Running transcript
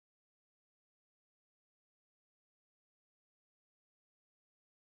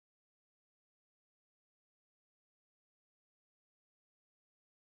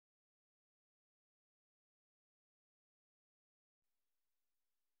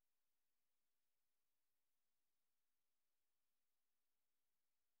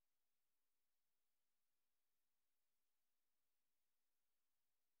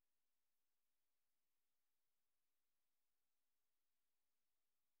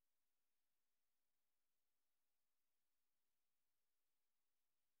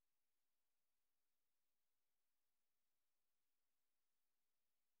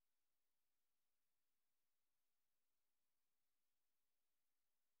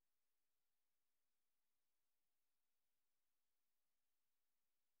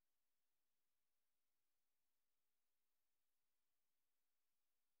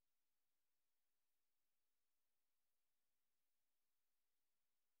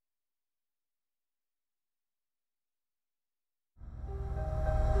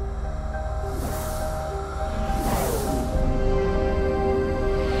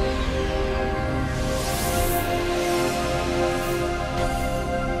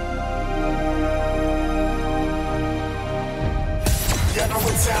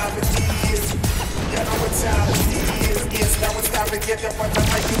get up on the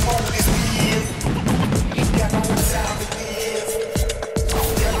mic, you won't misbehave. You know what time it is.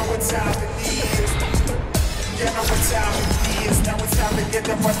 You know what time it is. You know what time it is. Now it's time to get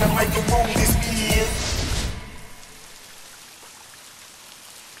up on the mic, you won't misbehave.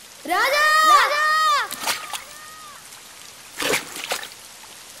 Raja! Raja!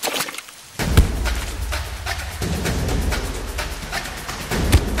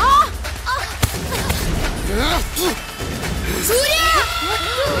 Surya!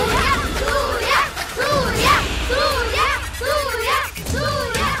 Surya! Surya! Surya! Surya!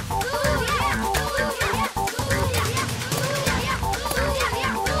 Surya!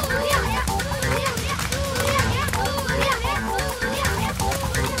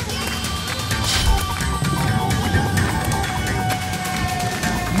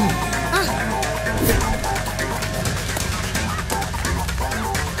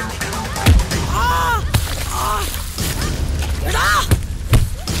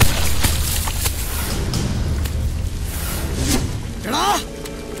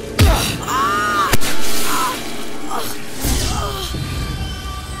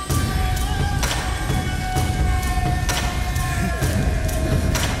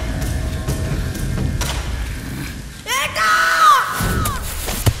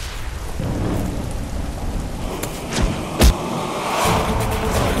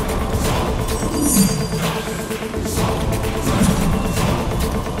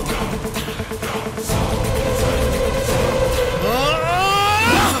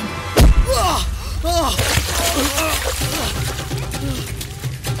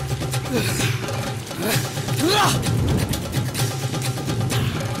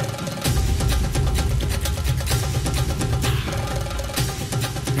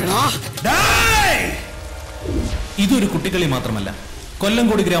 ഇതൊരു കുട്ടികളി മാത്രമല്ല,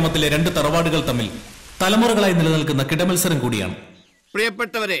 കൊല്ലംകോട് ഗ്രാമത്തിലെ രണ്ട് തറവാടുകൾ തമ്മിൽ തലമുറകളായി നിലനിൽക്കുന്ന കിടമത്സരം കൂടിയാണ്.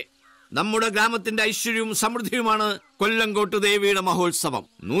 പ്രിയപ്പെട്ടവരെ, നമ്മുടെ ഗ്രാമത്തിന്റെ ഐശ്വര്യവും സമൃദ്ധിയുമാണ് കൊല്ലംകോട്ട് ദേവിയുടെ മഹോത്സവം.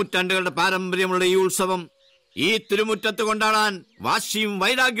 നൂറ്റാണ്ടുകളുടെ പാരമ്പര്യമുള്ള ഈ ഉത്സവം ഈ തിരുമുറ്റത്ത് കൊണ്ടാടാൻ വാശിയും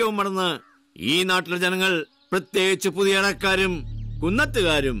വൈരാഗ്യവും മറന്ന് ഈ നാട്ടിലെ ജനങ്ങൾ, പ്രത്യേകിച്ച് പുതിയടക്കാരും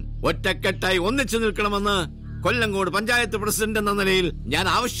കുന്നത്തുകാരും ഒറ്റക്കെട്ടായി ഒന്നിച്ചു നിൽക്കണമെന്ന് കൊല്ലംകോട് പഞ്ചായത്ത് പ്രസിഡന്റ് എന്ന നിലയിൽ ഞാൻ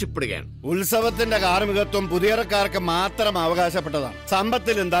ആവശ്യപ്പെടുകയാണ്. ഉത്സവത്തിന്റെ കാർമികത്വം പുതിയറക്കാർക്ക് മാത്രം അവകാശപ്പെട്ടതാണ്.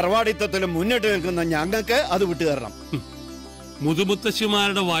 സമ്പത്തിലും തറവാടിത്തത്തിലും മുന്നിട്ട് നിൽക്കുന്ന ഞങ്ങൾക്ക് അത് വിട്ടുതരണം.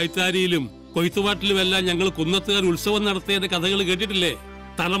 മുതുമുത്തശ്ശിമാരുടെ വായ്ത്താരിയിലും കൊയ്ത്തുപാട്ടിലുമെല്ലാം ഞങ്ങൾ കുന്നത്തുകാർ ഉത്സവം നടത്തിയതിന്റെ കഥകൾ കേട്ടിട്ടില്ലേ?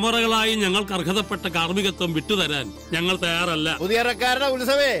 തലമുറകളായി ഞങ്ങൾക്ക് അർഹതപ്പെട്ട കാർമികത്വം വിട്ടുതരാൻ ഞങ്ങൾ തയ്യാറല്ല. പുതിയറക്കാരുടെ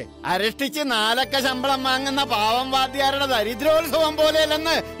ഉത്സവേ അരഷ്ടിച്ച് 4 ശമ്പളം വാങ്ങുന്ന പാവം വാദ്യാരുടെ ദരിദ്രോത്സവം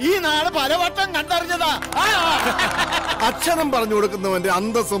പോലെയല്ലെന്ന് ഈ നാട് പലവട്ടം കണ്ടറിഞ്ഞതാ. അക്ഷരം പറഞ്ഞു കൊടുക്കുന്നവന്റെ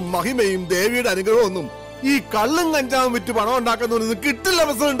അന്തസ്സും മഹിമയും ദേവിയുടെ അനുഗ്രഹമൊന്നും ഈ കള്ളും കഞ്ചാവും വിറ്റ് പണം ഉണ്ടാക്കുന്നവന് കിട്ടില്ല.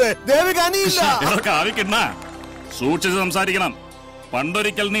 പ്രസിഡന്റ്, ദേവി കാണിയില്ല. സൂക്ഷിച്ച് സംസാരിക്കണം.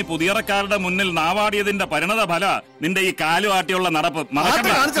 പണ്ടൊരിക്കൽ നീ പുതിയറക്കാരുടെ മുന്നിൽ നാവാടിയതിന്റെ പരിണത ഫല നിന്റെ ഈ കാലുവാട്ടിയുള്ള നടപ്പ്.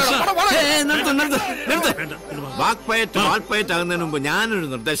 വാൾപ്പയറ്റാകുന്നതിന് മുമ്പ് ഞാനൊരു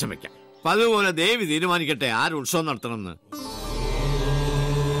നിർദ്ദേശം വെക്കാം. അതുപോലെ ദേവി തീരുമാനിക്കട്ടെ ആര് ഉത്സവം നടത്തണമെന്ന്.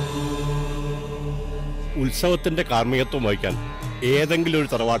 ഉത്സവത്തിന്റെ കാർമ്മികത്വം വഹിക്കാൻ ഏതെങ്കിലും ഒരു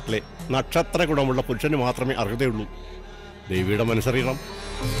തറവാട്ടിലെ നക്ഷത്ര ഗുണമുള്ള പുരുഷന് മാത്രമേ അർഹതയുള്ളൂ. ദേവിയുടെ മനസ്സറിയണം.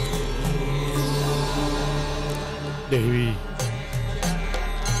 ദേവി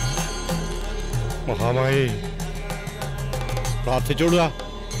മഹാമായേ, പ്രാർത്ഥിച്ചോടുക.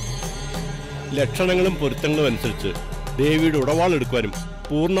 ലക്ഷണങ്ങളും പൊരുത്തങ്ങളും അനുസരിച്ച് ദേവിയുടെ ഉടവാളെടുക്കുവാനും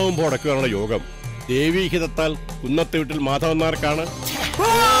പൂർണ്ണവും പോടയ്ക്കുവാനുള്ള യോഗം ദേവീഹിതത്താൽ കുന്നത്തെ വീട്ടിൽ മാധവൻ നായർക്കാണ്.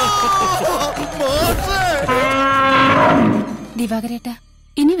 ദിവാകരേട്ടാ,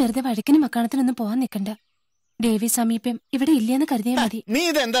 ഇനി വെറുതെ വഴക്കിനും മക്കാണത്തിനൊന്നും പോവാൻ നിൽക്കണ്ട. ദേവി സമീപം ഇവിടെ ഇല്ലെന്ന് കരുതിയാൽ മതി. നീ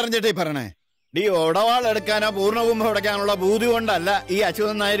ഇതെന്തറിഞ്ഞിട്ടേ പറഞ്ഞേ? ഈ ഒടവാൾ എടുക്കാനോ പൂർണ്ണകുംഭം ഉടയ്ക്കാനുള്ള ബൂതി കൊണ്ടല്ല ഈ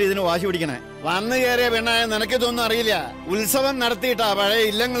അച്യുതൻ നായർ ഇതിന് വാശി പിടിക്കണേ. വന്നു കയറിയ പെണ്ണായ നിനക്കിതൊന്നും അറിയില്ല. ഉത്സവം നടത്തിയിട്ടാ പഴയ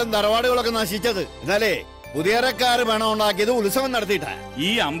ഇല്ലങ്ങളും തറവാടുകളൊക്കെ നശിച്ചത്. എന്നാലേ പുതിയറക്കാര് പണം ഉണ്ടാക്കിയത് ഉത്സവം നടത്തിയിട്ടാ. ഈ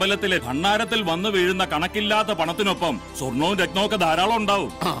അമ്പലത്തിലെ ഭണ്ഡാരത്തിൽ വന്നു വീഴുന്ന കണക്കില്ലാത്ത പണത്തിനൊപ്പം സ്വർണവും രത്നവും ഒക്കെ ധാരാളം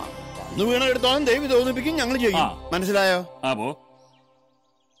ഉണ്ടാവും. വന്നു വീണ എടുത്തോളം ദേവി തോന്നിപ്പിക്കും, ഞങ്ങൾ ചെയ്യും. മനസ്സിലായോ? അപ്പോ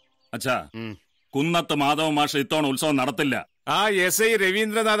അച്ഛാ, കുന്നത്ത് മാധവ മാഷ് ഇത്തവണ ഉത്സവം നടത്തില്ല. ആ SI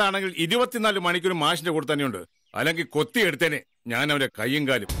രവീന്ദ്രനാഥ് ആണെങ്കിൽ 24 മണിക്കൂർ മാഷിന്റെ കൂടെ തന്നെയുണ്ട്. അല്ലെങ്കിൽ കൊത്തിയെടുത്തേനെ ഞാൻ അവന്റെ കയ്യും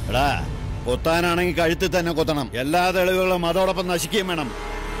കാലും. എടാ, കൊത്താനാണെങ്കിൽ കഴുത്തിൽ തന്നെ കൊത്തണം. എല്ലാ തെളിവുകളും അതോടൊപ്പം നശിക്കുകയും വേണം.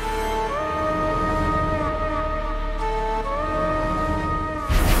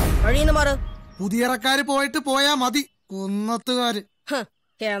 പുതിയറക്കാര് പോയിട്ട് പോയാ മതി, കുന്നത്തുകാര്.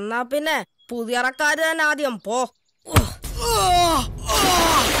 എന്നാ പിന്നെ പുതിയറക്കാര് തന്നെ ആദ്യം പോ.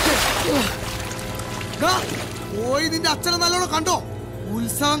 പോയി നിന്റെ അച്ഛനെ നല്ലോണം കണ്ടോ?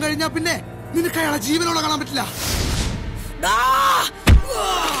 ഉത്സവം കഴിഞ്ഞാ പിന്നെ നിനക്ക് അയാളെ ജീവനോടെ കാണാൻ പറ്റില്ല.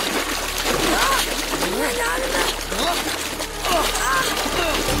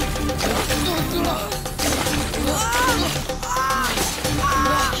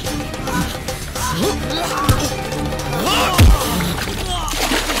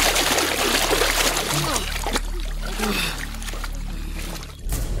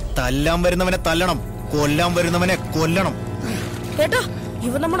 തല്ലാൻ വരുന്നവനെ തല്ലണം, കൊല്ലാൻ വരുന്നവനെ കൊല്ലണം. കേട്ടാ,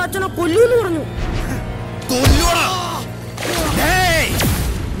 ഇവ നമ്മുടെ അച്ഛനെ കൊല്ലൂന്ന് പറഞ്ഞു.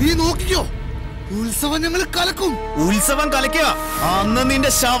 നീ നോക്കിക്കോ, ഉത്സവം ഞങ്ങൾ കലക്കും. ഉത്സവം കലക്കുക, അന്ന്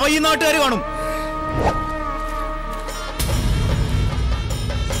നിന്റെ ശവ ഈ നാട്ടുകാർ കാണും.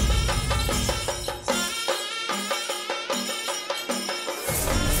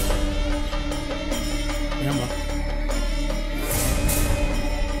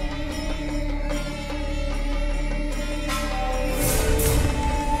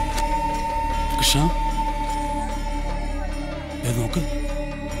 നോക്ക്,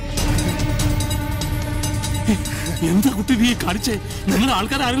 എന്താ കുട്ടി നീ കാണിച്ചേ? നിങ്ങളുടെ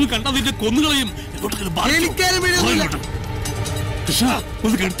ആൾക്കാർ ആരെങ്കിലും കണ്ടാ നിന്റെ കൊന്നുകളയും. കൃഷ്ണ,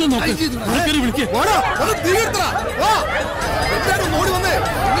 ഒന്ന് കെടുത്ത നോക്ക്, ആൾക്കാരെ വിളിക്കേ.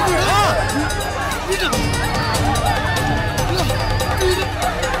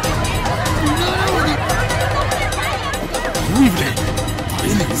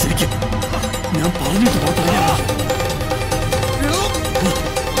 ശരിക്കും ഞാൻ പറഞ്ഞിട്ട് പോട്ടെ.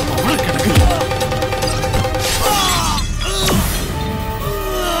 അവിടെ കിടക്കില്ല.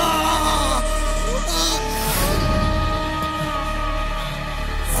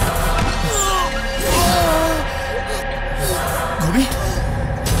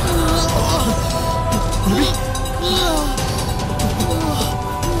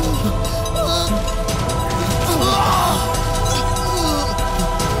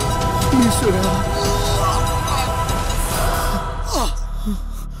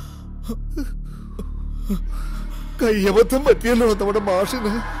 കയ്യബദ്ധം പറ്റിയല്ലോ നമ്മുടെ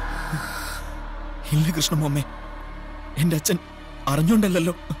മാഷിന്. ഇല്ല കൃഷ്ണമ്മേ, എന്റെ അച്ഛൻ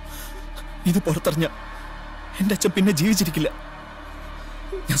അറിഞ്ഞോണ്ടല്ലോ. ഇത് പുറത്തറിഞ്ഞ എന്റെ അച്ഛൻ പിന്നെ ജീവിച്ചിരിക്കില്ല.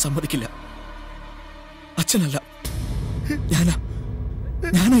 ഞാൻ സമ്മതിക്കില്ല. അച്ഛനല്ല,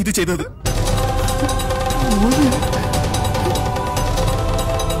 ഞാനാ ഇത് ചെയ്തത്.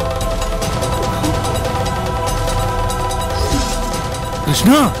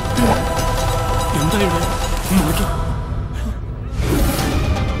 കൃഷ്ണ, എന്താ ഇവിടെ നോക്കി?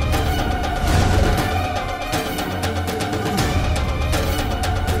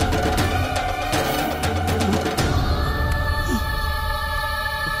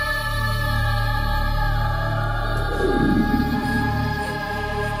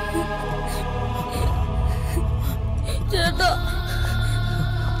 ചേട്ടാ,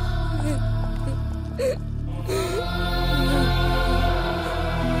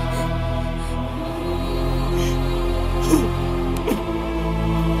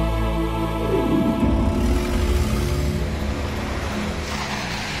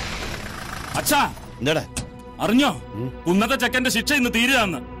 അച്ഛാ, എന്താടാ അറിഞ്ഞോ? കുന്നത്തെ ചെക്കന്റെ ശിക്ഷ ഇന്ന്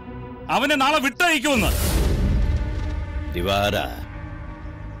തീരുകയെന്ന്. അവനെ നാളെ വിട്ടയക്കുമെന്ന്. ദിവാര,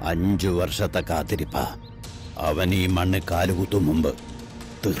 5 വർഷത്തെ കാത്തിരിപ്പ. അവൻ ഈ മണ്ണ് കാലുകുത്തും മുമ്പ്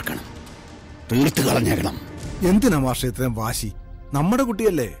തീർക്കണം, തീർത്ത് കളഞ്ഞേക്കണം. എന്തിനാ മാഷ ഇത്രയും വാശി? നമ്മുടെ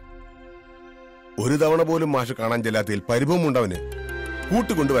കുട്ടിയല്ലേ. ഒരു തവണ പോലും മാഷ് കാണാൻ ചെല്ലാത്തതിൽ പരിഭവമുണ്ടവന്.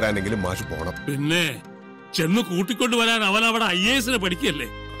 കൂട്ടിക്കൊണ്ടുവരാനെങ്കിലും മാഷ് പോണം. പിന്നെ ചെന്ന് കൂട്ടിക്കൊണ്ടുവരാൻ അവൻ അവിടെ IAS പഠിക്കല്ലേ.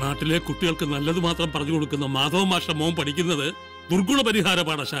 നാട്ടിലെ കുട്ടികൾക്ക് നല്ലത് മാത്രം പറഞ്ഞു കൊടുക്കുന്ന മാധവ മാഷ മോൻ പഠിക്കുന്നത് ദുർഗുണ പരിഹാര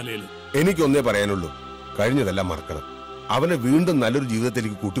പാഠശാലയിൽ. എനിക്കൊന്നേ പറയാനുള്ളൂ, കഴിഞ്ഞതെല്ലാം മറക്കണം. അവനെ വീണ്ടും നല്ലൊരു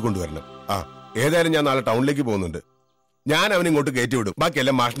ജീവിതത്തിലേക്ക് കൂട്ടിക്കൊണ്ടുവരണം. ഏതായാലും ഞാൻ നാളെ ടൗണിലേക്ക് പോകുന്നുണ്ട്. ഞാൻ അവനെ ഇങ്ങോട്ട് കയറ്റിവിടും.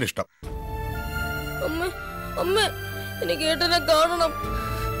 ബാക്കിയെല്ലാം മാഷിന്റെ ഇഷ്ടം. അമ്മ, എനിക്ക് ഏട്ടനെ കാണണം.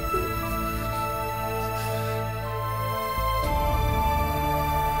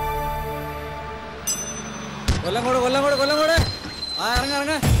 കൊല്ലം ഇറങ്ങ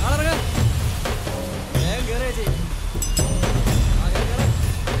ആളിറങ്ങ.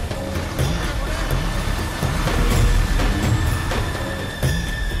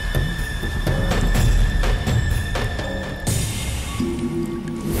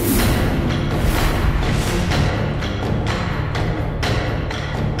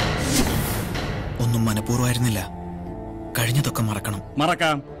 ഒന്നും മനഃപൂർവ്വമായിരുന്നില്ല. കഴിഞ്ഞതൊക്കെ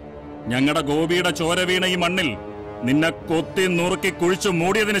മറക്കാം. ഞങ്ങളുടെ ഗോപിയുടെ ചോര വീണ ഈ മണ്ണിൽ നിന്നെ കൊത്തി നുറുക്കി കുഴിച്ചു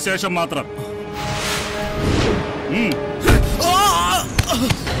മൂടിയതിനു ശേഷം മാത്രം.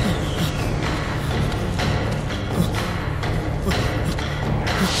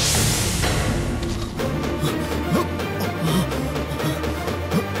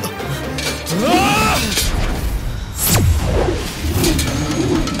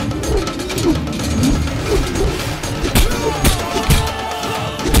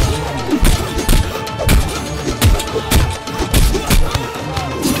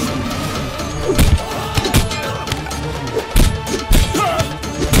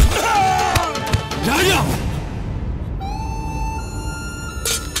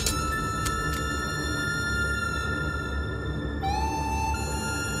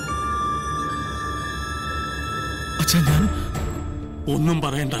 ഒന്നും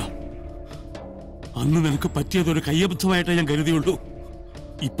പറയണ്ട. അന്ന് നിനക്ക് പറ്റിയതൊരു കയ്യബദ്ധമായിട്ടേ ഞാൻ കരുതിയുള്ളൂ.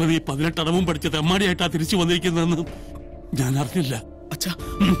 ഇപ്പൊ നീ 18 അടവും പഠിച്ച തെമ്മാടിയായിട്ടാ തിരിച്ചു വന്നിരിക്കുന്നതെന്ന് ഞാൻ അറിഞ്ഞില്ല.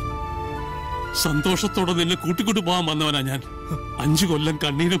 സന്തോഷത്തോടെ നിന്നെ കൂട്ടിക്കൂട്ടി പോകാൻ വന്നവനാ ഞാൻ. 5 കൊല്ലം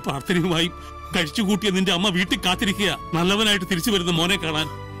കണ്ണീരും പ്രാർത്ഥനയുമായി കഴിച്ചുകൂട്ടിയ നിന്റെ അമ്മ വീട്ടിൽ കാത്തിരിക്കുക നല്ലവനായിട്ട് തിരിച്ചു വരുന്ന മോനെ കാണാൻ.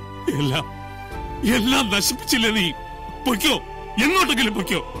 എല്ലാം നശിപ്പിച്ചില്ലേ നീ? പൊയ്ക്കോ, എങ്ങോട്ടെങ്കിലും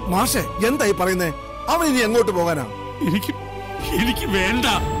പൊയ്ക്കോ. മാഷെ എന്തായി പറയുന്നേ? അവൻ ഇനി എങ്ങോട്ട് പോകാനാ? എനിക്ക് വേണ്ട.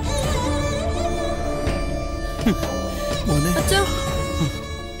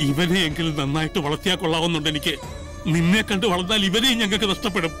 ഇവനെ എങ്കിലും നന്നായിട്ട് വളർത്തിയാ കൊള്ളാവുന്നുണ്ട് എനിക്ക്. നിന്നെ കണ്ട് വളർന്നാൽ ഇവനെയും ഞങ്ങൾക്ക്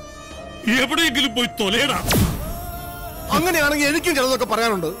നഷ്ടപ്പെടും. എവിടെയെങ്കിലും പോയി തൊലയടാ. അങ്ങനെയാണെങ്കിൽ എനിക്കും ചിലതൊക്കെ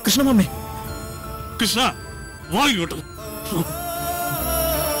പറയാനുണ്ട്. കൃഷ്ണമമ്മേ, കൃഷ്ണ വാ ഇങ്ങോട്ട്.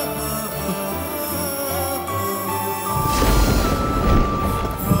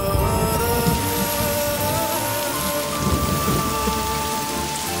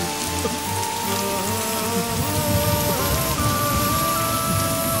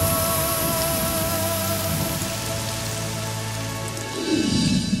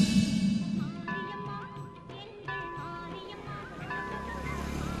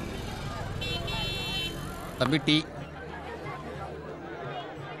 தம்பி டீ.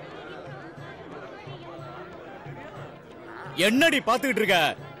 என்னடி பாத்துக்கிட்டு இருக்க?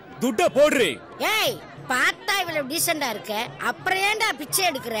 துட்ட போடுறி. ஏய், பார்த்தா இவ்வளவு டீசெண்டா இருக்க, அப்புறம் ஏன்டா பிச்சை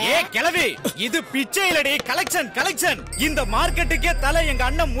எடுக்கிற? ஏ கிழவி, இது பிச்சை இல்லடி, கலெக்ஷன். இந்த மார்க்கெட்டுக்கே தலை எங்க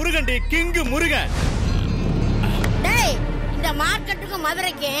அண்ணன் முருகன்டி, கிங்கு முருகன். டேய், இந்த மார்க்கெட்டுக்கு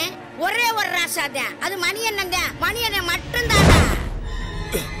மதுரைக்கு ஒரே ஒரு ராசா தான், அது மணியண்ணன் தான். மணியண்ணன் மட்டும் தானா?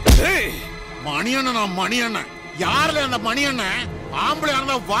 மணியண்ணன் யாருல அந்த மணியண்ணன்? ஆம்பளை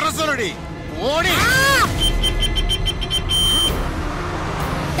இருந்தா வர சொல்லடி. ஓடி.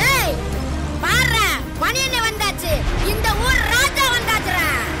 டேய், பாரு, மணியண்ணன் வந்தாச்சு. இந்த ஊர் ராஜா வந்தாச்சுடா.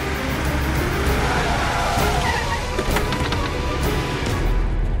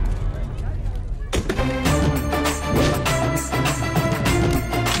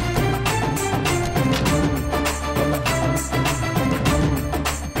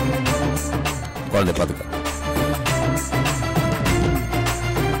 குழந்தை பாத்துக்க.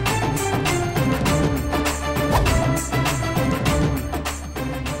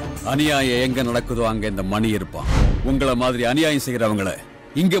 அநியாயம் எங்க நடக்குதோ அங்க இந்த மணி இருப்பான். உங்களை மாதிரி அநியாயம் செய்யறவங்களை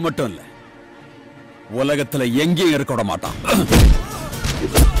இங்க மட்டும் இல்ல, உலகத்துல எங்கேயும் இருக்க விட மாட்டான்.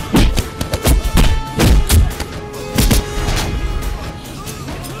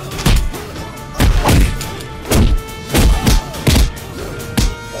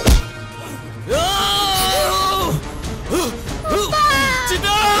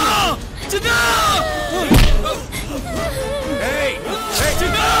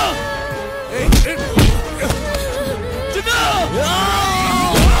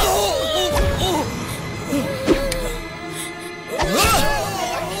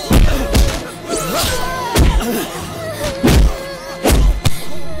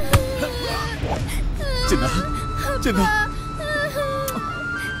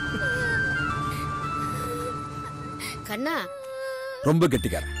 கண்ணா ரொம்ப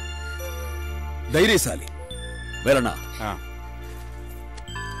கெட்டிக்காரன், தைரியசாலி. வேறனா?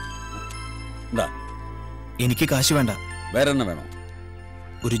 എനിക്ക് കാശ് വേണ്ട. വേറെ என்ன വേണം?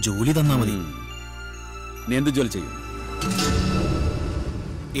 ഒരു ജോലി തന്നാ മതി. നീ എന്ത് ജോലി ചെയ്യും?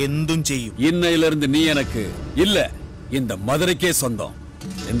 എന്തും ചെയ്യും. ഇന്നയിലിருந்து നീ எனக்கு இல்ல, இந்த மதுரைக்கே சொந்தம்.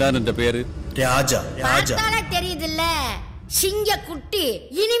 എന്താണ് എന്റെ പേര്? രാജ. பார்த்தாலே தெரியுதுல்ல, சிங்க குட்டி.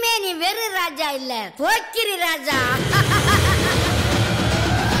 இனிமே நீ வெறு ராஜா இல்ல, போக்கிரி ராஜா.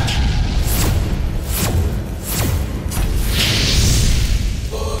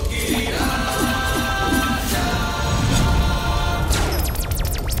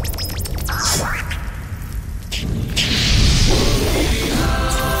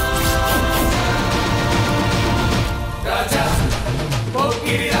 Raja,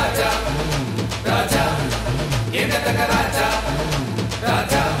 Pokkiri Raja, Raja,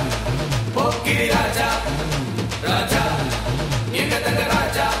 Raja, Pokkiri Raja, Raja.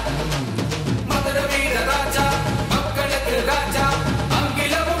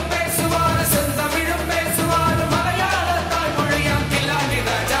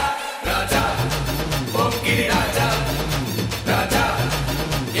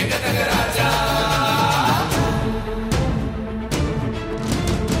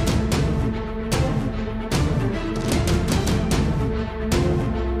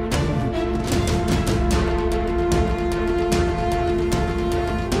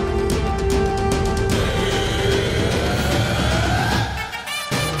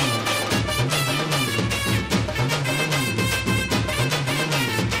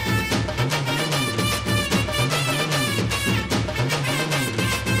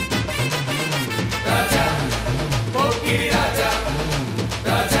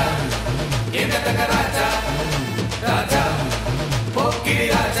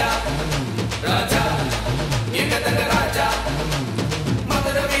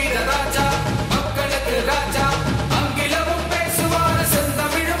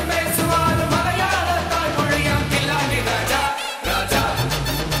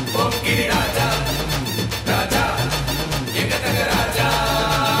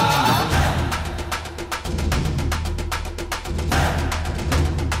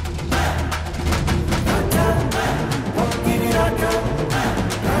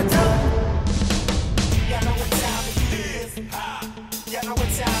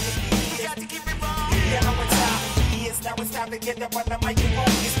 time it is. Got to keep it rolling. You know what time it is. Now it's time to get up on the mic and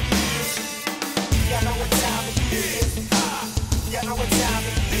roll this beat. You know what time it is. You know what time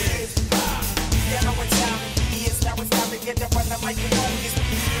it is. You know what time it is. Now it's time to get up on the mic and roll this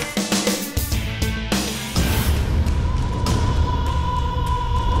beat.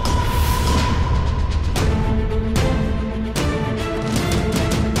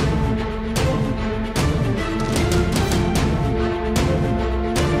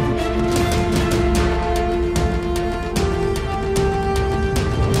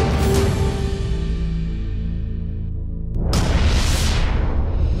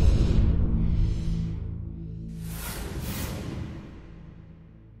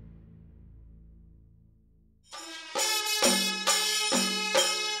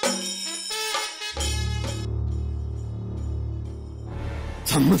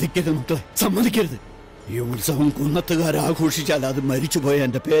 സമ്മതിക്കരുത് മക്കളെ, സമ്മതിക്കരുത്. ഈ ഉത്സവം കുന്നത്തുകാർ ആഘോഷിച്ചാൽ അത് മരിച്ചുപോയ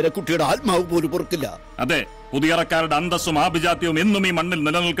എന്റെ പേരക്കുട്ടിയുടെ ആത്മാവ് പോലും പൊറുക്കില്ല. അതെ, പുതിയറക്കാരുടെ അന്തസ്സും ആഭിജാത്യവും എന്നും ഈ മണ്ണിൽ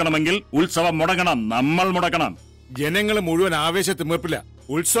നിലനിൽക്കണമെങ്കിൽ ഉത്സവം മുടങ്ങണം, നമ്മൾ മുടക്കണം. ജനങ്ങൾ മുഴുവൻ ആവേശത്തിമിർപ്പില്ല.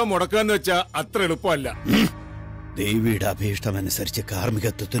 ഉത്സവം മുടക്കാന്ന് വെച്ചാ അത്ര എളുപ്പമല്ല. ദേവിയുടെ അഭീഷ്ടമനുസരിച്ച്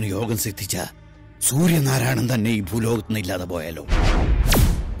കാർമ്മികത്വത്തിന് യോഗം സിദ്ധിച്ച സൂര്യനാരായണൻ തന്നെ ഈ ഭൂലോകത്തുനിന്ന് ഇല്ലാതെ പോയാലോ?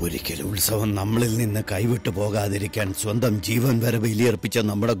 ഒരിക്കലും ഉത്സവം നമ്മളിൽ നിന്ന് കൈവിട്ടു പോകാതിരിക്കാൻ സ്വന്തം ജീവൻ വരെ ബലിയർപ്പിച്ച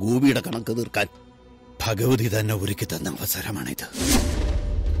നമ്മുടെ ഗോപിയുടെ കണക്ക് തീർക്കാൻ ഭഗവതി തന്നെ ഒരുക്കി തന്ന അവസരമാണിത്.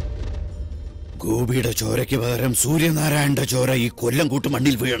 ഗോപിയുടെ ചോരയ്ക്ക് പകരം സൂര്യനാരായണന്റെ ചോര ഈ കൊല്ലംകൂട്ട്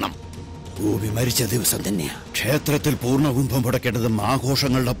മണ്ണിൽ വീഴണം. ഗോപി മരിച്ച ദിവസം തന്നെയാ ക്ഷേത്രത്തിൽ പൂർണ്ണകുംഭം മുടക്കേണ്ടതും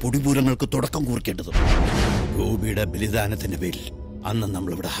ആഘോഷങ്ങളുടെ പൊടിപൂരങ്ങൾക്ക് തുടക്കം കുറിക്കേണ്ടതും. ഗോപിയുടെ ബലിദാനത്തിന്റെ പേരിൽ അന്ന്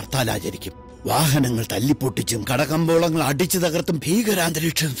നമ്മളിവിടെ ഹർത്താൽ ആചരിക്കും. വാഹനങ്ങൾ തല്ലിപ്പൊട്ടിച്ചും കടകമ്പോളങ്ങൾ അടിച്ചു തകർത്തും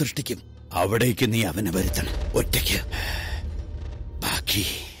ഭീകരാന്തരീക്ഷം സൃഷ്ടിക്കും. അവിടേക്ക് നീ അവനെ വരുത്തണം, ഒറ്റയ്ക്ക്. ബാക്കി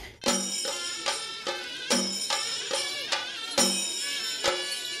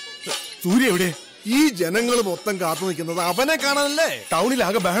സൂര്യ എവിടെ? ഈ ജനങ്ങൾ മൊത്തം കാത്തു നിൽക്കുന്നത് അവനെ കാണാനല്ലേ?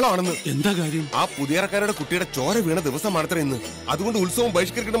 ടൗണിലാകെ ബഹളമാണെന്ന്. എന്താ കാര്യം? ആ പുതിയറക്കാരുടെ കുട്ടിയുടെ ചോര വീണ ദിവസമാണത്രേ ഇന്ന്. അതുകൊണ്ട് ഉത്സവം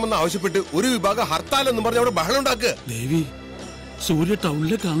ബഹിഷ്കരിക്കണമെന്ന് ആവശ്യപ്പെട്ട് ഒരു വിഭാഗം ഹർത്താൽ എന്ന് പറഞ്ഞ് അവിടെ ബഹളം ഉണ്ടാക്കുക. ദേവി, സൂര്യ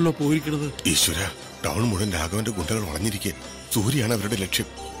ടൗണിലേക്കാണല്ലോ പോയിരിക്കുന്നത്. ഈശ്വര, ടൗൺ മുഴുവൻ രാഘവന്റെ ഗുണ്ടകൾ വളഞ്ഞിരിക്കെ. സൂര്യയാണ് അവരുടെ ലക്ഷ്യം.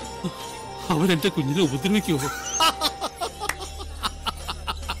 അവരെന്റെ കുഞ്ഞിനെ ഉപദ്രവിക്കുമോ?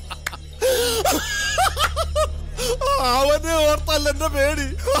 അവനെ ഓർത്തല്ല എന്റെ പേടി.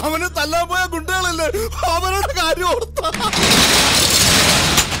 അവനെ തല്ലാൻ പോയ ഗുണ്ടകളല്ലേ, അവരുടെ കാര്യം ഓർത്ത.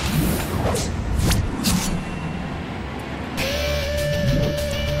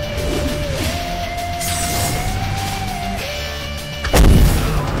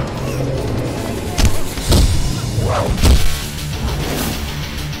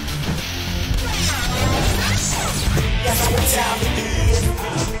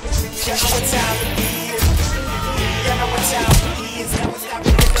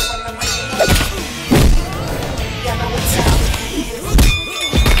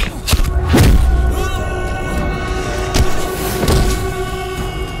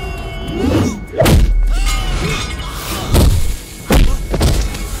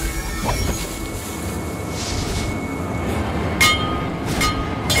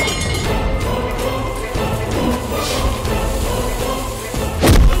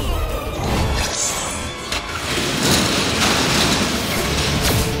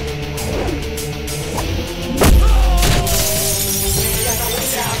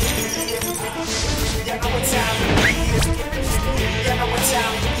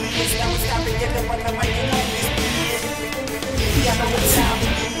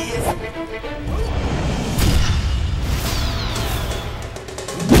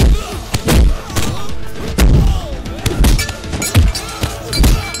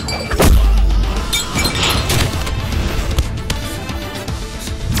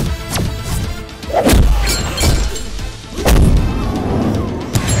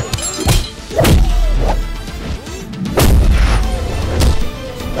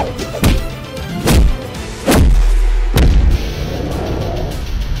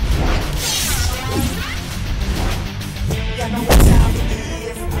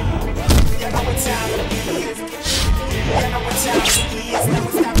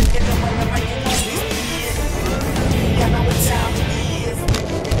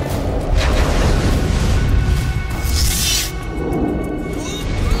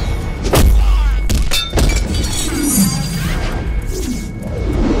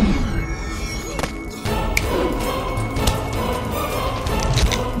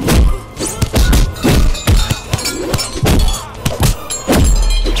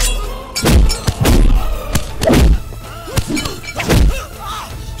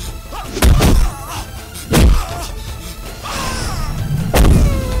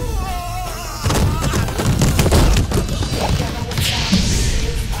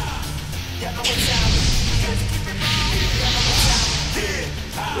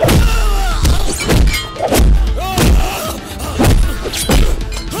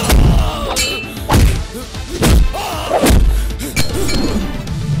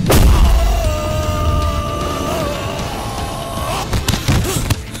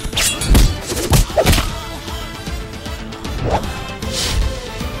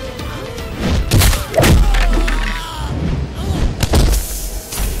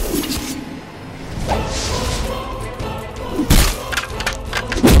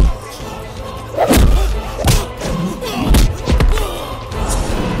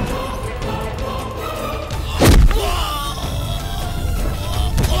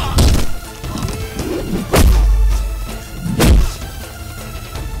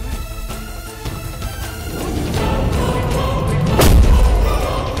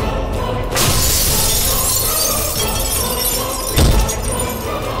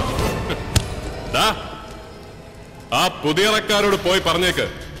 പുതിയറക്കാരോട് പോയി പറഞ്ഞേക്ക്,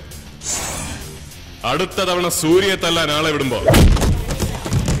 അടുത്ത തവണ സൂര്യയെ തല്ലാൻ ആളെ വിടുമ്പോ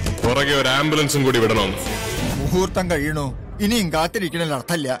പുറകെ ഒരു ആംബുലൻസും കൂടി വിടണം. മുഹൂർത്തം കഴിയണോ? ഇനിയും കാത്തിരിക്കണ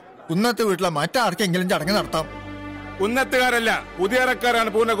അർത്ഥമില്ല. കുന്നത്ത് വീട്ടിലെ മറ്റാർക്കെങ്കിലും ചടങ്ങ് നടത്താം. കുന്നത്തുകാരല്ല, പുതിയറക്കാരാണ്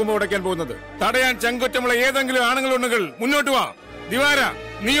പൂർണ്ണകുംഭം ഉടയ്ക്കാൻ പോകുന്നത്. തടയാൻ ചങ്കുറ്റമുള്ള ഏതെങ്കിലും ആണുങ്ങളുണ്ടെങ്കിൽ മുന്നോട്ട് വാ. ദിവാര,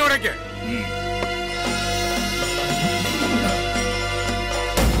 നീ ഉടയ്ക്ക്.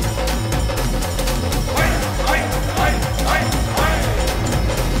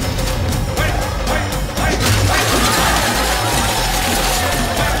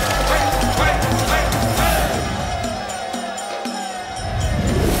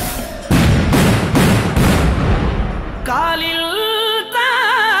 കാലിൽ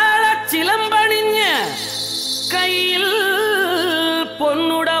താളച്ചിലമ്പണിഞ്ഞ് കയ്യിൽ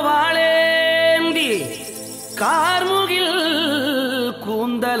പൊന്നുടവാളേന്തി കാർമുകിൽ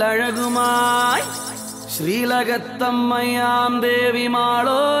കൂന്തലഴകുമായി ശ്രീലകത്തമ്മയാം ദേവി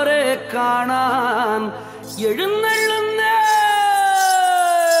മാളോരെ കാണാൻ എഴുന്നള്ളുന്ന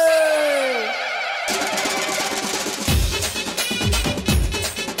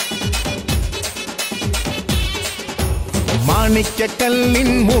മാണിക്കക്കല്ലിൻ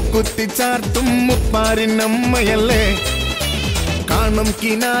മൂക്കുത്തി ചാർത്തും മുപ്പാരിനമ്മയല്ലേ, കാണും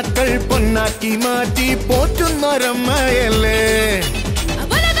കിനാക്കൾ പൊന്നാക്കി മാറ്റി പോറ്റുന്നൊരമ്മയല്ലേ.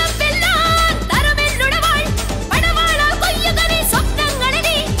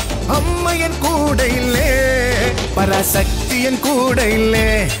 അമ്മയൻ കൂടെയില്ലേ, പരാശക്തിയൻ കൂടെയില്ലേ,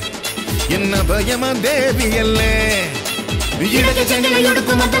 എന്ന ഭയമ ദേവിയല്ലേ. ഇടയ്ക്ക്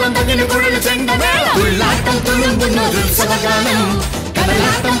ചെണ്ടലയൊടുക്കും മദ്ദളം തകിന് കുഴൽ ചെണ്ടമേളം, ഉള്ളാട്ടം തുളുമ്പുന്നൊരുത്സവകാലം,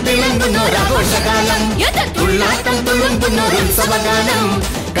 കടലാട്ടം തിളങ്ങുന്നൊരാഘോഷകാലം. ഉള്ളാട്ടം തുളുമ്പുന്നൊരുത്സവകാലം,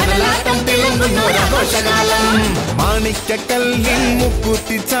 കടലാട്ടം തിളങ്ങുന്നൊരാഘോഷകാലം. മാണിക്കക്കല്ലിൻ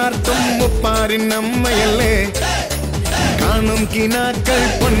മുക്കുത്തി ചാർത്തും മുപ്പാരിനമ്മയല്ലേ, കാണും കിനാക്കൾ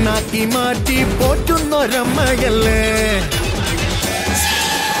പൊന്നാക്കി മാറ്റി പോറ്റുന്നൊരമ്മയല്ലേ.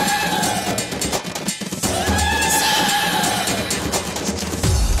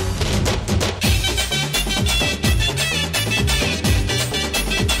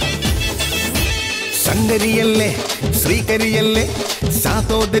 ശങ്കരിയല്ലേ, ശ്രീകരിയല്ലേ,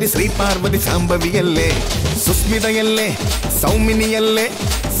 സാതോദരി ശ്രീ പാർവതി ശാംഭവിയല്ലേ, സുസ്മിതയല്ലേ, സൗമിനിയല്ലേ,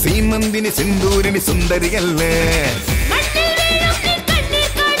 സീമന്തിനി സിന്ദൂരിണി സുന്ദരിയല്ലേ.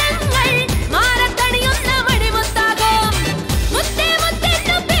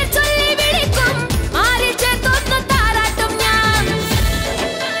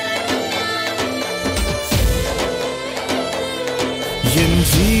 എൻ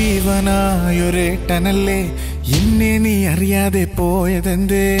ജീവനായൊരേട്ടനല്ലേ, എന്നെ നീ അറിയാതെ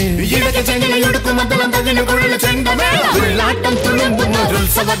പോയതെന്തേ. ഇടയ്ക്ക് ചെണ്ടലയൊടുക്കും മദ്ദളം തകിന് കുഴൽ ചെണ്ടമേളം, ഉള്ളാട്ടം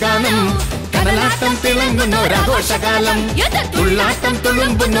തുളുമ്പുന്നൊരുത്സവകാലം, കടലാട്ടം തിളങ്ങുന്നൊരാഘോഷകാലം. ഉള്ളാട്ടം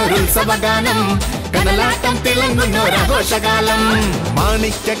തുളുമ്പുന്നൊരുത്സവകാലം, കടലാട്ടം തിളങ്ങുന്നൊരാഘോഷകാലം.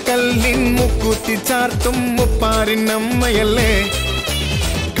 മാണിക്കക്കല്ലിൻ മുക്കുത്തി ചാർത്തും മുപ്പാരിനമ്മയല്ലേ,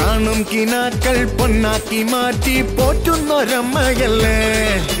 കാണും കിനാക്കൾ പൊന്നാക്കി മാറ്റി പോറ്റുന്നൊരമ്മയല്ലേ.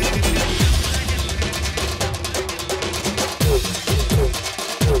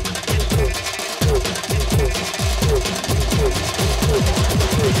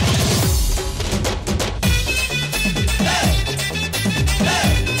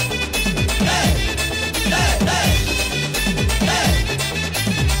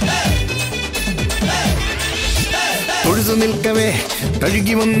 തൊഴുതു നിൽക്കവേ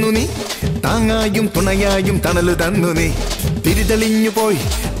തഴുകി വന്നു നീ, താങ്ങായും തുണയായും തണലു തന്നു നീ. തിരിതെളിഞ്ഞു പോയി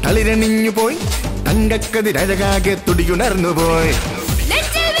തളിരണിഞ്ഞു പോയി, തങ്കക്കതിരഴകാകെ തുടിയുണർന്നു പോയി.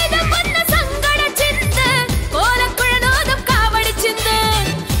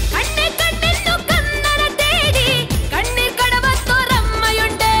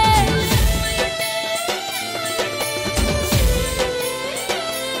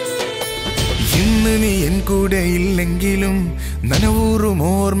 ഇന്ന് നീ എൻ കൂടെ ഇല്ലെങ്കിലും നനവൂറും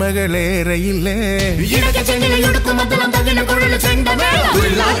ഓർമ്മകളേറെയില്ലേ. ഇടയ്ക്ക് ചെണ്ടലയൊടുക്കും മദ്ദളം തകിന് കുഴൽ ചെണ്ടമേളം,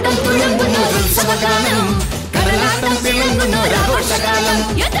 ഉള്ളാട്ടം തുളുമ്പുന്നൊരുത്സവകാലം, കടലാട്ടം തിളങ്ങുന്നൊരാഘോഷകാലം.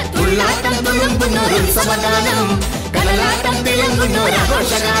 ഉള്ളാട്ടം തുളുമ്പുന്നൊരുത്സവകാലം, കടലാട്ടം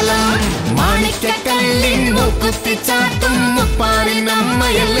തിളങ്ങുന്നൊരാഘോഷകാലം. മാണിക്കക്കല്ലിൻ മൂക്കുത്തി ചാർത്തും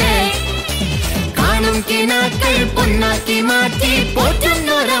മുപ്പാരിനമ്മയല്ലേ, കാണും കിനാക്കൾ പൊന്നാക്കി മാറ്റി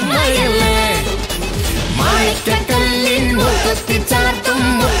പോറ്റുന്നൊരമ്മയല്ലേ. മാണിക്കക്കല്ലിൻ മൂക്കുത്തി ചാർത്തും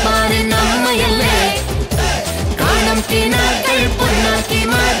മുപ്പാരിനമ്മയല്ലേ, കാണും കിനാക്കൾ പൊന്നാക്കി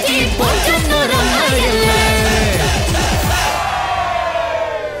മാറ്റി പോറ്റുന്നൊരമ്മയല്ലേ.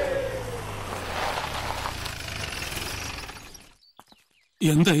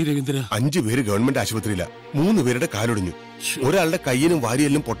 എന്തായി രവീന്ദ്ര? 5 പേര് ഗവൺമെന്റ് ആശുപത്രിയില. 3 പേരുടെ കാലൊടിഞ്ഞു. ഒരാളുടെ കയ്യിനും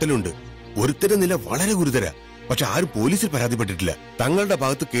വാരിയെല്ലും പൊട്ടലുണ്ട്. ഒരുത്തരുടെ നില വളരെ ഗുരുതര. പക്ഷെ ആരും പോലീസിൽ പരാതിപ്പെട്ടിട്ടില്ല. തങ്ങളുടെ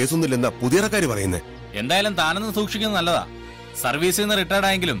ഭാഗത്ത് കേസൊന്നുമില്ലെന്നാ പുതിയറക്കാര് പറയുന്നത്. എന്തായാലും താനൊന്ന് സൂക്ഷിക്കുന്നത് നല്ലതാ. സർവീസിൽ നിന്ന് റിട്ടയർഡ്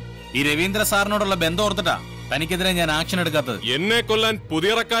ആയെങ്കിലും ഈ രവീന്ദ്ര സാറിനോടുള്ള ബന്ധം ഓർത്തിട്ടാ തനിക്കെതിരെ ഞാൻ ആക്ഷൻ എടുക്കാത്തത്. എന്നെ കൊല്ലാൻ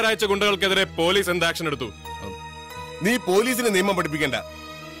പുതിയറക്കാരയച്ച ഗുണ്ടകൾക്കെതിരെ പോലീസ് എന്ത് ആക്ഷൻ എടുത്തു? നീ പോലീസിന് നിയമം പഠിപ്പിക്കണ്ട.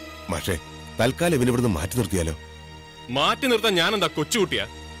 പക്ഷേ തൽക്കാലം ഇവനിവിടുന്ന് മാറ്റി നിർത്തിയാലോ? മാറ്റി നിർത്താൻ ഞാനെന്താ കൊച്ചുകുട്ടിയാ?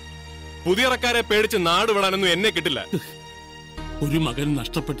 പുതിയറക്കാരെ പേടിച്ച് നാട് വിടാനൊന്നും എന്നെ കിട്ടില്ല. ഒരു മകൻ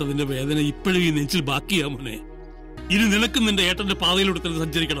നഷ്ടപ്പെട്ടതിന്റെ വേദന ഇപ്പോഴും ഈ നെഞ്ചിൽ ബാക്കിയാ മോനെ. ഇനി നിനക്കും നിന്റെ ഏട്ടന്റെ പാതയിലൂടെ തന്നെ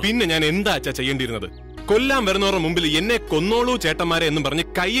സഞ്ചരിക്കണം. പിന്നെ ഞാൻ എന്താ അച്ഛാ ചെയ്യേണ്ടിയിരുന്നത്? കൊല്ലാൻ വരുന്നവരുടെ മുമ്പിൽ എന്നെ കൊന്നോളൂ ചേട്ടന്മാരെ എന്നും പറഞ്ഞ്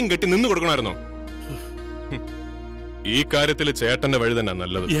കയ്യും കെട്ടി നിന്ന് കൊടുക്കണമായിരുന്നോ? ഈ കാര്യത്തിൽ ചേട്ടന്റെ വഴി തന്നെ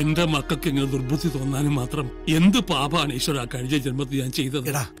നല്ലത്. എന്റെ മക്കൾക്ക് ഇങ്ങനെ ദുർബുദ്ധി തോന്നാനും മാത്രം എന്ത് പാപാണ് ഈശ്വര കഴിഞ്ഞ ജന്മത്തിൽ ഞാൻ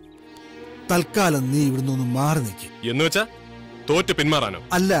ചെയ്തത്. തൽക്കാലം നീ ഇവിടുന്ന് ഒന്ന് മാറി നിൽക്ക്. എന്ന് വെച്ചാ തോറ്റ് പിന്മാറാനോ?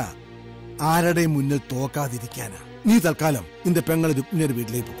 അല്ല, ആരുടെയും മുന്നിൽ തോക്കാതിരിക്കാനാ. നീ തൽക്കാലം നിന്റെ പെങ്ങളെ രുക്മിണിയുടെ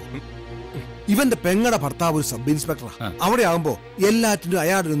വീട്ടിലേക്ക് പോകും. ഇവന്റെ പെങ്ങളുടെ ഭർത്താവ് ഒരു സബ് ഇൻസ്പെക്ടറാ. അവിടെ ആകുമ്പോ എല്ലാറ്റിനും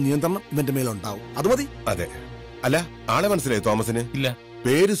അയാളുടെ നിയന്ത്രണം ഇവന്റെ മേലുണ്ടാവും. അത് മതി. അതെ. അല്ല, ആളെ മനസ്സിലായി തോമസിന്? ഇല്ല.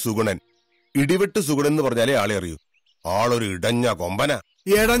 പേര് സുഗുണൻ. ഇടിവെട്ട് സുഗുണൻ എന്ന് പറഞ്ഞാലേ ആളെ അറിയൂ. ആളൊരു ഇടഞ്ഞ കൊമ്പന.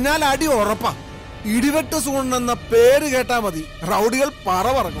 ഇടഞ്ഞാൽ അടി ഉറപ്പാ. ഇടിവെട്ട് സുഗുണൻ എന്ന പേര് കേട്ടാ മതി, റൗഡികൾ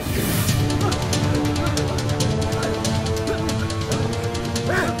പറവറങ്ങും.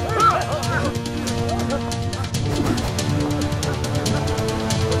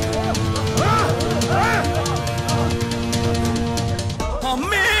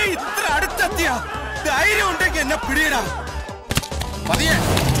 അമ്മേ, ഇത്ര അടുത്തെത്തിയ ധൈര്യം ഉണ്ടെങ്കിൽ എന്നെ പിടിയിടാ. മതിയെ,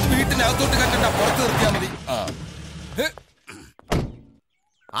 വീട്ടിനകത്തോട്ട് കണ്ടിട്ടാ പുറത്ത് നിർത്തിയാ മതി.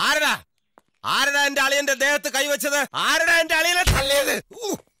 ആരടാ എന്റെ അളിയന്റെ ദേഹത്ത് കൈവച്ചത്? ആരടാ എന്റെ അളിയനെ തള്ളിയത്?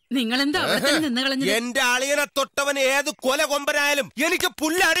 നിങ്ങളെന്താ എന്റെ അളിയനെ തൊട്ടവൻ ഏത് കൊല കൊമ്പനായാലും എനിക്ക്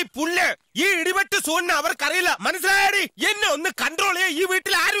പുല്ലാടി പുല്ല്. ഈ ഇടിവെട്ട് സൂണിന് അവർക്കറിയില്ല, മനസ്സിലായാടി? എന്നെ ഒന്ന് കൺട്രോൾ ചെയ്യാൻ ഈ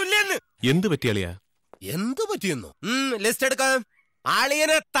വീട്ടിൽ ആരും ഇല്ലെന്ന്. എന്ത് പറ്റിയാളിയാ? എന്ത് പറ്റിയെന്നു? ലിസ്റ്റ് എടുക്കാൻ.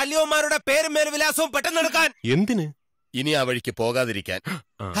 അളിയനെ തല്ലിയോമാരുടെ പേരും മേൽവിലാസവും പെട്ടെന്ന് എടുക്കാൻ. എന്തിന്? ഇനി ആ വഴിക്ക് പോകാതിരിക്കാൻ.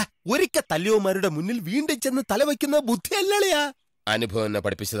 ഒരിക്കൽ തല്ലിയോമാരുടെ മുന്നിൽ വീണ്ടും ചെന്ന് തലവയ്ക്കുന്ന ബുദ്ധിയല്ലളിയാ. അനുഭവം എന്നെ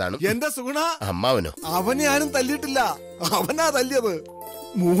പഠിപ്പിച്ചതാണ്. എന്റെ സുഗുണ, അമ്മാവനോ? അവനെ ആരും തല്ലിയിട്ടില്ല, അവനാ തല്ലിയത്.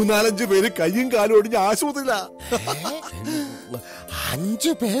 3-4 പേര് കയ്യും കാലും ഒടിഞ്ഞ് ആശുപത്രിയിലാ.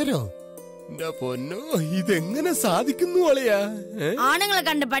 5 പേരോ? പൊന്നോ, ഇതെങ്ങനെ സാധിക്കുന്നു അളിയാ? ആണുങ്ങളെ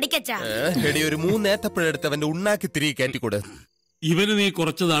കണ്ട് പഠിക്കച്ചാ. എടി, ഒരു 3 ഏത്തപ്പഴെടുത്തവന്റെ ഉണ്ണാക്കി തിരികെ കയറ്റിക്കൂടെ? ഇവന് നീ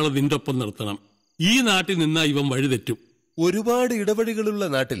കുറച്ചു നാള് നിന്റെ ഒപ്പം നിർത്തണം. ഈ നാട്ടിൽ നിന്നാ ഇവൻ വഴിതെറ്റും. ഒരുപാട് ഇടവഴികളുള്ള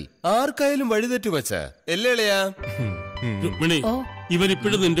നാട്ടിൽ ആർക്കായാലും വഴിതെറ്റും വച്ചാ അല്ലേളയാ? രുക്മിണി,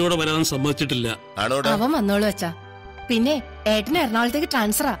 ഇവനിപ്പോഴും നിന്റെ കൂടെ വരാൻ സമ്മതിച്ചിട്ടില്ല. അവൻ വന്നോളൂ അച്ഛാ. പിന്നെ ഏട്ടന് എറണാകുളത്തേക്ക്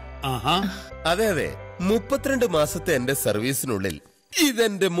ട്രാൻസ്ഫറാ. അതെ അതെ, 32 മാസത്തെ എന്റെ സർവീസിനുള്ളിൽ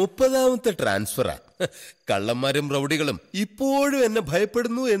ഇതെന്റെ 30ാമത്തെ ട്രാൻസ്ഫറാ. കള്ളന്മാരും റൗഡികളും ഇപ്പോഴും എന്നെ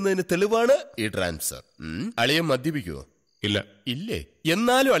ഭയപ്പെടുന്നു എന്നതിന് തെളിവാണ് ഈ ട്രാൻസ്ഫർ. അളിയൻ മദ്യപിക്കുവോ? ഇല്ല. ഇല്ലേ?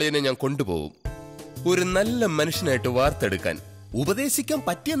 എന്നാലും അളിയനെ ഞാൻ കൊണ്ടുപോകും. ഒരു നല്ല മനുഷ്യനായിട്ട് വാർത്തെടുക്കാൻ ഉപദേശിക്കാൻ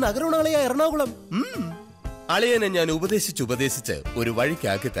പറ്റിയ നഗരമാളയാ എറണാകുളം. അളിയനെ ഞാൻ ഉപദേശിച്ച് ഒരു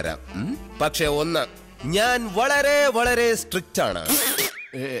വഴിക്കാക്കി തരാം. പക്ഷെ ഒന്ന്, ഞാൻ വളരെ വളരെ സ്ട്രിക്റ്റ് ആണ്.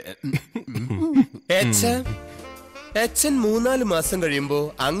 അച്ഛൻ 3-4 മാസം കഴിയുമ്പോ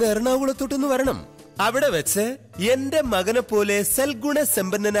അങ്ങ് എറണാകുളത്തോട്ടൊന്ന് വരണം. അവിടെ വെച്ച് എന്റെ മകനെ പോലെ സൽഗുണ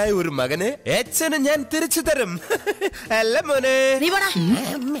സമ്പന്നനായ ഒരു മകനെ അച്ഛന് ഞാൻ തിരിച്ചു തരും. അല്ല മോനെ?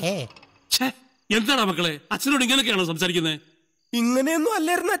 എന്താണ് മക്കളെ, അച്ഛനോട് ഇങ്ങനെയൊക്കെയാണോ സംസാരിക്കുന്നത്? ഇങ്ങനെയൊന്നും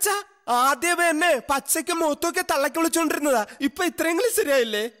അല്ലായിരുന്നു അച്ഛാ. ആദ്യമേ എന്നെ പച്ചയ്ക്ക് മുഖത്തൊക്കെ തള്ളക്കി വിളിച്ചോണ്ടിരുന്നതാ. ഇപ്പൊ ഇത്രയെങ്കിലും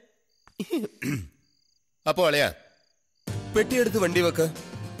ശരിയായില്ലേ? അപ്പൊ അളയാ, പെട്ടിയെടുത്ത് വണ്ടി വെക്ക്.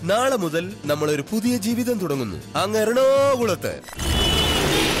 നാളെ മുതൽ നമ്മളൊരു പുതിയ ജീവിതം തുടങ്ങുന്നു അങ്ങ് എറണാകുളത്ത്.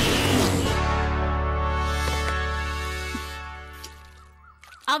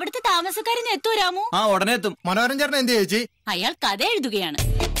 അവിടുത്തെ താമസക്കാരന് എത്തൂ രാമു? ഉടനെ എത്തും. മനോഹരൻ ചേട്ടൻ എന്ത് ചേച്ചി? അയാൾ കഥ എഴുതുകയാണ്.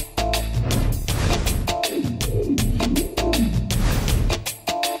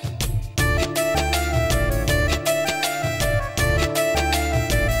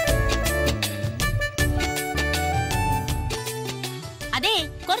 അതെ,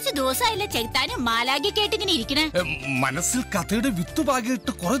 കുറച്ച് ദിവസമായില്ലേ ചെകുത്താനും മാലാഖിയൊക്കെ ആയിട്ട് ഇങ്ങനെ ഇരിക്കണേ. മനസ്സിൽ കഥയുടെ വിത്ത്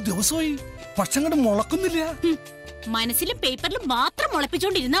പാകിയിട്ട് കുറെ ദിവസമായി, പക്ഷെ അങ്ങോട്ട് മുളക്കുന്നില്ല. മനസ്സിലും പേപ്പറിലും മാത്രം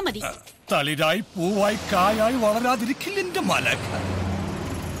മുളപ്പിച്ചോണ്ടിരുന്നാ മതി. തളിരായി പൂവായി കായായി വളരാതിരിക്കില്ല എന്റെ മാലാഖ.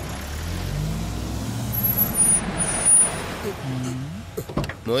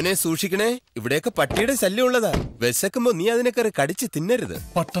 മോനെ സൂക്ഷിക്കണേ, ഇവിടെയൊക്കെ പട്ടിയുടെ ശല്യം ഉള്ളതാ. വിശക്കുമ്പോ നീ അതിനൊക്കെ കടിച്ച് തിന്നരുത്.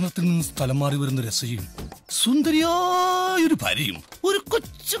 പട്ടണത്തിൽ നിന്ന് സ്ഥലം മാറി വരുന്ന രസയും സുന്ദരിയായൊരു ഭാര്യയും ഒരു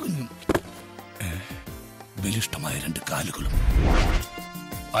കൊച്ചു കുഞ്ഞും, ബലിഷ്ടമായ 2 കാലുകളും.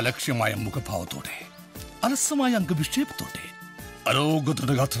 അലക്ഷ്യമായ മുഖഭാവത്തോടെ, അലസമായ അംഗവിക്ഷേപത്തോടെ,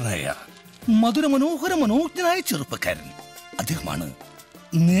 അരോഗതൃഗാത്രനായ മധുര മനോഹര മനോജ്ഞനായ ചെറുപ്പക്കാരൻ. അദ്ദേഹമാണ്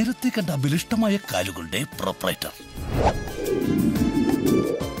നേരത്തെ കണ്ട അഭിലിഷ്ടമായ കാലുകളുടെ പ്രൊപ്പറേറ്റർ.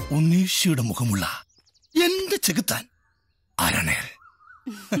 ഉണ്ണീഷിയുടെ മുഖമുള്ള എന്റെ ചെകുത്താൻ. ആരാണ്?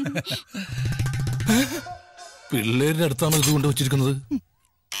 പിള്ളേരുടെ അടുത്താണ് ഇത് കൊണ്ടുവച്ചിരിക്കുന്നത്.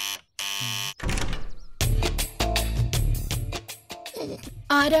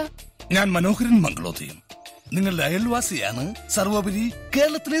 ആരാ? ഞാൻ മനോഹരൻ മംഗളോദയം. നിങ്ങളുടെ അയൽവാസിയാണ്. സർവോപരി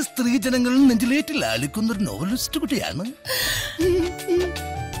കേരളത്തിലെ സ്ത്രീജനങ്ങൾ നെഞ്ചിലേറ്റിൽ ആലിക്കുന്ന ഒരു നോവലിസ്റ്റ് കുട്ടിയാണ്.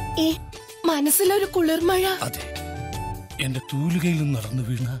 മനസ്സിലൊരു കുളിർമഴ. അതെ, എന്റെ തൂലികയിൽ നിന്ന് നടന്നു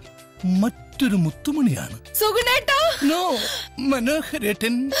വീണ മറ്റൊരു മുത്തുമണിയാണ്. നോ,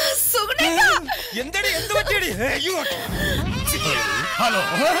 മനോഹരേട്ടൻ. ഹലോ.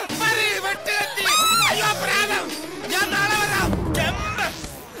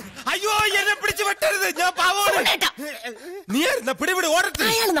 അയ്യോ, എന്നെ പിടിച്ചു വെട്ടരുത്, ഞാൻ പാവോട്. നീ പിടിപിടി ഓടരുത്.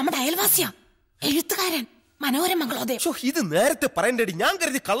 അയാൾ നമ്മുടെ അയൽവാസിയാ, എഴുത്തുകാരൻ മനോഹരൻ മംഗളോദയം. ഇത് നേരത്തെ പറയണ്ടേടി, ഞാൻ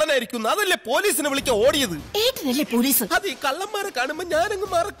കരുതി കള്ളനായിരിക്കും. അതല്ലേ പോലീസിനെ വിളിക്കാൻ ഓടിയത്. ഏട്ടനല്ലേ പോലീസ്? അത് ഈ കള്ളന്മാരെ കാണുമ്പോ ഞാനങ്ങ്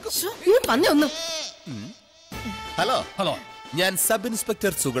മറക്കും. ഹലോ ഹലോ, ഞാൻ സബ്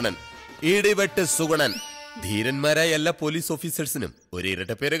ഇൻസ്പെക്ടർ സുഗുണൻ, ഇടിവെട്ട് സുഗുണൻ. ധീരന്മാരായ എല്ലാ പോലീസ് ഓഫീസേഴ്സിനും ഒരു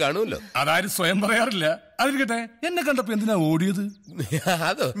ഇരട്ട പേര് കാണുമല്ലോ. അതാരും സ്വയം പറയാറില്ല. അതിരിക്കട്ടെ, എന്നെ കണ്ടപ്പോ എന്തിനാ ഓടിയത്?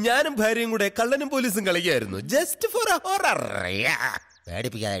 അതോ, ഞാനും ഭാര്യയും കൂടെ കള്ളനും പോലീസും കളിക്കായിരുന്നു. Just for A horror.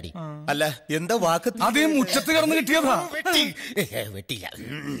 പേടിപ്പിക്കാതെ. അല്ല, എന്താ വാക്ക്? അതേ മുറ്റത്ത് കിടന്ന് കിട്ടിയതാ. വെട്ടില്ല.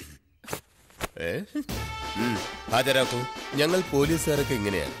 ഹാജരാക്കൂ. ഞങ്ങൾ പോലീസുകാരൊക്കെ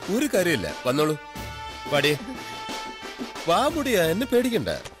ഇങ്ങനെയാണ്. ഒരു കാര്യമില്ല, വന്നോളൂ. പാടിയേ. വാമുടിയാ, എന്നെ പേടിക്കണ്ട.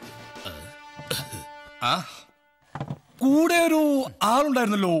 കൂടെ ഒരു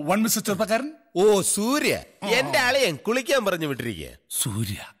ആളുണ്ടായിരുന്നല്ലോ, വൺ മിസ്റ്റർ ചെറുപ്പക്കാരൻ. ഓ, സൂര്യ. എന്റെ ആളെയും കുളിക്കാൻ പറഞ്ഞു വിട്ടിരിക്കുക.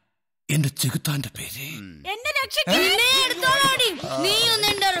 സൂര്യ, എന്റെ ചെകുത്താന്റെ പേര്.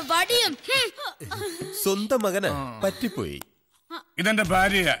 സ്വന്തം മകനാ, പറ്റിപ്പോയി. ഇതെന്റെ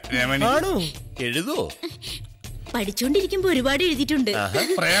ഭാര്യ രമണി. ആണോ? എഴുതോ? പഠിച്ചോണ്ടിരിക്കുമ്പോ ഒരുപാട് എഴുതിയിട്ടുണ്ട്.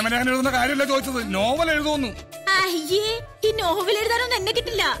 പ്രേമലേഖനം എഴുതുന്ന കാര്യമല്ല ചോദിച്ചത്, നോവൽ എഴുതുന്നു. അയ്യേ, ഈ നോവൽ എഴുതാനൊന്നും എന്നെ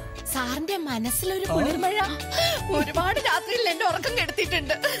കിട്ടില്ല. സാറിന്റെ മനസ്സിലൊരു കുളിർമഴ ഒരുപാട് രാത്രിയിൽ എന്റെ ഉറക്കം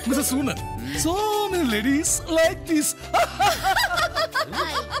കെടുത്തിട്ടുണ്ട്. So many ladies like this.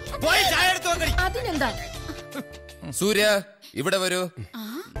 അതിനെന്താ? സൂര്യ, ഇവിടെ വരൂ.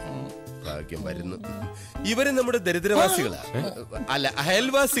 ഭാഗ്യം വരുന്നു. ഇവര് നമ്മുടെ ദരിദ്രവാസികളാ, അല്ല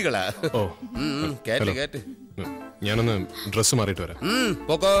അയൽവാസികളാ. കേട്ട് കേട്ട്. ഞാനൊന്ന് ഡ്രസ് മാറിയിട്ട് വരാം.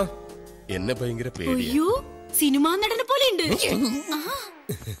 പോക്കോ. എന്നെ ഭയങ്കര പേടിയാ. സിനിമാ നടനെ പോലെ ഉണ്ട്.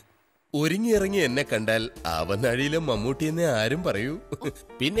 ഒരുങ്ങിയിറങ്ങി എന്നെ കണ്ടാൽ അവനഴിയിലെ മമ്മൂട്ടി എന്നേ ആരും പറയൂ.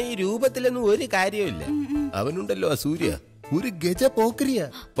 പിന്നെ ഈ രൂപത്തിലൊന്നും ഒരു കാര്യമില്ല. അവനുണ്ടല്ലോ ആ സൂര്യ, ഒരു ഗജ പോക്കരിയ.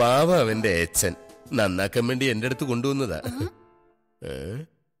 പാവ അവന്റെ അച്ഛൻ നന്നാക്കാൻ വേണ്ടി എന്റെ അടുത്ത് കൊണ്ടുവന്നതാ.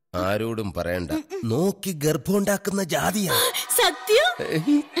 ആരോടും പറയണ്ട, നോക്കി ഗർഭമുണ്ടാക്കുന്ന ജാതിയാ. സത്യം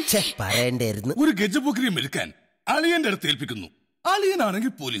പറയണ്ടായിരുന്നു. ഒരു ഗജപോക്കരിയെ മെരുക്കാൻ അളിയന്റെ അടുത്ത് ഏൽപ്പിക്കുന്നു.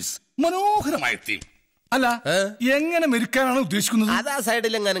 അളിയനാണെങ്കിൽ പോലീസ്. മനോഹരമായ തീം. അല്ല, എങ്ങനെ മെരുക്കാനാണ് ഉദ്ദേശിക്കുന്നത്? അതാ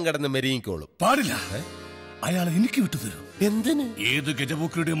സൈഡിലെങ്ങാനും കിടന്ന് മെരുങ്ങിക്കോളും. പാടില്ല, അയാൾ എനിക്ക് വിട്ടുതരൂ. എന്തിന്? ഏത്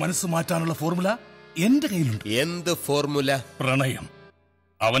ഗജപോക്കരിയുടെ മനസ്സ് മാറ്റാനുള്ള ഫോർമുല എന്റെ കയ്യിലുണ്ട്. എന്ത് ഫോർമുല? പ്രണയം.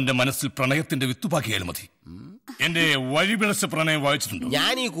 അവന്റെ മനസ്സിൽ പ്രണയത്തിന്റെ വിത്തുപാക്കിയാൽ മതി. എന്റെ വഴിപിഴച്ച പ്രണയം വായിച്ചിട്ടുണ്ടോ?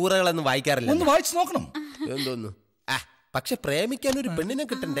 ഞാൻ ഈ കൂറകളൊന്നും വായിക്കാറില്ല. ഒന്ന് വായിച്ചു നോക്കണം. എന്തോന്നു? പക്ഷെ പ്രേമിക്കാൻ ഒരു പെണ്ണിനെ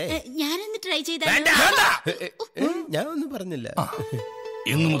കിട്ടണ്ടേ? ഞാനൊന്ന് ട്രൈ ചെയ്താ. ഞാൻ ഒന്നും പറഞ്ഞില്ല.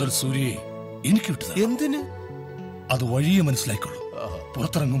 ഇന്നു മുതൽ സൂര്യയെ എനിക്ക് വിട്ടത്. എന്തിന്? അത് വഴിയെ മനസ്സിലായിക്കോളൂ.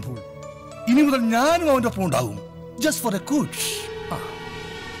 പുറത്തിറങ്ങുമ്പോൾ ഇനി മുതൽ ഞാനും അവന്റെ ഒപ്പം ഉണ്ടാവും. Just for A coach.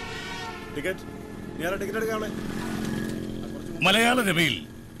 മലയാള രമയിൽ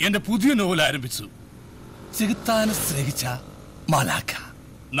എന്റെ പുതിയ നോവൽ ആരംഭിച്ചു. ചെകുത്താനെ സ്നേഹിച്ച മാലാഖ.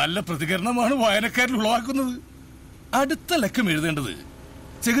 നല്ല പ്രതികരണമാണ് വായനക്കാരിൽ ഉളവാക്കുന്നത്. അടുത്ത ലക്കം എഴുതേണ്ടത്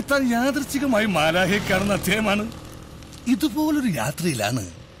ചെകുത്താൻ യാദൃച്ഛികമായി മാലാഖയെ കാണുന്ന അധ്യായമാണ്. ഇതുപോലൊരു യാത്രയിലാണ്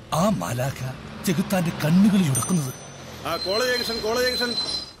ആ മാലാഖ ചെകുത്താന്റെ കണ്ണുകളിൽ ഉടക്കുന്നത്.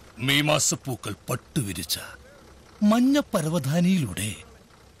 മെയ് മാസപ്പൂക്കൾ പട്ടുവിരിച്ച മഞ്ഞ പർവ്വതാനിയിലൂടെ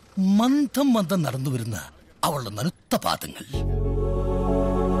മന്ദം മന്ദം നടന്നുവരുന്ന അവളുടെ നനുത്ത പാദങ്ങൾ,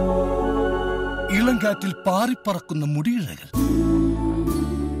 ഇളങ്കാറ്റിൽ പാറിപ്പറക്കുന്ന മുടിയിഴകൾ,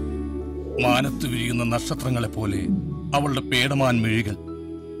 മാനത്ത് വിരിയുന്ന നക്ഷത്രങ്ങളെ പോലെ അവളുടെ പേടമാൻ മിഴികൾ,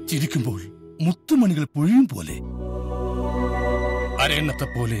 ചിരിക്കുമ്പോൾ മുത്തുമണികൾ പൊഴിയും പോലെ, അരയണ്ണത്തെ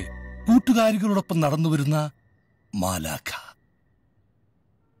പോലെ കൂട്ടുകാരികളോടൊപ്പം നടന്നുവരുന്ന മാലാഖ.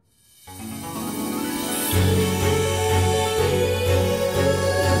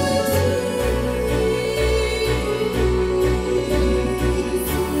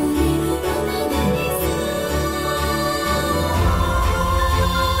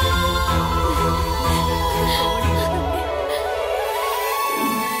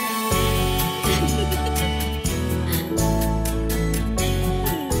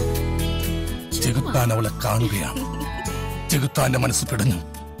 താൻ അവളെ കാണുകയാണ്. ചെകുത്താന്റെ മനസ്സ് പിടഞ്ഞു.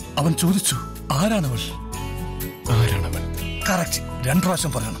 അവൻ ചോദിച്ചു, ആരാണവൾ? ആരാണവൻ? കറക്റ്റ്, 2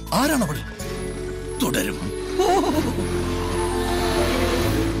 പ്രാവശ്യം പറയണം. ആരാണവൾ? തുടരും.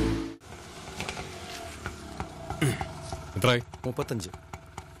 എത്രയായി? 35.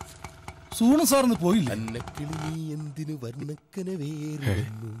 സൂണ സാറിന് പോയില്ല. എന്തിനു വർണ്ണക്കന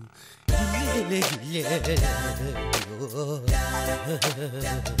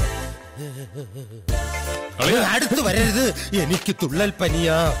അടുത്ത് വരരുത്, എനിക്ക് തുള്ളൽ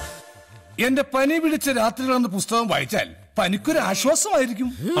പനിയാ. എന്റെ പനി പിടിച്ച രാത്രികളെന്ന പുസ്തകം വായിച്ചാൽ പനിക്കൊരു ആശ്വാസമായിരിക്കും.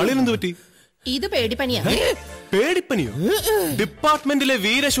 അളിയനെന്ത് പറ്റി? ഇത് പേടിപ്പനിയാ. പേടിപ്പനിയോ? ഡിപ്പാർട്ട്മെന്റിലെ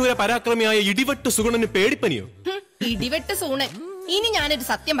വീരശൂര പരാക്രമിയായ ഇടിവെട്ട് സുഗുണന് പേടിപ്പനിയോ? ഇടിവെട്ട് സൂണൻ. ഇനി ഞാനൊരു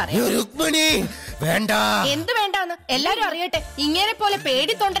സത്യം പറയാം. രുക്മിണി, വേണ്ട. എന്ത് വേണ്ടാന്ന് എല്ലാരും അറിയട്ടെ. ഇങ്ങനെ പോലെ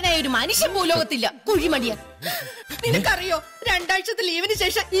പേടിത്തൊണ്ടനായ ഒരു മനുഷ്യൻ ഭൂലോകത്തില്ല. കുഴിമടിയ. നിനക്കറിയോ, 2 ആഴ്ചത്തെ ലീവിന്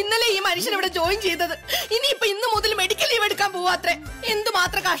ശേഷം ഇന്നലെ ഈ മനുഷ്യൻ ഇവിടെ ജോയിൻ ചെയ്തത്. ഇനിയിപ്പൊ ഇന്ന് മുതൽ മെഡിക്കൽ ലീവ് എടുക്കാൻ പോവാത്രേ.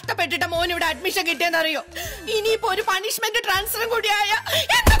 എന്തുമാത്രം കഷ്ടപ്പെട്ടിട്ട് മോൻ ഇവിടെ അഡ്മിഷൻ കിട്ടിയെന്നറിയോ? ഇനിയിപ്പോ ഒരു പണിഷ്മെന്റ് ട്രാൻസ്ഫറും കൂടിയായ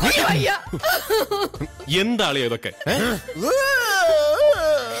എന്താളിയോ ഇതൊക്കെ?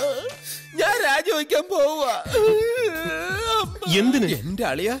 ഞാൻ രാജിവെക്കാൻ പോവാ. എന്തിന്? എന്റെ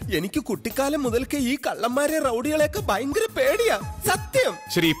അളിയ, എനിക്ക് കുട്ടിക്കാലം മുതൽക്ക് ഈ കള്ളന്മാരെ റൗഡികളെയൊക്കെ ഭയങ്കര പേടിയാ. സത്യം.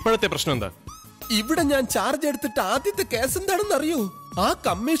 ശരി, ഇപ്പോഴത്തെ പ്രശ്നം എന്താ? ഇവിടെ ഞാൻ ചാർജ് എടുത്തിട്ട് ആദ്യത്തെ കേസ് എന്താണെന്ന് അറിയോ? ആ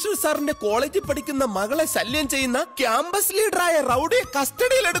കമ്മീഷണർ സാറിന്റെ കോളേജിൽ പഠിക്കുന്ന മകളെ ശല്യം ചെയ്യുന്ന ക്യാമ്പസ് ലീഡറായ റൗഡിയെ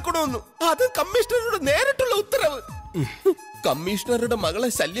കസ്റ്റഡിയിൽ എടുക്കണമെന്നു. അത് കമ്മീഷണറുടെ നേരിട്ടുള്ള ഉത്തരവ്. കമ്മീഷണറുടെ മകളെ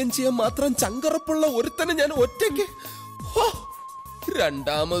ശല്യം ചെയ്യാൻ മാത്രം ചങ്കറപ്പുള്ള ഒരുത്തനെ ഞാൻ ഒറ്റയ്ക്ക്.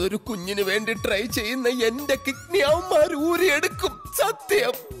 രണ്ടാമതൊരു കുഞ്ഞിന് വേണ്ടി ട്രൈ ചെയ്യുന്ന എന്റെ കിഡ്നി അവന്മാർ ഊരിയെടുക്കും.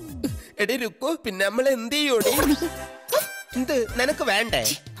 സത്യം. എടി രുക്കു, പിന്നെ നമ്മൾ എന്ത് ചെയ്യോടി? എന്ത് നിനക്ക് വേണ്ടേ?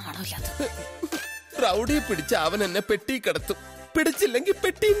 റൗഡിയെ പിടിച്ച അവൻ എന്നെ പെട്ടി കിടത്തും. പിടിച്ചില്ലെങ്കിൽ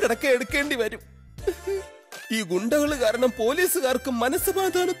പെട്ടിയും കിടക്ക എടുക്കേണ്ടി വരും. ഈ ഗുണ്ടകള് കാരണം പോലീസുകാർക്ക്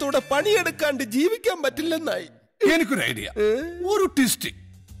മനസ്സമാധാനത്തോടെ പണിയെടുക്കാണ്ട് ജീവിക്കാൻ പറ്റില്ലെന്നായി. എനിക്കൊരു ഐഡിയ. ഒരു ട്വിസ്റ്റ്.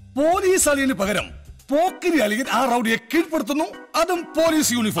 പോലീസ് അളിയന് പകരം പോക്കിരി അളിയൻ ആ റൗഡിയെ കീഴ്പ്പെടുത്തുന്നു, അതും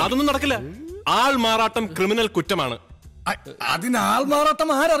പോലീസ് യൂണിഫോം. അതൊന്നും നടക്കില്ല. ആൾ മാറാട്ടം ക്രിമിനൽ കുറ്റമാണ്. അതിന് ആൾ മാറാട്ടം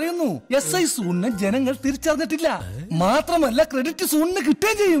ആരറിയുന്നു? SI സൂണിനെ ജനങ്ങൾ തിരിച്ചറിഞ്ഞിട്ടില്ല. മാത്രമല്ല ക്രെഡിറ്റ് സൂണിന്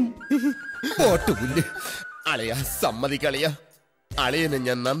കിട്ടുകയും ചെയ്യും. അളിയ, സമ്മതിക്കളിയ. അളിയനെ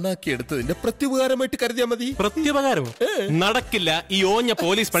ഞാൻ നന്നാക്കി എടുത്തതിന്റെ പ്രത്യുപകാരമായിട്ട് കരുതിയാ മതി. പ്രത്യുപകാരം നടക്കില്ല. ഈ ഓഞ്ഞ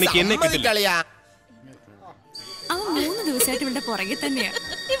പോലീസ് പണിക്ക് എന്നെ കിട്ടില്ല. അവൻ 3 ദിവസമായിട്ട് ഇവിടെ പുറകെ തന്നെയാ.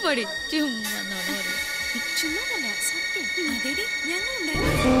 ഇവിടെ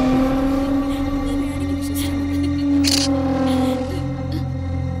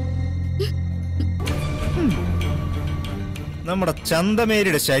നമ്മുടെ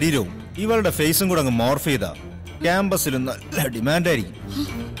ചന്തമേരിയുടെ ശരീരവും ഇവളുടെ ഫേസും കൂടെ അങ്ങ് മോർഫ് ചെയ്താ ക്യാമ്പസിൽ നല്ല ഡിമാൻഡായിരിക്കും.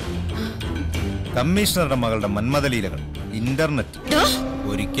 കമ്മീഷണറുടെ മകളുടെ മന്മഥലീലകൾ, ഇന്റർനെറ്റ്.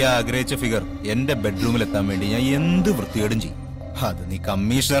 ഒരിക്കൽ ആഗ്രഹിച്ച ഫിഗർ എന്റെ ബെഡ്റൂമിലെത്താൻ വേണ്ടി ഞാൻ എന്ത് വൃത്തികേടും ചെയ്യും. അത് നീ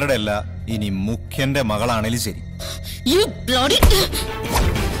കമ്മീഷണറുടെ അല്ല, ഇനി മുഖ്യന്റെ മകളാണേലും ശരി.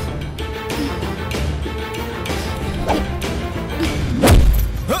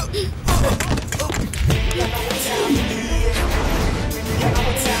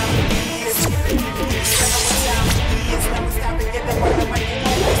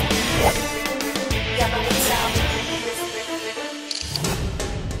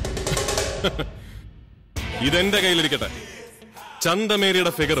 ഇതെന്റെ കയ്യിലിരിക്കട്ടെ.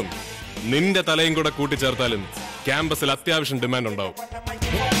 ചന്തമേരിയുടെ ഫിഗറും നിന്റെ തലയും കൂടെ കൂട്ടിച്ചേർത്താലും ക്യാമ്പസിൽ അത്യാവശ്യം ഡിമാൻഡ് ഉണ്ടാവും.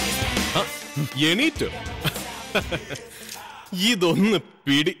 എണീറ്റോ? ഇതൊന്ന്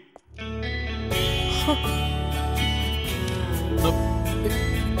പിടി.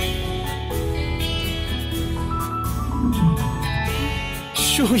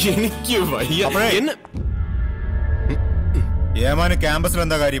 എനിക്ക് വയ്യ. ഏമാന് ക്യാമ്പസിൽ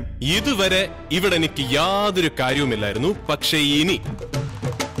എന്താ കാര്യം? ഇതുവരെ ഇവിടെ എനിക്ക് യാതൊരു കാര്യവുമില്ലായിരുന്നു. പക്ഷെ ഇനി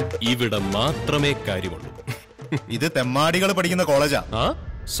ഇവിടെ മാത്രമേ കാര്യമുള്ളൂ. ഇത് തെമ്മാടികൾ പഠിക്കുന്ന കോളേജാ.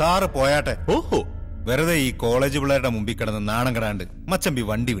 സാറ് പോയാട്ടെ. ഓഹോ, വെറുതെ ഈ കോളേജ് പിള്ളേരുടെ മുമ്പിൽ കിടന്ന് നാണം കെടാണ്ട് മച്ചമ്പി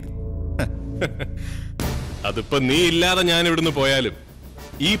വണ്ടി വിടും. അതിപ്പോ നീ ഇല്ലാതെ ഞാൻ ഇവിടുന്ന് പോയാലും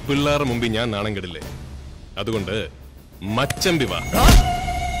ഈ പിള്ളേരുടെ മുമ്പിൽ ഞാൻ നാണം കെടില്ലേ. അതുകൊണ്ട് മച്ചമ്പി വാ.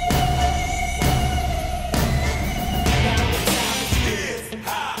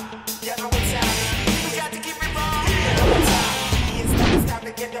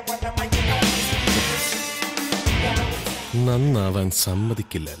 നന്നാവാൻ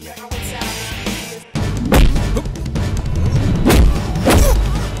സമ്മതിക്കില്ലല്ലേ?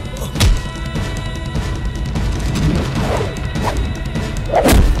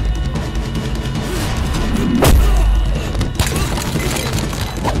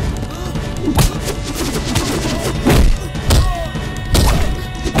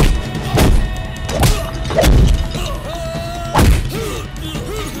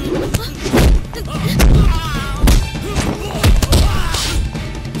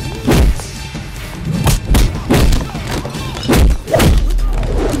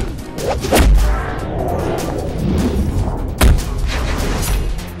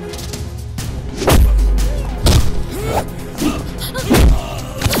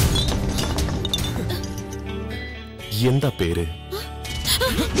 എന്താ പേര്?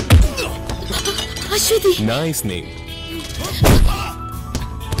 അശ്വതി. Nice name.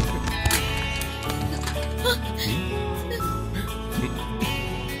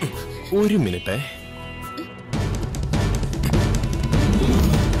 ഒരു മിനിറ്റ്.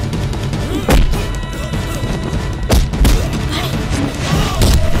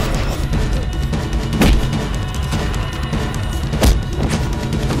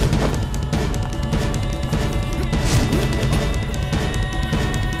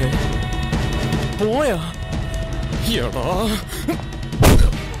 പോയാ എടാ,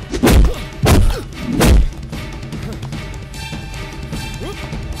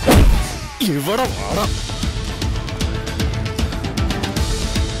 ഇവിടെ വാടാ.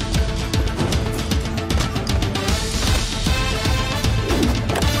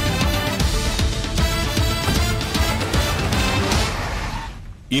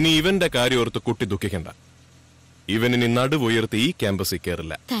 ഇനി ഇവന്റെ കാര്യം ഓർത്ത് കുട്ടി ദുഃഖിക്കണ്ട. ഇവനിനി നടുവുയർത്തി ഈ ക്യാമ്പസിൽ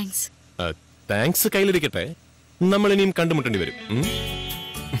കയറില്ല. താങ്ക്സ് കയ്യിലിരിക്കട്ടെ, നമ്മൾ ഇനിയും കണ്ടുമുട്ടേണ്ടി വരും.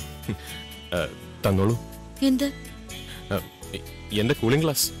 തന്നോളൂ. എന്ത്? എന്റെ കൂളിംഗ്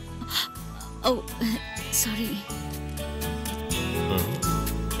ഗ്ലാസ്. ഓ സോറി.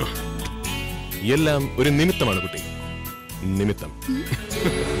 എല്ലാം ഒരു നിമിത്തമാണ് കുട്ടി, നിമിത്തം.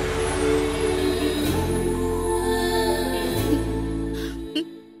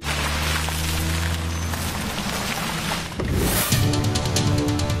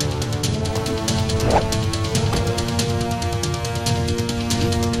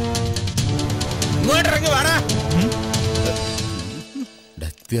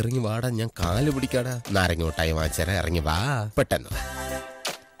 ഇറങ്ങി വാടാ, ഞാൻ കാല് പിടിക്കാടാ. നാരങ്ങോട്ടായി വാങ്ങിച്ചേര, ഇറങ്ങി വാ പെട്ടെന്ന്.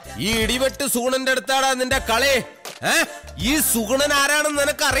 ഈ ഇടിവെട്ട് സുഗുണന്റെ അടുത്താടാ നിന്റെ കളി. ഈ സുഗുണൻ ആരാണെന്ന്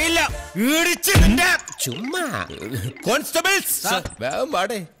നിനക്ക് അറിയില്ല. ചുമ്മാ കോൺസ്റ്റബിൾസ് വേഗം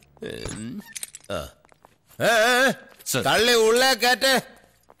പാടേ. തള്ളി ഉള്ളേ കയറ്റേ.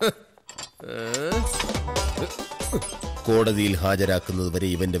 കോടതിയിൽ ഹാജരാക്കുന്നത് വരെ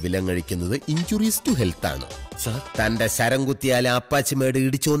ഇവന്റെ വിലം കഴിക്കുന്നത് ഇഞ്ചുറീസ് ടു ഹെൽത്ത് ആണ്. തന്റെ ശരം കുത്തിയാൽ അപ്പാച്ചിമേട്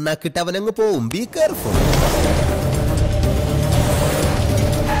ഇടിച്ചു ഒന്നാക്കിട്ട് അവനങ്ങ് പോവും. Be careful.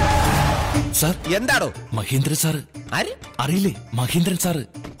 സാർ എന്താണോ? മഹേന്ദ്രൻ സാറ്. ആര്? അറിയില്ലേ? മഹേന്ദ്രൻ സാറ്,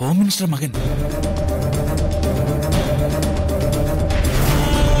 ഹോം മിനിസ്റ്റർ മകൻ.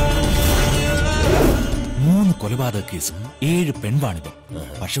 മൂന്ന് കൊലപാതക കേസും 7 പെൺവാണിഭം.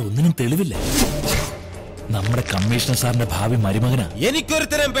 പക്ഷെ ഒന്നിനും തെളിവില്ല. നമ്മുടെ കമ്മീഷണർ സാറിന്റെ ഭാവി മരുമകനാ.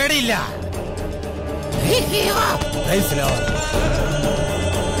 എനിക്കൊരുത്തരം പേടിയില്ല.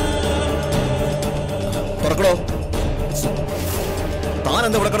 തുറക്കണോ? താൻ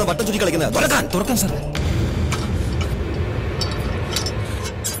എന്താ ഇവിടെ വട്ടം ചുറ്റി കളിക്കുന്നത്? തുറക്കാൻ സാർ.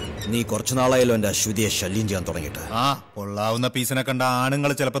 നീ കുറച്ചു നാളായല്ലോ എന്റെ അശ്വതിയെ ശല്യം ചെയ്യാൻ തുടങ്ങിയിട്ട്. ആ കൊള്ളാവുന്ന പീസിനെ കണ്ട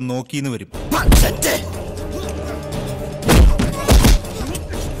ആണുങ്ങൾ ചിലപ്പോ നോക്കിന്ന് വരും.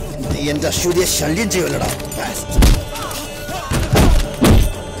 നീ എന്റെ അശ്വതിയെ ശല്യം ചെയ്യുമല്ലടാ.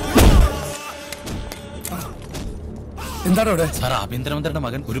 എന്താണ് ഇവിടെ? സാർ, ആഭ്യന്തരമന്ത്രിയുടെ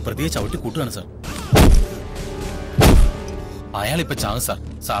മകൻ ഒരു പ്രതിയെ ചവിട്ടി കൂട്ടുകയാണ് സാർ. അയാൾ ഇപ്പൊ ചാകും സാർ.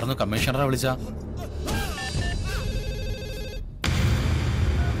 സാറിന് കമ്മീഷണറെ വിളിച്ച.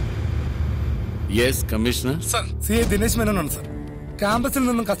 Yes commissioner. Sir, CA Dinesh മേനോനാണ് sir. ക്യാമ്പസിൽ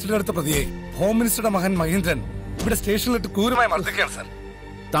നിന്നും കസ്റ്റഡി എടുത്ത പ്രതിയെ ഹോം മിനിസ്റ്ററുടെ മകൻ മഹേന്ദ്രൻ ഇവിടെ സ്റ്റേഷനിലിട്ട് ക്രൂരമായി മർദ്ദിക്കുകയാണ് സർ.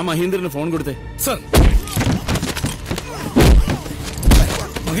 താ മഹേന്ദ്രന് ഫോൺ കൊടുത്തേ. സർ.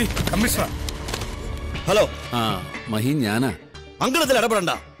 മഹി, കമ്മീഷണർ. ഹലോ. ആ മഹി, ഞാനാ. അങ്കിളത്തിൽ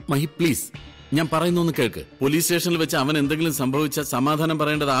ഇടപെടണ്ട. മഹി പ്ലീസ്, ഞാൻ പറയുന്നൊന്ന് കേൾക്ക്. പോലീസ് സ്റ്റേഷനിൽ വെച്ച് അവൻ എന്തെങ്കിലും സംഭവിച്ച സമാധാനം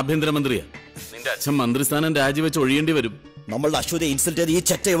പറയേണ്ടത് ആഭ്യന്തരമന്ത്രിയാ. നിന്റെ അച്ഛൻ മന്ത്രിസ്ഥാനം രാജിവെച്ച് ഒഴിയേണ്ടി വരും. നമ്മളുടെ അശ്വതിയെ ഇൻസൾട്ട് ചെയ്ത് ഈ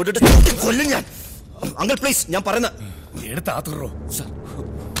ചെറ്റ എവിടെ കൊല്ലും ഞാൻ. അങ്കിൾ പ്ലീസ്, ഞാൻ പറയുന്ന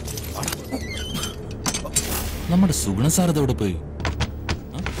നമ്മുടെ സുഗുണ സാർ ഇതോടെ പോയി.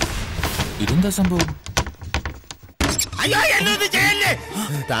 ഇതെന്താ സംഭവം?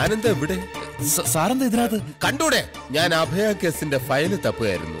 താനെന്താ ഇവിടെ? സാറെന്താ ഇതിനകത്ത്? കണ്ടൂടെ, ഞാൻ അഭയ കേസിന്റെ ഫയല്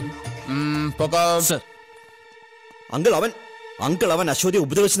തപ്പുകയായിരുന്നു. അങ്കിൾ അവൻ അശ്വതിയെ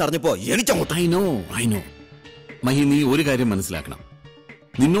ഉപദ്രവിച്ച് നടന്നപ്പോ എനിക്കങ്ങോട്ട്. ഐ നോ മഹി, നീ ഒരു കാര്യം മനസ്സിലാക്കണം.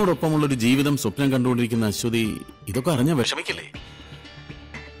 നിന്നോടൊപ്പമുള്ളൊരു ജീവിതം സ്വപ്നം കണ്ടുകൊണ്ടിരിക്കുന്ന അശ്വതി ഇതൊക്കെ അറിഞ്ഞ വിഷമിക്കില്ലേ?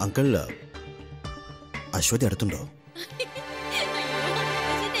 അങ്കിൾ, അശ്വതി അടുത്തുണ്ടോ?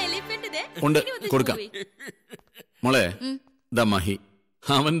 ഉണ്ട്, കൊടുക്കാം. മോളെ, ദാ മഹി,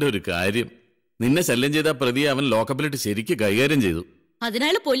 അവന്റെ ഒരു കാര്യം. നിന്നെ ശല്യം ചെയ്ത പ്രതിയെ അവൻ ലോക്കപ്പിലിട്ട് ശരിക്ക് കൈകാര്യം ചെയ്തു.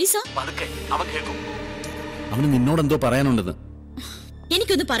 അതിനാള് പോലീസാ? അവന് നിന്നോടെന്തോ പറയാനുണ്ടെന്ന്.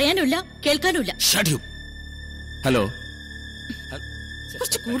 എനിക്കൊന്നും പറയാനുമില്ല, കേൾക്കാനുമില്ല. ഹലോ.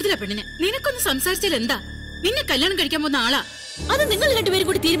 കുറച്ച് കൂടുതലാ പെണ്ണിനെ. നിനക്കൊന്ന് സംസാരിച്ചാൽ എന്താ? നിന്നെ കല്യാണം കഴിക്കാൻ പോകുന്ന ആളാ. അത് നിങ്ങൾ രണ്ടുപേരും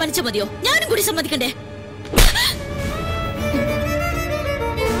കൂടി തീരുമാനിച്ചാൽ മതിയോ? ഞാനും കൂടി സമ്മതിക്കണ്ടേ?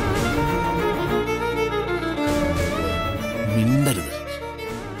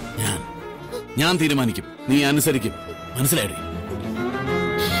 ഞാൻ തീരുമാനിക്കും, നീ അനുസരിക്കും. മനസ്സിലായി?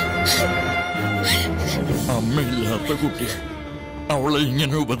 അമ്മയില്ലാത്ത കുട്ടി, അവളെ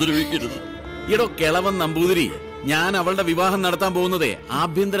ഇങ്ങനെ ഉപദ്രവിക്കരുത്. എടോ കിളവൻ നമ്പൂതിരി, ഞാൻ അവളുടെ വിവാഹം നടത്താൻ പോകുന്നതേ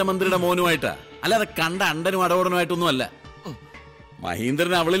ആഭ്യന്തരമന്ത്രിയുടെ മോനുമായിട്ടാ, അല്ലാതെ കണ്ട അണ്ടനും അടവടനുമായിട്ടൊന്നും അല്ല.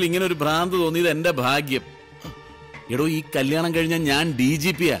 മഹീന്ദ്രൻ അവളിൽ ഇങ്ങനെ ഒരു ഭ്രാന്ത് തോന്നിയത് എന്റെ ഭാഗ്യം. എടോ ഈ കല്യാണം കഴിഞ്ഞ ഞാൻ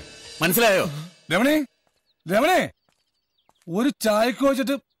DGPയാ, മനസ്സിലായോ? രമണേ, രമണേ, ഒരു ചായക്ക്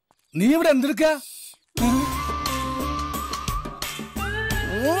വെച്ചിട്ട് നീ ഇവിടെ എന്തെടുക്ക?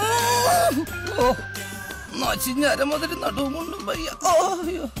 മുതൽ നടുവും കൊണ്ടും വയ്യ.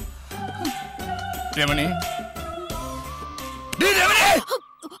 രമണി,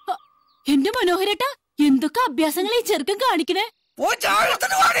 എന്റെ മനോഹരേട്ടാ, എന്തൊക്കെ അഭ്യാസങ്ങൾ ഈ ചെറുക്കൻ കാണിക്കണേ.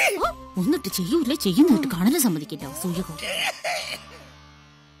 ഒന്നിട്ട് ചെയ്യൂല്ലേ, ചെയ്യുന്നിട്ട് കാണാനും സമ്മതിക്കില്ല. സൂര്യകോ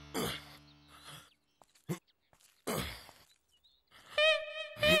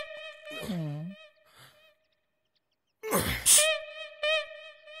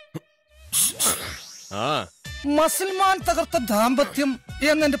മസൽമാൻ തകർത്ത ദാമ്പത്യം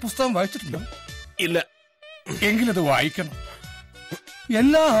എന്നെന്റെ പുസ്തകം വായിച്ചിട്ടുണ്ടോ? ഇല്ല. എങ്കിലത് വായിക്കണം.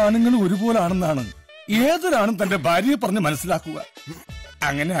 എല്ലാ ആണുങ്ങളും ഒരുപോലാണെന്നാണ് ഏതൊരാണും തന്റെ ഭാര്യയെ പറഞ്ഞ് മനസ്സിലാക്കുക.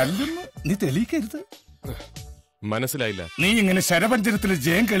 അങ്ങനെ അല്ലെന്ന് നീ തെളിയിക്കരുത്. മനസ്സിലായില്ല. നീ ഇങ്ങനെ ശരപഞ്ചരത്തിൽ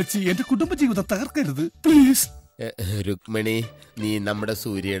ജയം കളിച്ച് എന്റെ കുടുംബജീവിതം തകർക്കരുത് പ്ലീസ്. രുക്മിണി, നീ നമ്മുടെ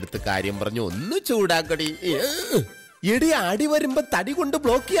സൂര്യ എടുത്ത് കാര്യം പറഞ്ഞു ഒന്ന് ചൂടാക്കടി. എടി, ആടി വരുമ്പോ തടി കൊണ്ട്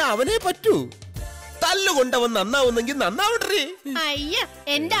ബ്ലോക്ക് ചെയ്യാൻ അവനെ പറ്റൂ. തല്ലുകൊണ്ടവൻ നന്നാവുന്നെങ്കിൽ നന്നാവട്ടെ. അയ്യ,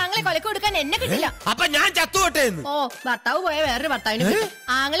 എന്റെ ആങ്ങളെ കൊലക്ക് കൊടുക്കാൻ എന്നെ കിട്ടില്ല. അപ്പൊ ഞാൻ ചത്തുവട്ടെ. ഓ, ഭർത്താവ് പോയ വേറൊരു ഭർത്താവിന് കിട്ടും.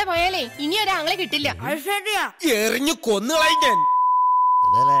 ആങ്ങളെ പോയാലേ ഇനി ഒരു ആങ്ങളെ കിട്ടില്ല. എറിഞ്ഞു കൊന്നുകളായിക്കാൻ.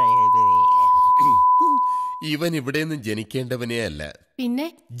 ഇവൻ ഇവിടെ നിന്ന് ജനിക്കേണ്ടവനേ അല്ല, പിന്നെ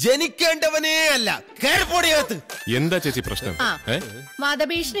ജനിക്കേണ്ടവനേ അല്ല. കേറിപ്പോടിയകത്ത്. എന്താ ചേച്ചി പ്രശ്നം?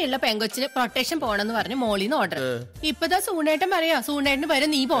 വധഭീഷണിയുള്ള പെങ്കൊച്ചിന് പ്രൊട്ടക്ഷൻ പോണെന്ന് പറഞ്ഞ് മോളിന്ന് ഓർഡർ. ഇപ്പതാ സൂണേട്ടൻ പറയാ സൂണേട്ടന് വരെ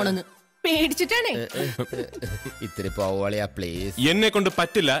നീ പോണെന്ന്. പേടിച്ചിട്ടാണേ. ഇത്തിരി പോവാളിയാ പ്ലീസ്. എന്നെ കൊണ്ട്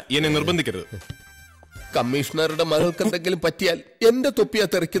പറ്റില്ല, എന്നെ നിർബന്ധിക്കരുത്. കമ്മീഷണറുടെ മകൾക്ക് എന്തെങ്കിലും പറ്റിയാൽ എന്റെ തൊപ്പിയാ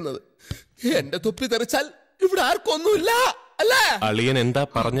തെറിക്കുന്നത്. എന്റെ തൊപ്പി തെറിച്ചാൽ ഇവിടെ ആർക്കൊന്നുമില്ല അല്ലേ? അളിയൻ എന്താ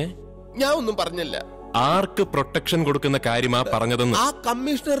പറഞ്ഞേ? ഞാൻ ഒന്നും പറഞ്ഞില്ല. ആർക്ക് പ്രൊട്ടക്ഷൻ കൊടുക്കുന്ന കാര്യമാ പറഞ്ഞതെന്ന്? ആ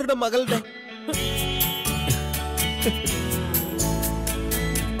കമ്മീഷണറുടെ മകളുടെ.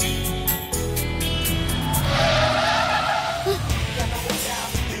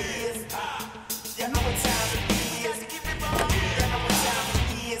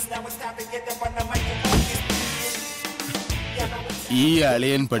 ഈ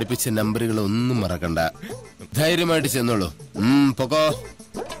അളിയൻ പഠിപ്പിച്ച നമ്പറുകൾ ഒന്നും മറക്കണ്ട. ധൈര്യമായിട്ട് ചെന്നോളൂ. പൊക്കോ.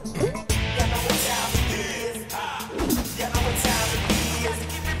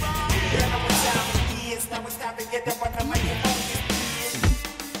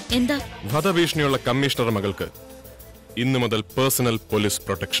 എന്താ? വധഭീഷണിയുള്ള കമ്മീഷണർ മകൾക്ക് ഇന്നു മുതൽ personal police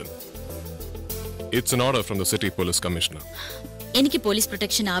protection. It's an order from the city police commissioner. എനിക്ക് പോലീസ്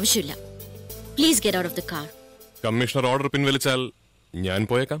പ്രൊട്ടക്ഷൻ ആവശ്യമില്ല. Please get out of the car. Commissioner order പിൻവലിച്ചാൽ ഞാൻ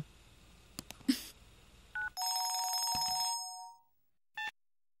പോയേക്കാം.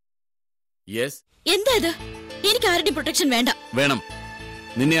 എന്താ ഇത്? എനിക്ക് ആരുടെയും പ്രൊട്ടക്ഷൻ വേണ്ട. വേണം.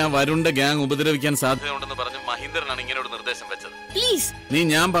 നിന്നെ ആ വരുണിന്റെ ഗ്യാങ് ഉപദ്രവിക്കാൻ സാധ്യതയുണ്ടെന്ന് പറഞ്ഞ് മഹീന്ദ്രനാണ് ഇങ്ങനെ ഒരു നിർദ്ദേശം വെച്ചത്. പ്ലീസ്, നീ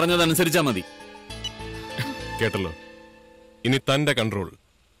ഞാൻ പറഞ്ഞതനുസരിച്ചാ മതി. കേട്ടല്ലോ, ഇനി തന്റെ കൺട്രോൾ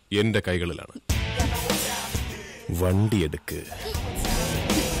എന്റെ കൈകളിലാണ്. വണ്ടിയെടുക്ക്.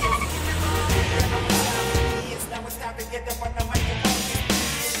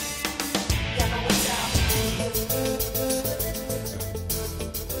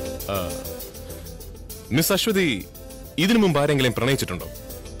 മിസ് അശ്വതി, ഇതിനു മുമ്പ് ആരെങ്കിലും പ്രണയിച്ചിട്ടുണ്ടോ?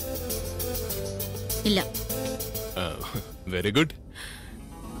 ഇല്ല. Very good.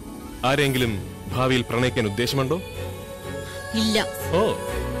 ആരെങ്കിലും ഭാവിയിൽ പ്രണയിക്കാൻ ഉദ്ദേശമുണ്ടോ? ഇല്ല. ഓ,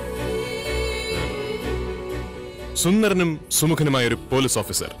 സുന്ദരനും സുമുഖനുമായ ഒരു പോലീസ്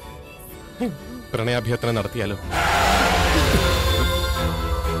ഓഫീസർ പ്രണയാഭ്യർത്ഥന നടത്തിയാലോ?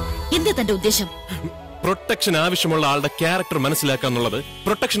 എന്താ തന്റെ ഉദ്ദേശം? പ്രൊട്ടക്ഷൻ ആവശ്യമുള്ള ആളുടെ ക്യാരക്ടർ മനസ്സിലാക്കുക എന്നുള്ളത്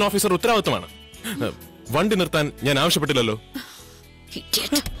പ്രൊട്ടക്ഷൻ ഓഫീസർ ഉത്തരവാദിത്തമാണ്. വണ്ടി നിർത്താൻ ഞാൻ ആവശ്യപ്പെട്ടില്ലല്ലോ.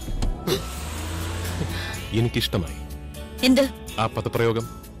 എനിക്കിഷ്ടമായി. എന്ത്? ആ പദപ്രയോഗം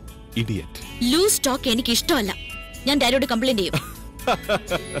ഇഡിയറ്റ്. ലൂസ് ടോക്ക് എനിക്ക് ഇഷ്ടമല്ല. ഞാൻ ഡയറോട് കംപ്ലൈന്റ് ചെയ്യും.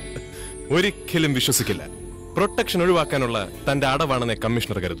 ഒരിക്കലും വിശ്വസിക്കില്ല. പ്രൊട്ടക്ഷൻ ഒഴിവാക്കാനുള്ള തന്റെ അടവാണെന്നേ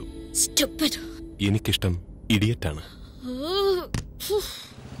കമ്മീഷണർ കരുതൂ. എനിക്കിഷ്ടം ഇഡിയറ്റാണ്.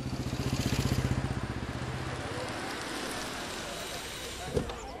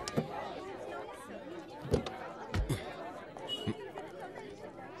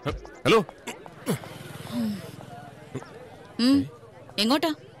 ഹലോ, എങ്ങോട്ടാ?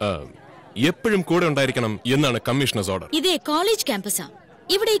 എപ്പോഴും കൂടെ ഉണ്ടായിരിക്കണം എന്നാണ് കമ്മീഷണേഴ്സ് ഓർഡർ. ഇതേ കോളേജ് ക്യാമ്പസാ.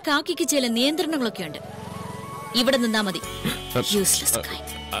 ഇവിടെ ഈ കാക്കിക്ക് ചില നിയന്ത്രണങ്ങളൊക്കെ ഉണ്ട്. ഇവിടെ നിന്നാ മതി.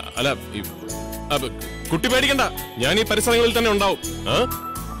 അല്ല, കുട്ടി പേടിക്കണ്ട, ഞാൻ ഈ പരിസരങ്ങളിൽ തന്നെ ഉണ്ടാവും.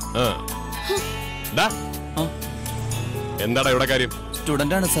 എന്താടാ ഇവിടെ കാര്യം?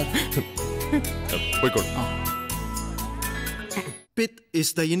 സ്റ്റുഡന്റ് ആണ് സാർ. പോയിക്കോളൂ. Pith is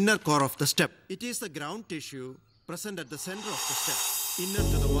the inner core of the step. It is the ground tissue present at the center of the step, inner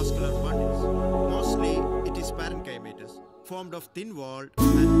to the vascular bundles. Mostly, it is parenchymatous, formed of thin-walled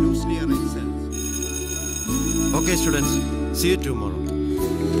and loosely arranged cells. Okay, students, see you tomorrow.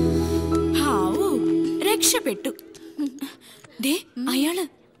 ഹാവൂ, രക്ഷപ്പെട്ടു. ദേ അയാള്.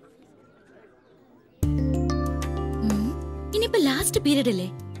 ഇനിയിപ്പോ last period അല്ലേ,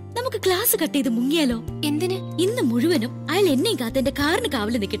 നമുക്ക് class cut ചെയ്ത് മുങ്ങിയാലോ? എന്തിന്? ഇന്ന് മുഴുവനും അയാൾ എന്നെയും കാത്ത് എന്റെ കാറിന്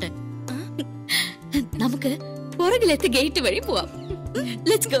കാവല് നിൽക്കട്ടെ. നമുക്ക് പുറകിലെത്തി ഗേറ്റ് വഴി പോവാം.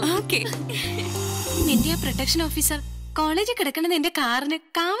 Let's go. ഓക്കേ. നിന്റെ പ്രൊട്ടക്ഷൻ ഓഫീസർ കോളേജിൽ കിടക്കണത് എന്റെ കാറിന്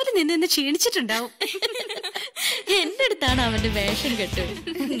കാവല് നിന്ന് ക്ഷീണിച്ചിട്ടുണ്ടാവും. എന്റെ അടുത്താണ് അവന്റെ വേഷം കെട്ടു.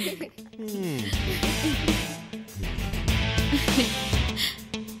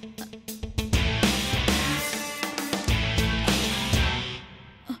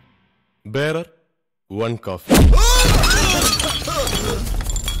 Bearer, 1 coffee.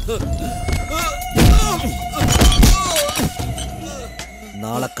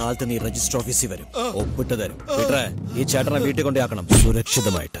 നാളെ കാലത്ത് നീ രജിസ്റ്റർ ഓഫീസിൽ വരും, ഒപ്പിട്ട് തരും. ഈ ചേട്ടനെ വീട്ടിൽ കൊണ്ടാക്കണം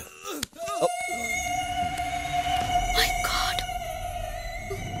സുരക്ഷിതമായിട്ട്.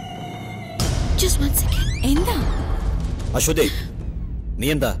 എന്താ അശ്വതി, നീ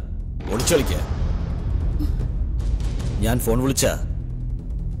എന്താ ഒളിച്ചൊളിക്ക? ഞാൻ ഫോൺ വിളിച്ച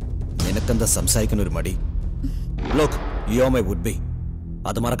നിനക്കെന്താ സംസാരിക്കുന്ന ഒരു മടി? Lock, you are my would be.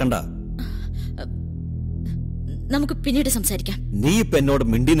 അത് മറക്കണ്ട. നമുക്ക് പിന്നീട് സംസാരിക്കാം. നീ ഇപ്പൊ എന്നോട്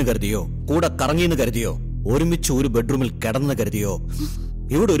മിണ്ടിന്ന് കരുതിയോ, കൂടെ കറങ്ങിന്ന് കരുതിയോ, ഒരുമിച്ച് ഒരു ബെഡ്റൂമിൽ കിടന്ന് കരുതിയോ,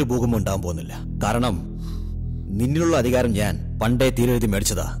 ഇവിടെ ഒരു ഭൂകമ്പം ഉണ്ടാവാൻ പോകുന്നില്ല. കാരണം നിന്നിലുള്ള അധികാരം ഞാൻ പണ്ടേ തീരെഴുതി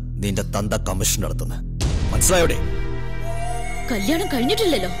മേടിച്ചതാ നിന്റെ തന്ത കമ്മീഷൻ നടത്തുന്നത്. മനസ്സിലായോടെ? കല്യാണം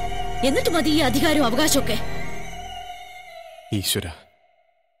കഴിഞ്ഞിട്ടില്ലല്ലോ, എന്നിട്ട് മതി ഈ അധികാരവും അവകാശമൊക്കെ. ഈശ്വര,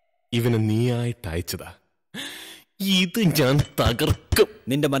 ഇവന് നീയായിട്ട് അയച്ചതാ. ഇത് ഞാൻ തകർക്കും.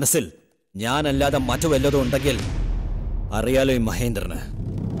 നിന്റെ മനസ്സിൽ ഞാനല്ലാതെ മറ്റു വല്ലതും ഉണ്ടെങ്കിൽ അറിയാലോ, ഈ മഹേന്ദ്രന്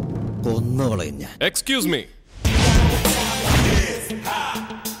കൊന്നുകളയും ഞാൻ. Excuse me.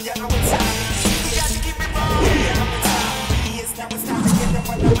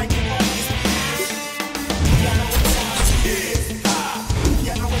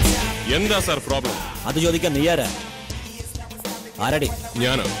 എന്താ സാർ പ്രോബ്ലം? അത് ചോദിക്കാൻ നീ ആരാ? ആരടി?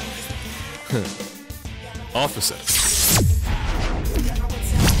 ഞാനോ? ഓഫീസർ.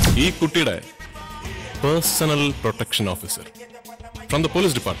 ഈ കുട്ടിയുടെ personal protection officer from the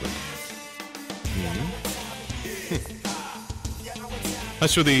police department.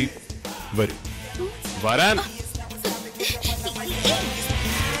 Aswathy വരൂ. വരാൻ.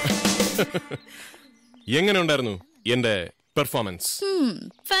 എങ്ങനെ ഉണ്ടായിരുന്നു എന്റെ പെർഫോമൻസ്?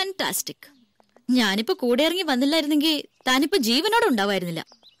 ഫാന്റാസ്റ്റിക്. ഞാനിപ്പോ കൂടെ ഇറങ്ങി വന്നില്ലായിരുന്നെങ്കിൽ താനിപ്പോ ജീവനോടെ ഉണ്ടാവായിരുന്നില്ല.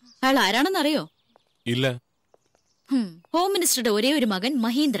 അയാൾ ആരാണെന്നറിയോ? ഇല്ല. ഹോം മിനിസ്റ്ററുടെ ഒരേ ഒരു മകൻ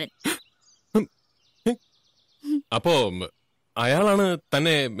മഹീന്ദ്രൻ. അപ്പോ അയാളാണ്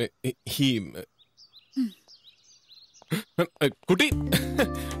തന്നെ കുട്ടി.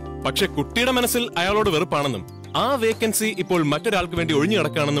 പക്ഷെ കുട്ടിയുടെ മനസ്സിൽ അയാളോട് വെറുപ്പാണെന്നും ആ വേക്കൻസി ഇപ്പോൾ മറ്റൊരാൾക്ക് വേണ്ടി ഒഴിഞ്ഞു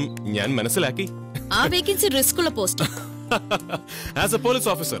കിടക്കുകയാണെന്നും ഞാൻ മനസ്സിലാക്കി. ആ വേക്കൻസി റിസ്ക് ഉള്ള post. As A police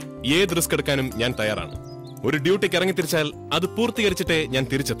officer ഏത് റിസ്ക് എടുക്കാനും ഞാൻ തയ്യാറാണ്. ഒരു ഡ്യൂട്ടിക്ക് ഇറങ്ങി തിരിച്ചാൽ അത് പൂർത്തീകരിച്ചിട്ടേ ഞാൻ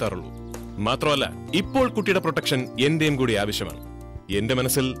തിരിച്ചെത്താറുള്ളൂ. മാത്രമല്ല, ഇപ്പോൾ കുട്ടിയുടെ പ്രൊട്ടക്ഷൻ എന്റെയും കൂടി ആവശ്യമാണ്. എന്റെ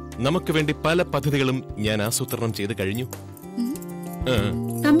മനസ്സിൽ നമുക്ക് വേണ്ടി പല പദ്ധതികളും ഞാൻ ആസൂത്രണം ചെയ്ത് കഴിഞ്ഞു.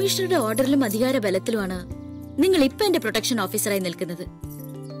 കമ്മീഷണറുടെ ഓർഡറിലും അധികാര ബലത്തിലുമാണ് നിങ്ങൾ ഇപ്പൊ എന്റെ പ്രൊട്ടക്ഷൻ ഓഫീസറായി നിൽക്കുന്നത്.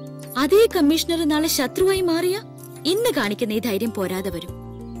 അതേ കമ്മീഷണർ നാളെ ശത്രുവായി മാറിയ ഇന്ന് കാണിക്കുന്ന ഈ ധൈര്യം പോരാതെ വരും.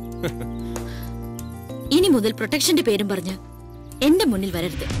 ഇനി മുതൽ പ്രൊട്ടക്ഷന്റെ പേരും പറഞ്ഞ് എന്റെ മുന്നിൽ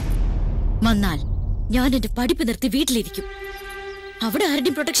വരരുത്. വന്നാൽ ഞാൻ എന്റെ പഠിപ്പ് നിർത്തി വീട്ടിലിരിക്കും. അവിടെ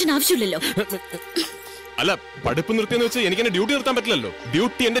ആരുടെയും പ്രൊട്ടക്ഷൻ ആവശ്യമില്ലല്ലോ. അല്ല, പഠിപ്പ് നിർത്തിയെന്ന് വെച്ച് എനിക്ക് എന്റെ ഡ്യൂട്ടി നിർത്താൻ പറ്റില്ലല്ലോ.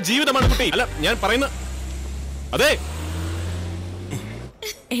 ഡ്യൂട്ടി എന്റെ ജീവിതമാണ് കുട്ടി. അല്ല, ഞാൻ പറയുന്ന അതെ.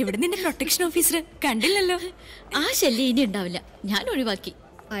 എവിടെ നിന്റെ പ്രൊട്ടക്ഷൻ ഓഫീസർ കണ്ടില്ലല്ലോ. ആ ശല്യം ഇനി ഉണ്ടാവില്ല. ഞാൻ ഒഴിവാക്കി.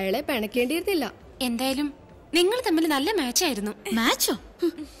 അയാളെ പിണക്കേണ്ടിയിരുന്നില്ല. എന്തായാലും നിങ്ങൾ തമ്മിൽ നല്ല മാച്ചായിരുന്നു. മാച്ചോ?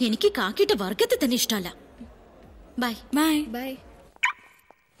 എനിക്ക് കാക്കിട്ട വർഗത്തെ തന്നെ ഇഷ്ടമല്ല. Bye bye bye.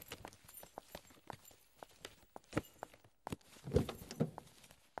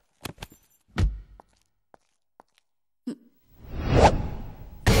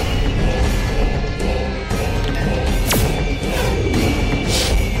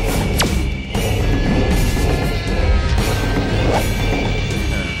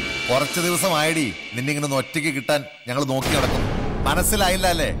 കുറച്ചു ദിവസമായിടി നിന്നിങ്ങനെ ഒറ്റയ്ക്ക് കിട്ടാൻ ഞങ്ങൾ നോക്കി നടക്കുന്നു. മനസ്സിലായില്ല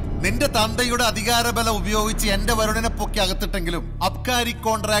അല്ലേ? നിന്റെ തന്തയുടെ അധികാരബലം ഉപയോഗിച്ച് എന്റെ വരുണിനെ പൊക്കി അകത്തിട്ടെങ്കിലും അബ്കാരി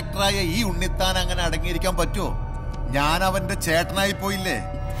കോൺട്രാക്ടറായ ഈ ഉണ്ണിത്താൻ അങ്ങനെ അടങ്ങിയിരിക്കാൻ പറ്റുമോ? ഞാൻ അവന്റെ ചേട്ടനായി പോയില്ലേ.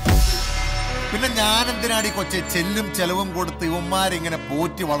 പിന്നെ ഞാൻ എന്തിനാടി കൊച്ചെ ചെല്ലും ചെലവും കൊടുത്ത് ഇവന്മാരിങ്ങനെ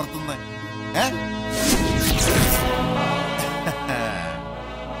പോറ്റി വളർത്തുന്ന?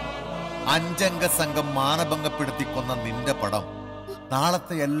 അഞ്ചംഗ സംഘം മാനഭംഗപ്പെടുത്തി കൊന്ന നിന്റെ പടം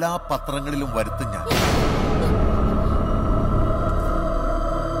നാളത്തെ എല്ലാ പത്രങ്ങളിലും വരുത്തും ഞാൻ.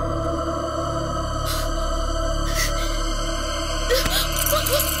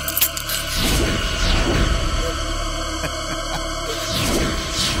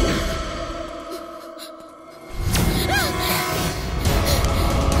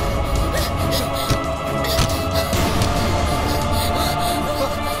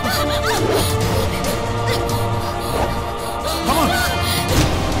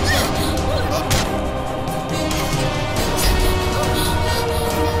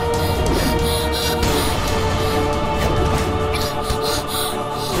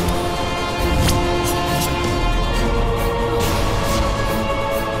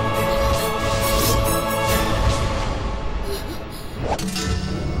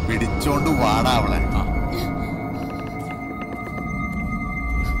 പിടിച്ചോണ്ട് വാടാ അവളെ.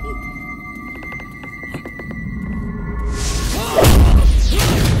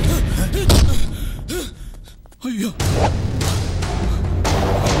 അയ്യോ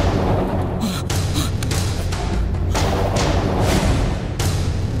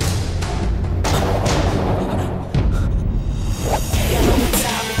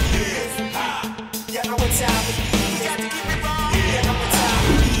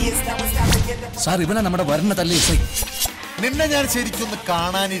സാർ, ഇവനെ നമ്മുടെ വരണ തല്ലി. നിന്നെ ഞാൻ ശരിക്കൊന്ന്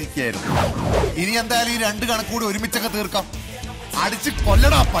കാണാനിരിക്കായിരുന്നു. ഇനി എന്തായാലും ഈ രണ്ട് കണക്കൂടി ഒരുമിച്ചൊക്കെ തീർക്കാം. അടിച്ച്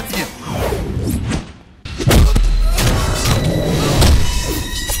കൊല്ലടാ പട്ടിയെ.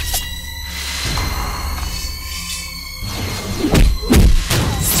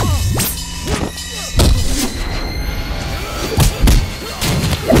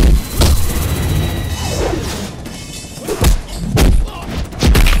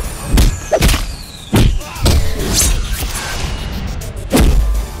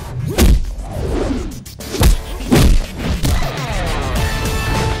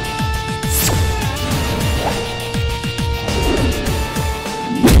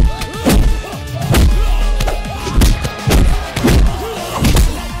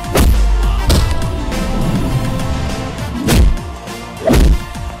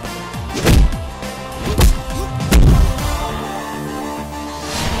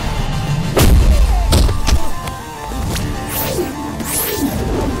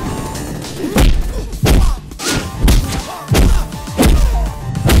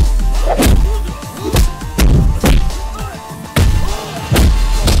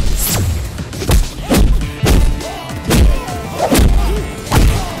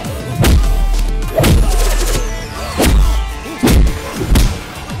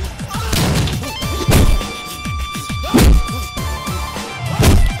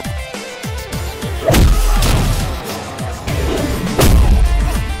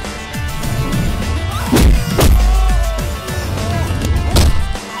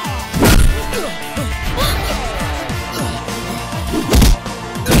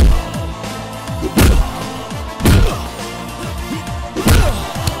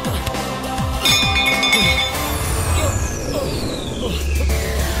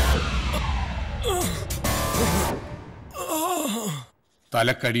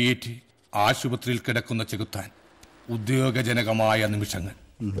 തലക്കടിയേറ്റ് ആശുപത്രിയിൽ കിടക്കുന്ന ചെകുത്താൻ. ഉദ്യോഗജനകമായ നിമിഷങ്ങൾ.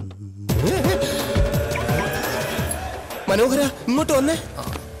 മനോഹര, ഇങ്ങോട്ട് വന്നേ.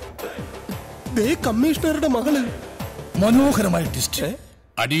 കമ്മീഷണറുടെ മകള്. മനോഹരമായ ട്വിസ്റ്റ്.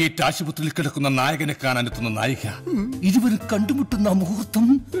 അടിയേറ്റ് ആശുപത്രിയിൽ കിടക്കുന്ന നായകനെ കാണാനെത്തുന്ന നായിക ഇരുവരും കണ്ടുമുട്ടുന്ന മുഹൂർത്തം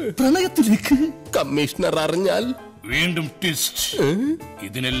പ്രണയത്തിലേക്ക്. കമ്മീഷണർ അറിഞ്ഞാൽ വീണ്ടും ട്വിസ്റ്റ്.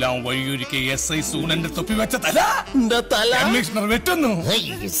 ഇതിനെല്ലാം വഴിയൊരുക്കിയ SI സൂണന്റെ തൊപ്പി വെച്ച തല കമ്മീഷണർ വെട്ടുന്നു.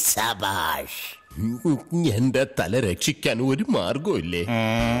 എന്റെ തല രക്ഷിക്കാൻ ഒരു മാർഗമില്ലേ?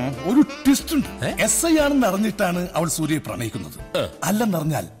 ഒരു ട്വിസ്റ്റ് ഉണ്ട്. SI ആണെന്ന് അറിഞ്ഞിട്ടാണ് അവൾ സൂര്യയെ പ്രണയിക്കുന്നത്.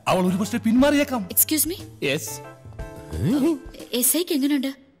 അല്ലെന്നറിഞ്ഞാൽ അവൾ ഒരുപക്ഷെ പിന്മാറിയേക്കാം. Excuse me, yes. എസ്ഐക്ക്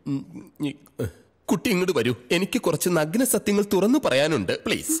എങ്ങനെയുണ്ട്? കുട്ടി ഇങ്ങോട്ട് വരൂ, എനിക്ക് കുറച്ച് നഗ്ന സത്യങ്ങൾ തുറന്നു പറയാനുണ്ട്,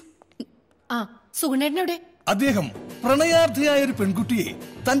 പ്ലീസ്. സുഗുണേട്ടനോടെ അദ്ദേഹം പ്രണയാർത്ഥിയായ ഒരു പെൺകുട്ടിയെ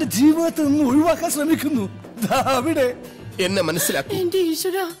തന്റെ ജീവിതത്തിൽ നിന്ന് ഒഴിവാക്കാൻ ശ്രമിക്കുന്നു. അവിടെ എന്നെ മനസ്സിലാക്കും. എന്റെ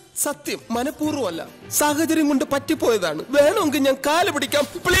ഈശ്വര, സത്യം മനഃപൂർവ്വമല്ല, സാഹചര്യം കൊണ്ട് പറ്റിപ്പോയതാണ്. വേണമെങ്കിൽ ഞാൻ കാല് പിടിക്കാം,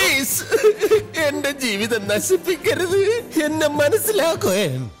 പ്ലീസ്. എന്റെ ജീവിതം നശിപ്പിക്കരുത്, എന്നെ മനസ്സിലാക്കോ.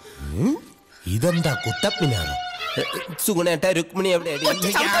 ഇതെന്താ കുട്ടപ്പിനാണോ? സുഗുണേട്ട രുക്മിണി എവിടെ?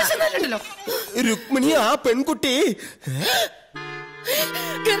 രുക്മിണി ആ പെൺകുട്ടി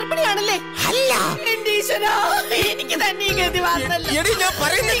ഗർഭിണിയാണല്ലേ? അല്ല. എന്റെ ഈശ്വരാ, എനിക്ക് തന്നെ ഈ ഗതി വന്നല്ലോ. ഞാൻ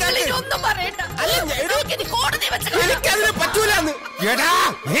പറയുന്നത് ഒന്നും പറയണ്ട. കോടതി വെച്ച് എനിക്കതിന് പറ്റൂലെന്ന്. എടാ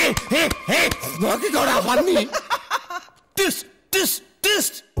നോക്കിക്കോടാ പന്നി.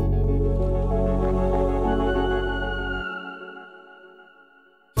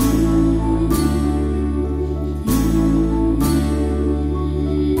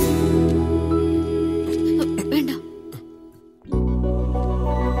 വേണ്ട.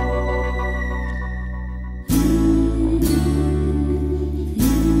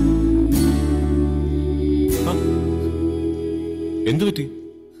 എന്തു പറ്റി?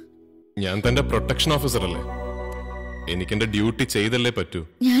 ഞാൻ തന്റെ പ്രൊട്ടക്ഷൻ ഓഫീസർ അല്ലേ, എനിക്കെന്റെ ഡ്യൂട്ടി ചെയ്തല്ലേ പറ്റൂ.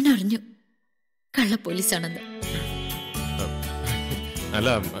 ഞാൻ അറിഞ്ഞു കള്ള പോലീസാണെന്ന്. അല്ല,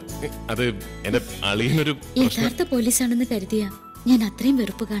 അത് എന്റെ അളിയനൊരു യഥാർത്ഥ പോലീസാണെന്ന് കരുതിയ ഞാൻ അത്രയും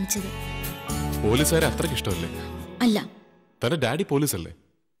വെറുപ്പ് കാണിച്ചത്. പോലീസുകാരെ അത്രയ്ക്ക് ഇഷ്ടമല്ലേ? അല്ല, തന്റെ ഡാഡി പോലീസല്ലേ,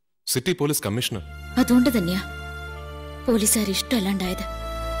 സിറ്റി പോലീസ് കമ്മീഷണർ. അതുകൊണ്ട് തന്നെയാ പോലീസുകാരെ ഇഷ്ടമല്ലാണ്ടായത്.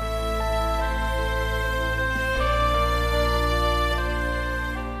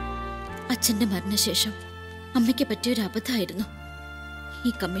 അച്ഛന്റെ മരണശേഷം അമ്മയ്ക്ക് പറ്റിയൊരു അബദ്ധമായിരുന്നു ഈ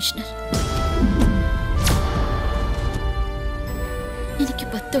കമ്മീഷണർ. എനിക്ക്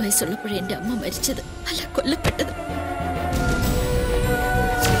 10 വയസ്സുള്ളപ്പോഴേ എന്റെ അമ്മ മരിച്ചത്, അല്ല കൊല്ലപ്പെട്ടത്.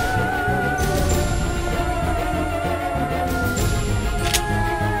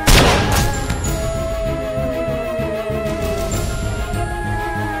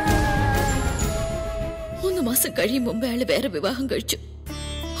 മൂന്ന് മാസം കഴിയും മുമ്പ് അയാള് വേറെ വിവാഹം കഴിച്ചു.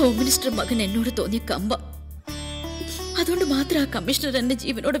 ഹോം മിനിസ്റ്റർ മകൻ എന്നോട് തോന്നിയ കമ്പ, അതുകൊണ്ട് മാത്രം ആ കമ്മീഷണർ എന്നെ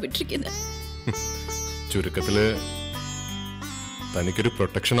ജീവനോടെ വിട്ടിരിക്കുന്നത്. ചുരുക്കത്തില് തനിക്കൊരു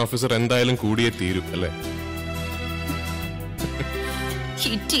പ്രൊട്ടക്ഷൻ ഓഫീസർ എന്തായാലും കൂടിയേ തീരും അല്ലേ?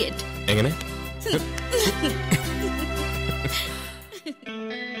 എങ്ങനെ?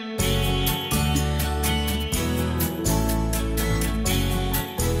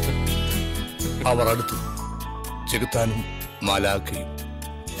 അവർ അടുത്തു, ചെകുത്താനും മാലാഖയും.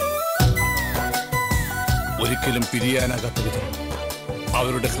 ഒരിക്കലും പിരിയാനാകാത്ത വിധം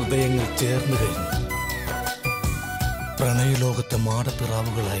അവരുടെ ഹൃദയങ്ങൾ ചേർന്നു കഴിഞ്ഞു. പ്രണയലോകത്തെ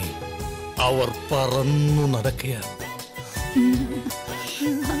മാടപ്പിറാവുകളായി അവർ പറന്നു നടക്കുകയാണ്.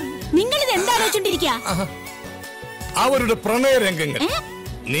 നിങ്ങളിത് എന്താലോചിച്ചോണ്ടിരിക്കുക? അവരുടെ പ്രണയരംഗങ്ങൾ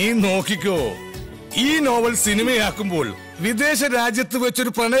നീ നോക്കിക്കോ. ഈ നോവൽ സിനിമയാക്കുമ്പോൾ വിദേശ രാജ്യത്ത്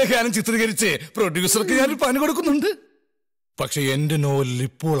വെച്ചൊരു പ്രണയഗാനം ചിത്രീകരിച്ച് പ്രൊഡ്യൂസർക്ക് ഞാൻ പണി കൊടുക്കുന്നുണ്ട്. പക്ഷെ എന്റെ നോവലിൽ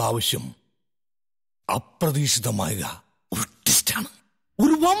ഇപ്പോൾ ആവശ്യം അപ്രതീക്ഷിതമായ ഒരു ട്വിസ്റ്റാണ്,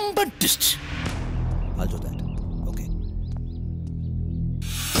 ഒരു വമ്പൻ twist.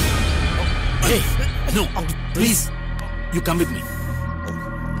 No, please, you come with me.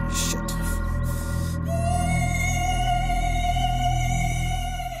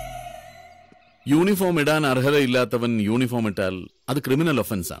 Uniform ഇടാൻ അർഹതയില്ലാത്തവൻ യൂണിഫോം ഇട്ടാൽ അത് ക്രിമിനൽ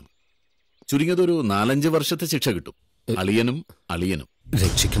ഒഫൻസ് ആണ്. ചുരുങ്ങിയതൊരു 4-5 വർഷത്തെ ശിക്ഷ കിട്ടും. അളിയനും അളിയനും.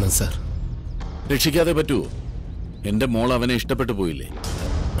 രക്ഷിക്കണം സാർ. രക്ഷിക്കാതെ പറ്റുമോ? എന്റെ മോൾ അവനെ ഇഷ്ടപ്പെട്ടു പോയില്ലേ?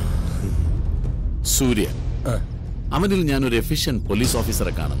 സൂര്യ, അവനിൽ ഞാനൊരു എഫിഷ്യന്റ് പോലീസ്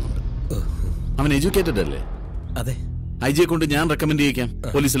ഓഫീസറെ കാണുന്നുണ്ട്. അവൻ എഡ്യൂക്കേറ്റഡ് അല്ലേ? അതെ. ഐജിയെ കൊണ്ട് ഞാൻ റെക്കമെൻഡ് ചെയ്യിക്കാം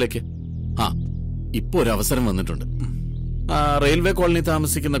പോലീസിലേക്ക്. ഇപ്പൊ ഒരു അവസരം വന്നിട്ടുണ്ട്. റെയിൽവേ കോളനി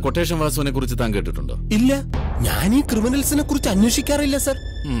താമസിക്കുന്ന കൊട്ടേഷൻ വാസുവിനെ കുറിച്ച് താൻ കേട്ടിട്ടുണ്ടോ? ഇല്ല, ഞാൻ ഈ ക്രിമിനൽസിനെ കുറിച്ച് അന്വേഷിക്കാറില്ല സർ.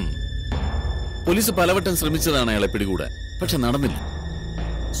 പോലീസ് പലവട്ടം ശ്രമിച്ചതാണ് അയാളെ പിടികൂടാൻ, പക്ഷെ നടന്നില്ല.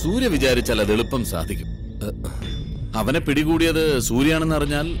 സൂര്യ വിചാരിച്ചാൽ അത് എളുപ്പം സാധിക്കും. അവനെ പിടികൂടിയത് സൂര്യാണെന്ന്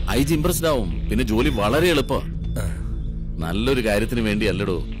അറിഞ്ഞാൽ ഐജി ഇംപ്രസ്ഡ് ആവും. പിന്നെ ജോലി വളരെ എളുപ്പം. നല്ലൊരു കാര്യത്തിന്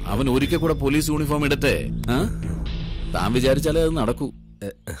വേണ്ടിയല്ലടോ. അവൻ ഒരിക്കൽ കൂടെ പോലീസ് യൂണിഫോം ഇടട്ടെ. താൻ വിചാരിച്ചാലേ അത് നടക്കൂ.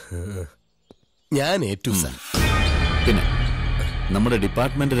 ഞാൻ ഏറ്റു സാർ. പിന്നെ നമ്മുടെ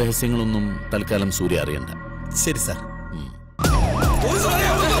ഡിപ്പാർട്ട്മെന്റ് രഹസ്യങ്ങളൊന്നും തൽക്കാലം സൂര്യ അറിയണ്ട. ശരി സാർ.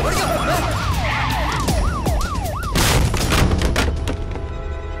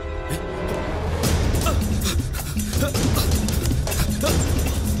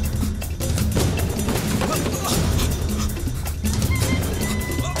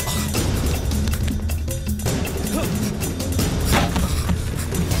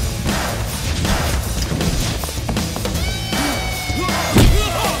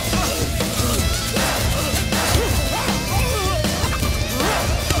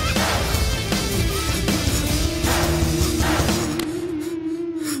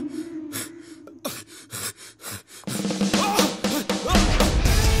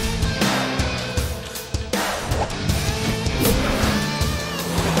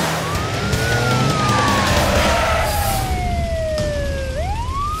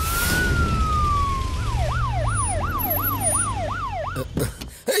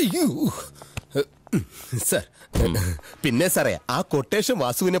 സർ, പിന്നെ സാറേ, ആ കൊട്ടേഷൻ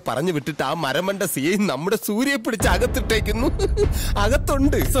വാസുവിനെ പറഞ്ഞു വിട്ടിട്ട് ആ മരമണ്ട സിയെ നമ്മുടെ സൂര്യയെ പിടിച്ച് അകത്തിട്ടേക്കുന്നു.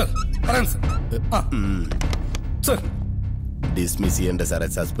 അകത്തുണ്ട് ഡിസ്മിസ് ചെയ്യണ്ട സാറേ,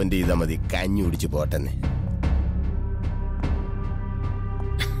 സസ്പെൻഡ് ചെയ്താൽ മതി. കഞ്ഞി കുടിച്ച് പോട്ടെന്നെ.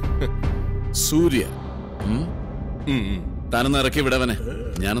 സൂര്യ താനൊന്ന് ഇറക്കി വിടവനെ,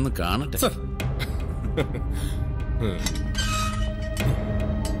 ഞാനൊന്ന് കാണട്ടെ.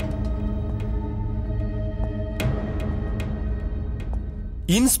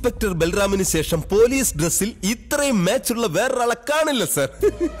 ഇൻസ്പെക്ടർ ബൽറാമിന് ശേഷം പോലീസ് ഡ്രസ്സിൽ ഇത്രയും മാച്ചുള്ള വേറൊരാളെ കാണില്ല സർ.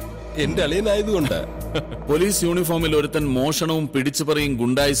 എന്റെ അളിയനായതുകൊണ്ട്. പോലീസ് യൂണിഫോമിൽ ഒരുത്തൻ മോഷണവും പിടിച്ചുപറിയും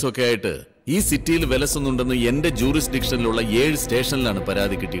ഗുണ്ടായിസും ഒക്കെ ആയിട്ട് ഈ സിറ്റിയിൽ വിലസുന്നുണ്ടെന്ന് എന്റെ ജൂറിസ്ഡിക്ഷനിലുള്ള 7 സ്റ്റേഷനിലാണ്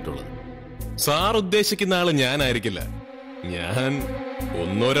പരാതി കിട്ടിയിട്ടുള്ളത്. സാർ ഉദ്ദേശിക്കുന്ന ആള് ഞാനായിരിക്കില്ല. ഞാൻ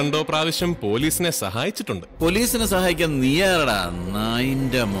 1-2 പ്രാവശ്യം പോലീസിനെ സഹായിച്ചിട്ടുണ്ട്. പോലീസിനെ സഹായിക്കാൻ നീ ആരടാ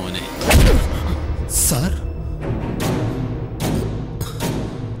നായിന്റെ മോനെ? സാർ,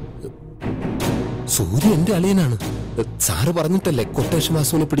 സൂര്യ എന്റെ അളിയനാണ്. സാറ് പറഞ്ഞിട്ടല്ലേ കൊട്ടേഷൻ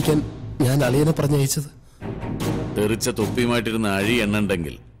വാസുവിനെ പിടിക്കാൻ ഞാൻ അളിയനെ പറഞ്ഞയച്ചത്. തെറിച്ച തൊപ്പിയുമായിട്ടിരുന്ന അഴി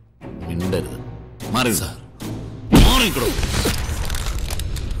എണ്ണുണ്ടെങ്കിൽ മിണ്ടരുത്. മാറി സാർ, മാറിക്കോ.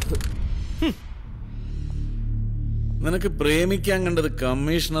 നിനക്ക് പ്രേമിക്കാൻ കണ്ടത്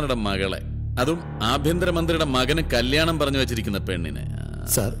കമ്മീഷണറുടെ മകളെ, അതും ആഭ്യന്തരമന്ത്രിയുടെ മകന് കല്യാണം പറഞ്ഞു വെച്ചിരിക്കുന്ന പെണ്ണിനെ.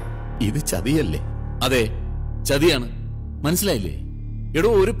 സാർ, ഇത് ചതിയല്ലേ? അതെ, ചതിയാണ്. മനസ്സിലായില്ലേ? എടോ,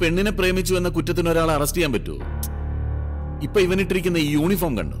 ഒരു പെണ്ണിനെ പ്രേമിച്ചു എന്ന കുറ്റത്തിന് ഒരാളെ അറസ്റ്റ് ചെയ്യാൻ പറ്റുമോ? ഇപ്പൊ ഇവനിട്ടിരിക്കുന്ന ഈ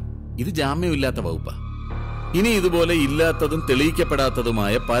യൂണിഫോം കണ്ടോ? ഇത് ജാമ്യമില്ലാത്ത വകുപ്പാ. ഇനി ഇതുപോലെ ഇല്ലാത്തതും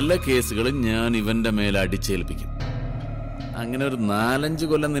തെളിയിക്കപ്പെടാത്തതുമായ പല കേസുകളും ഞാൻ ഇവന്റെ മേലെ അടിച്ചേൽപ്പിക്കും. അങ്ങനെ ഒരു 4-5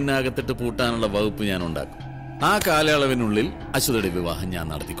 കൊല്ലം നിന്നെ അകത്തിട്ട് പൂട്ടാനുള്ള വകുപ്പ് ഞാൻ ഉണ്ടാക്കും. ആ കാലയളവിനുള്ളിൽ അശ്വതിയുടെ വിവാഹം ഞാൻ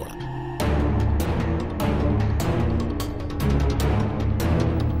നടത്തിക്കോളാം.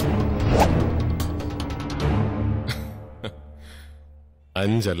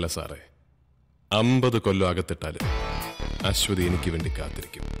 അഞ്ചല്ല സാറേ, 50 കൊല്ലം അകത്തിട്ടാലും അശ്വതി എനിക്ക് വേണ്ടി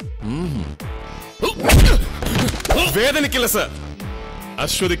കാത്തിരിക്കും. വേദനിക്കില്ല സാർ.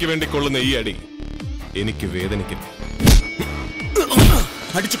 അശ്വതിക്ക് വേണ്ടി കൊള്ളുന്ന ഈ അടി എനിക്ക് വേദനിക്കില്ല.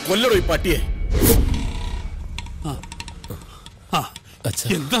 അടിച്ചു കൊല്ലടോ ഈ പട്ടിയെ.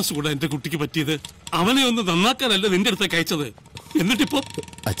 എന്താ സൂടാ എന്റെ കുട്ടിക്ക് പറ്റിയത്? അവനെ ഒന്ന് നന്നാക്കാനല്ല നിന്റെ അടുത്തേക്ക് അയച്ചത്. എന്നിട്ടിപ്പോ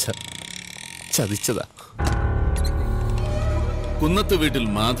ചതിച്ചതാ. കുന്നത്ത് വീട്ടിൽ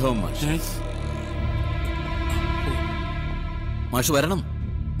മാധവൻ മാഷ് വരണം.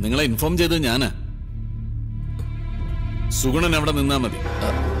 നിങ്ങളെ ഇൻഫോം ചെയ്തത് ഞാനാ. സുഗുണൻ അവിടെ നിന്നാ മതി.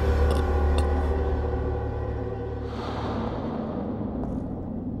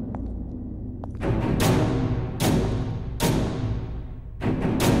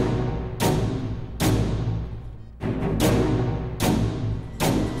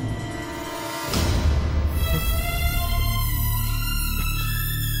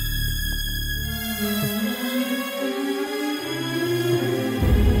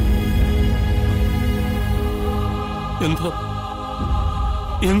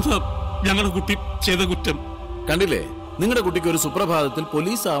 എന്താ ഞങ്ങളുടെ കുട്ടി ചെയ്ത കുറ്റം? കണ്ടില്ലേ, നിങ്ങളുടെ കുട്ടിക്ക് ഒരു സുപ്രഭാതത്തിൽ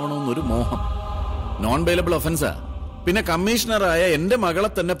പോലീസ് ആവണമെന്നൊരു മോഹം. Non bailable ഒഫൻസാ. പിന്നെ കമ്മീഷണറായ എന്റെ മകളെ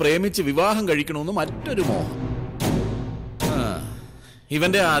തന്നെ പ്രേമിച്ച് വിവാഹം കഴിക്കണമെന്ന് മറ്റൊരു മോഹം.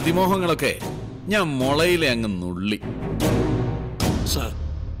 ഇവന്റെ അതിമോഹങ്ങളൊക്കെ ഞാൻ മുളയിലെ അങ്ങ് നുള്ളി. സാർ,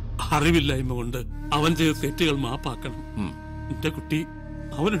 അറിവില്ലായ്മ കൊണ്ട് അവൻ ചെയ്ത തെറ്റുകൾ മാപ്പാക്കണം. എന്റെ കുട്ടി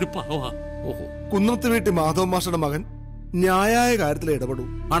അവനൊരു പാവാ. ഓഹോ, കുന്നത്ത് വീട്ടിൽ മാധവ മാഷയുടെ മകൻ ന്യായായ കാര്യത്തിൽ ഇടപെടും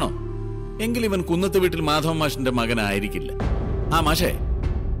ആണോ? എങ്കിൽ ഇവൻ കുന്നത്ത് വീട്ടിൽ മാധവ മാഷിന്റെ മകനായിരിക്കില്ല. ആ മാഷേ,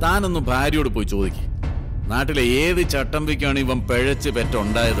 താനൊന്ന് ഭാര്യയോട് പോയി ചോദിക്ക്, നാട്ടിലെ ഏത് ചട്ടമ്പിക്കാണ് ഇവൻ പിഴച്ച്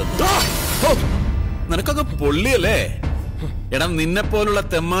പെറ്റുണ്ടായത്. നിനക്കൊക്കെ പൊള്ളിയല്ലേ? എടാ, നിന്നെ പോലുള്ള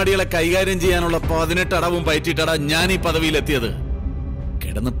തെമ്മാടികളെ കൈകാര്യം ചെയ്യാനുള്ള 18 അടവും പയറ്റിട്ടടാ ഞാൻ ഈ പദവിയിലെത്തിയത്.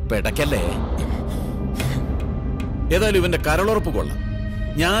 കിടന്ന് പെടക്കല്ലേ. ഏതായാലും ഇവന്റെ കരളുറപ്പ് കൊള്ളാം.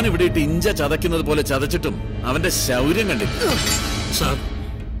 ഞാൻ ഇവിടെ ഇട്ട് ഇഞ്ച ചതയ്ക്കുന്നത് പോലെ ചതച്ചിട്ടും അവന്റെ ശൗര്യം കണ്ടില്ല.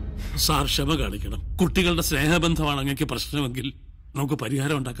 സാർ ക്ഷമ കാണിക്കണം. കുട്ടികളുടെ സ്നേഹബന്ധമാണ് അങ്ങേക്ക് പ്രശ്നമെങ്കിൽ നമുക്ക്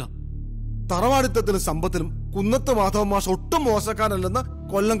പരിഹാരം ഉണ്ടാക്കാം. തറവാടിത്തത്തിനും സമ്പത്തിനും കുന്നത്ത് മാധവ മാഷ് ഒട്ടും മോശക്കാരല്ലെന്ന്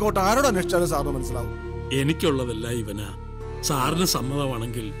കൊല്ലംകോട്ട് ആരോട് അന്വേഷിച്ചാലും സാറിന് മനസ്സിലാവും. എനിക്കുള്ളതല്ല ഇവനാ. സാറിന്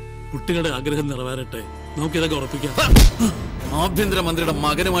സമ്മതമാണെങ്കിൽ കുട്ടികളുടെ ആഗ്രഹം നിറവേറട്ടെ. നമുക്കിതൊക്കെ ഉറപ്പിക്കാം. ആഭ്യന്തരമന്ത്രിയുടെ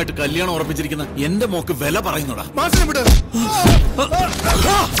മകനുമായിട്ട് കല്യാണം ഉറപ്പിച്ചിരിക്കുന്ന എന്റെ മോക്ക് വില പറയുന്നുടാ.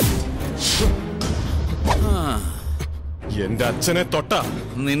 എന്റെ അച്ഛനെ തൊട്ട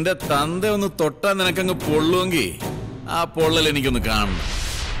നിന്റെ തന്ത ഒന്ന് തൊട്ടാ നിനക്കങ്ങ് പൊള്ളുവെങ്കിൽ ആ പൊള്ളൽ എനിക്കൊന്ന് കാണണം.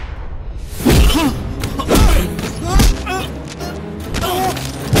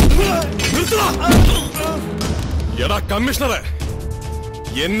 എടാ കമ്മീഷണറെ,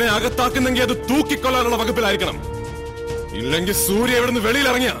 എന്നെ അകത്താക്കുന്നെങ്കിൽ അത് തൂക്കിക്കൊള്ളാനുള്ള വകുപ്പിലായിരിക്കണം. ഇല്ലെങ്കിൽ സൂര്യ ഇവിടുന്ന്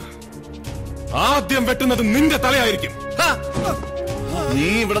വെളിയിലിറങ്ങിയ ആദ്യം വെട്ടുന്നത് നിന്റെ തലയായിരിക്കും. നീ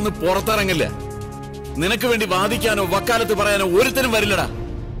ഇവിടുന്ന് പുറത്തിറങ്ങില്ല. നിനക്ക് വേണ്ടി വാദിക്കാനോ വക്കാലത്ത് പറയാനോ ഒരുത്തരും വരില്ലടാ.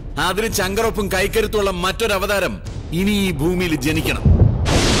 അതിന് ചങ്കറൊപ്പും കൈക്കരുത്തുള്ള മറ്റൊരവതാരം ഇനി ഈ ഭൂമിയിൽ ജനിക്കണം.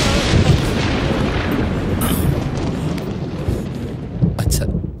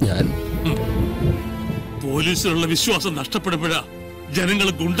 ഞാൻ പോലീസിലുള്ള വിശ്വാസം നഷ്ടപ്പെടുമ്പോഴാ ജനങ്ങൾ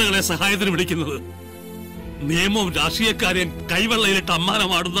ഗുണ്ടകളെ സഹായത്തിന് വിളിക്കുന്നത്. നിയമവും രാഷ്ട്രീയക്കാരെയും കൈവെള്ളയിലിട്ട്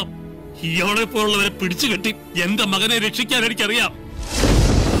അമ്മാനമാടുന്ന ഇയാളെ പോലുള്ളവരെ പിടിച്ചുകെട്ടി എന്റെ മകനെ രക്ഷിക്കാൻ എനിക്കറിയാം.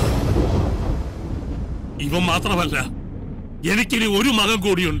 ഇവൻ മാത്രമല്ല, എനിക്കിനി ഒരു മകൻ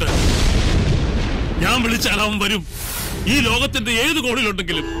കൂടിയുണ്ട്. ഞാൻ വിളിച്ചാൽ അവൻ വരും. ഈ ലോകത്തിന്റെ ഏത്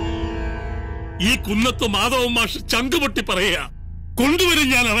കോണിലുണ്ടെങ്കിലും. ഈ കുന്നത്ത് മാധവൻ മാഷ് ചങ്കുപൊട്ടി പറയുക, കൊണ്ടുവരും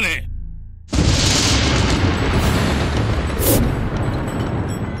ഞാൻ അവനെ.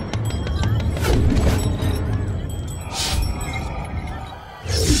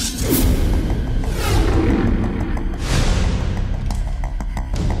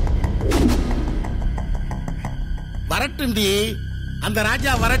 வரட்டுண்டி, அந்த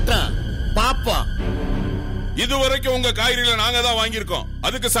ராஜா வரட்டும் பாப்பா. இதுவரைக்கும் உங்க காய்கறிகளை நாங்க தான் வாங்கியிருக்கோம்.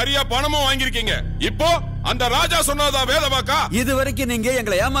 அதுக்கு சரியா பணமும் வாங்கியிருக்கீங்க. இப்போ அந்த ராஜா சொன்னதா வேத வாக்கா? இதுவரைக்கும் நீங்க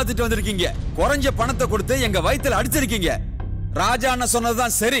எங்களை ஏமாத்திட்டு வந்திருக்கீங்க. குறைஞ்ச பணத்தை கொடுத்து எங்க வயித்துல அடிச்சிருக்கீங்க. ராஜா அண்ணன்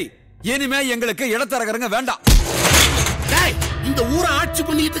சொன்னதுதான் சரி. இனிமே எங்களுக்கு இடத்தரகருங்க வேண்டாம். இந்த ஊரை ஆட்சி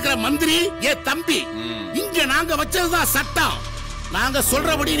பண்ணிட்டு இருக்கிற மந்திரி என் தம்பி. இங்க நாங்க வச்சதுதான் சட்டம். நாங்க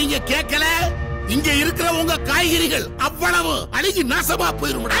சொல்றபடி நீங்க கேட்கல, இங்க இருக்கிற உங்க காய்கறிகள் அவ்வளவு அழுகி நாசமா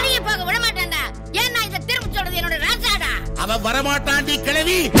போயிரும். அழுகி போக விட மாட்டேன்டா. ஏன்னா இத திரும்ப சொல்றது என்னோட ராஜாடா. அவன் வரமாட்டாண்டி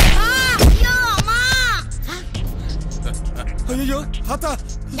கிழவி. ஐயோ அம்மா. ஐயோ ஆத்தா.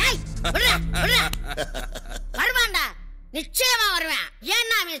 டேய் விடுடா விடுடா. வருவான்டா, நிச்சயமா வருவான்.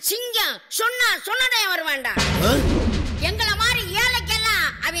 ஏன்னா அவன் சிங்கம். சொன்னதே வருவான்டா. எங்கள மாதிரி ஏழைக்கெல்லாம்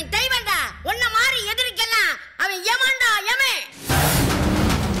அவன் தெய்வம்டா. உன்ன மாதிரி எதிரிக்கெல்லாம் அவன் யமன்டா, யமே.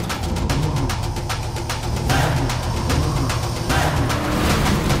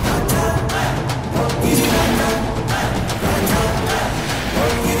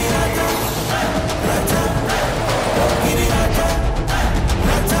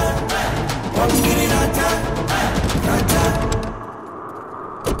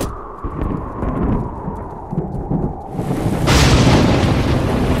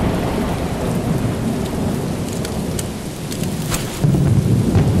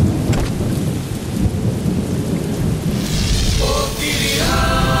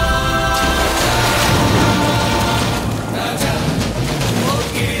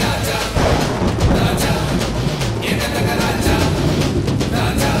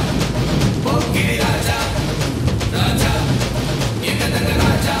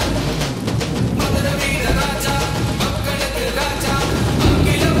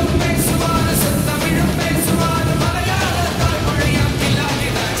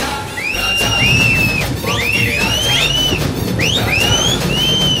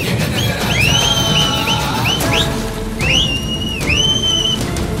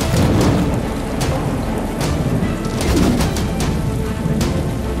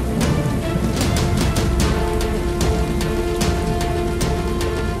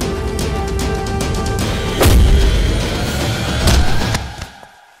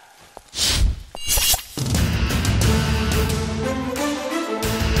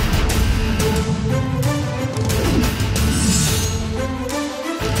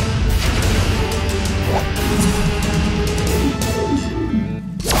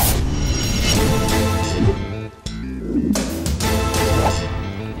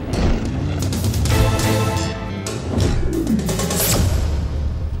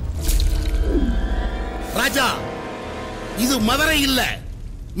 ராஜா, இது மதுரை இல்ல,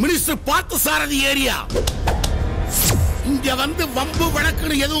 மினிஸ்டர் பார்த்து சாரதி ஏரியா. இங்க வந்து வம்பு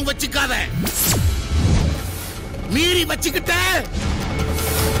வழக்குன்னு எதுவும் வச்சுக்காத. மீறி வச்சுக்கிட்ட.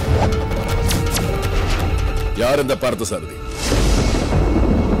 யார் இந்த பார்த்த சாரதி?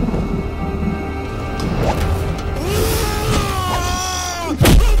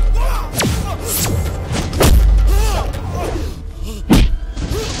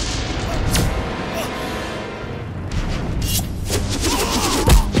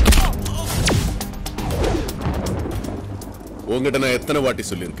 உங்ககிட்ட நான் எத்தனை வாட்டி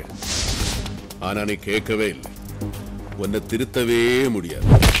சொல்லியிருக்கேன், ஆனா நீ கேட்கவே இல்லை. உன்னை திருத்தவே முடியாது.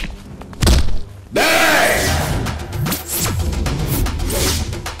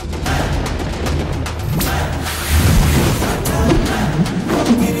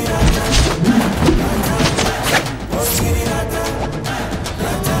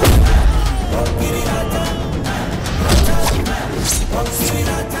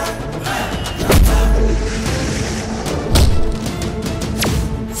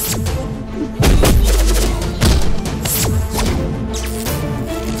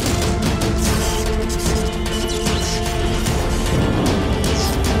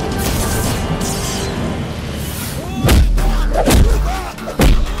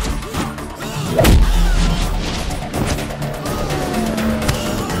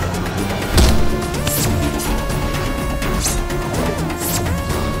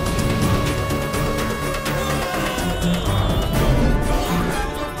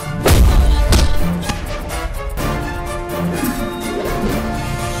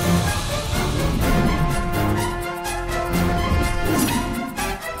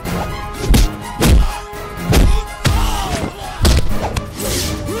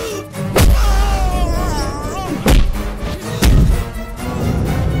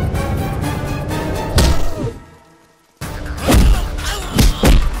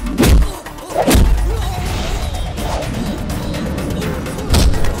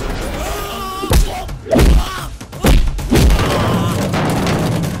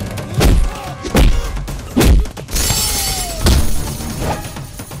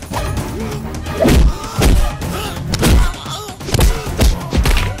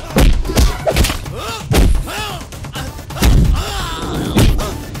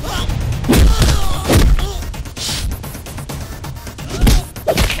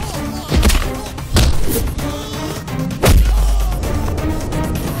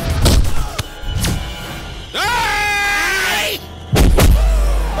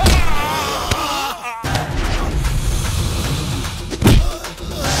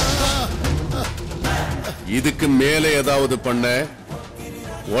 இதுக்கு மேல ஏதாவது பண்ண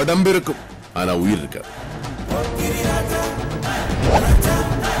உடம்பு இருக்கும், ஆனா உயிர் இருக்காது.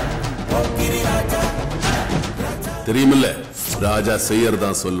 தெரியுமில்ல, ராஜா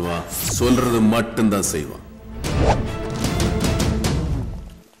செய்யறதான் சொல்லுவான், சொல்றது மட்டும்தான் செய்வான்.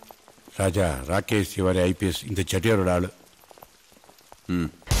 ராஜா ராகேஷ் திவாரி IPS இந்த செட்டியாரோட ஆளு.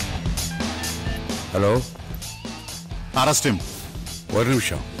 Hello, arrest him. ஒரு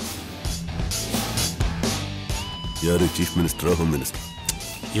நிமிஷம். யாரு चीफ मिनिस्टर होम मिनिस्टर?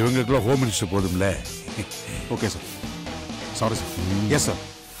 இவங்களுக்குள்ள ஹோம் மினிஸ்டர் போதும்ல. Okay sir, sorry sir. Yes sir,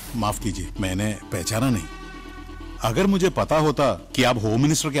 माफ कीजिए, मैंने पहचाना नहीं. अगर मुझे पता होता कि आप होम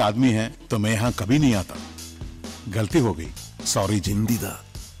मिनिस्टर के आदमी हैं तो मैं यहाँ कभी नहीं आता. गलती हो गई, सॉरी. हिंदी दा,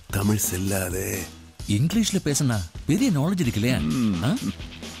 तमिल செல்லாதே. இங்கிலீஷ்ல பேசினா பெரிய நாலேஜ் இருக்குல்லையா?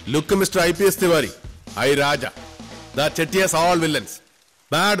 Look, Mr. IPS Tiwari, I Raja. The Chettias all villains.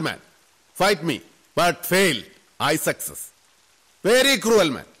 Bad man. Fight me, but fail. I success. Very cruel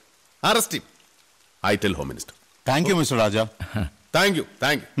man. Arrest him. I tell Home Minister. Thank you, Mr. Raja. Thank you,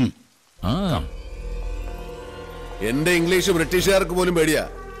 thank you. എന്റെ English ബ്രിട്ടീഷുകാർക്ക് പോലും പേടിയാ.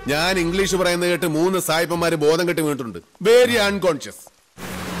 ഞാൻ English പറയുന്നത് കേട്ട് 3 സായിപ്പന്മാര് ബോധം കെട്ടി വീണിട്ടുണ്ട്. Very unconscious.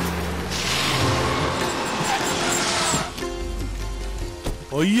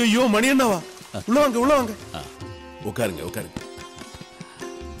 ஐயோ மணி என்னவா? உள்ள வாங்க, உள்ள வாங்க. உட்காருங்க, உட்காருங்க.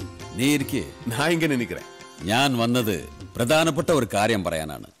 നീ ഇരിക്കേ. ഞാൻ ഇങ്ങനെ നിൽக்கிறேன். ഞാൻ വന്നത് പ്രധാനപ്പെട്ട ഒരു കാര്യം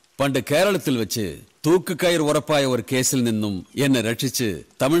പറയാനാണ്. പണ്ട് കേരളത്തിൽ വെച്ച് തൂക്കുകയർ ഉറപ്പായ ഒരു കേസിൽ നിന്നും എന്നെ രക്ഷിച്ച്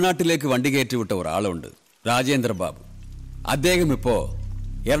തമിഴ്നാട്ടിലേക്ക് വണ്ടി കയറ്റിവിട്ട ഒരാളുണ്ട്, രാജേന്ദ്ര ബാബു. അദ്ദേഹം ഇപ്പോ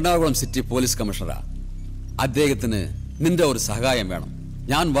എറണാകുളം സിറ്റി പോലീസ് കമ്മീഷണറാ. അദ്ദേഹത്തിന് നിന്റെ ഒരു സഹായം വേണം.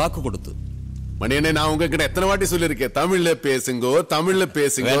 ഞാൻ വാക്ക് കൊടുത്തു. மணியனே, நான் உங்ககிட்ட எத்தனை வாட்டி சொல்லிருக்கேன், தமிழ்ல பேசுங்கோ, தமிழ்ல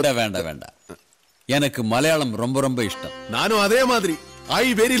பேசுங்க. വേണ്ട വേണ്ട വേണ്ട, எனக்கு மலையாளம் ரொம்ப ரொம்ப இஷ்டம். நானும் அதே மாதிரி. I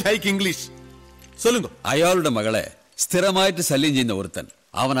very like English. சொல்லுங்க. അയാളുടെ മകളെ സ്ഥിരമായിട്ട് ശല്യം ചെയ്യുന്ന ഒരുത്തൻ,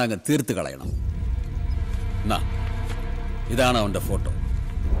 അവനങ്ങ് തീർത്ത് കളയണം. ഇതാണ് അവന്റെ photo.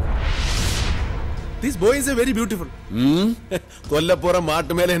 This boy is very beautiful. കൊല്ലപ്പുറം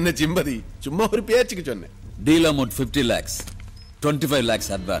മാട്ടുമേലെ എന്നെ ചിമ്പതി. ചുമ്മാ ഒരു പേച്ചിക്ക് ചൊന്നെ. Deal amount 50 lakhs, 25 lakhs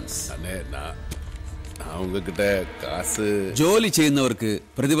advance. உங்ககிட்ட காசு. ജോലി ചെയ്യുന്നവർക്ക്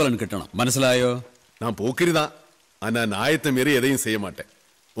പ്രതിഫലം കിട്ടണം, മനസ്സിലായോ? நான் போக்கிரிதான், ஆனா நாயத்தை மீறி எதையும் செய்ய மாட்டேன்.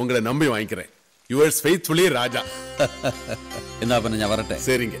 உங்களை நம்பி வாங்கிக்கிறேன். யுவர்ஸ் ஃபெய்த்ஃபுல்லி ராஜா. എന്നാ പിന്നെ ഞാൻ വരട്ടെ.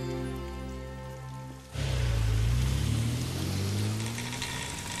 சரிங்க.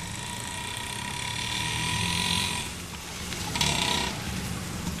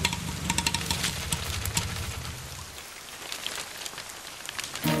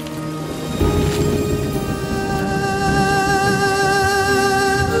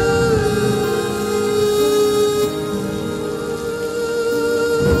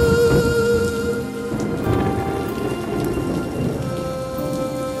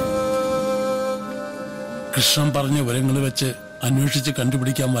 കൃഷ്ണൻ പറഞ്ഞ വിവരങ്ങൾ വെച്ച് അന്വേഷിച്ച്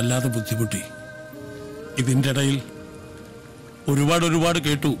കണ്ടുപിടിക്കാൻ വല്ലാതെ ബുദ്ധിമുട്ടി. ഇതിൻ്റെ ഇടയിൽ ഒരുപാട്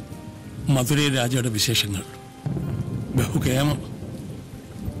കേട്ടു മധുരൈ രാജയുടെ വിശേഷങ്ങൾ. ബഹുകേമം.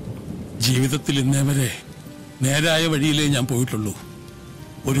 ജീവിതത്തിൽ ഇന്നേ വരെ നേരായ വഴിയിലേ ഞാൻ പോയിട്ടുള്ളൂ.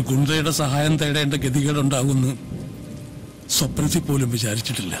 ഒരു ഗുണ്ടയുടെ സഹായം തേടേണ്ട ഗതികേടുണ്ടാകുമെന്ന് സ്വപ്നത്തിൽ പോലും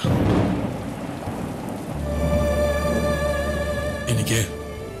വിചാരിച്ചിട്ടില്ല.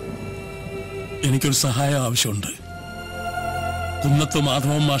 എനിക്കൊരു സഹായം ആവശ്യമുണ്ട്. കുന്നത്ത്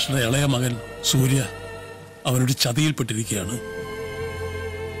മാധവൻ മാഷയുടെ ഇളയ മകൻ സൂര്യ അവനൊരു ചതിയിൽപ്പെട്ടിരിക്കുകയാണ്.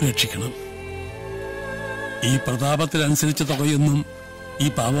 രക്ഷിക്കണം. ഈ പ്രതാപത്തിനനുസരിച്ച തുകയൊന്നും ഈ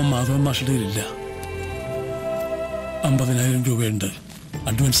പാവം മാധവൻ മാഷയുടെ ഇല്ല. 50,000 രൂപയുണ്ട്,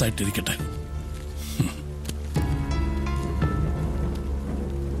 അഡ്വാൻസ് ആയിട്ടിരിക്കട്ടെ.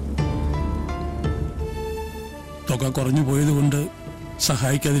 തുക കുറഞ്ഞു പോയതുകൊണ്ട്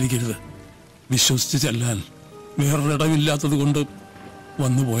സഹായിക്കാതിരിക്കരുത്. വിശ്വസിച്ച് ചെല്ലാൻ വേറൊരിടമില്ലാത്തത് കൊണ്ട്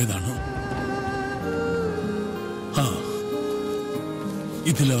വന്നുപോയതാണ്.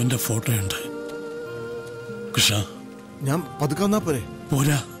 ഇതിലവന്റെ ഫോട്ടോയുണ്ട്. കൃഷ്ണ, ഞാൻ പതുക്കെ വന്നാ പോരെ?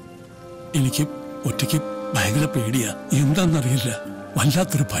 പോരാ, എനിക്ക് ഒറ്റയ്ക്ക് ഭയങ്കര പേടിയാ. എന്താന്നറിയില്ല,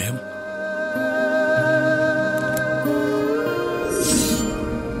 വല്ലാത്തൊരു ഭയം.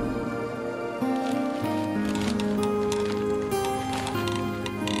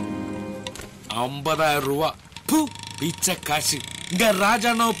 ரூபா பிச்சை காசு. இங்க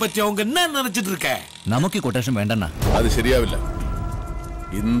ராஜாண்ணாவை பத்தி அவங்க என்ன நினைச்சிட்டு இருக்க? நமக்கு கொட்டேஷன் வேண்டாண்ணா. அது சரியாவில்ல.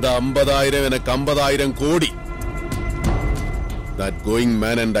 இந்த 50,000 எனக்கு 50,000 கோடி. That going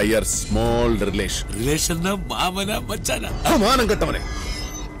man and I are small relation. Relation மாமனா மச்சானா? மானம் கட்டவனே.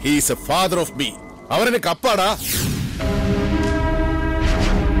 He is a father of me. அவர் எனக்கு அப்பாடா.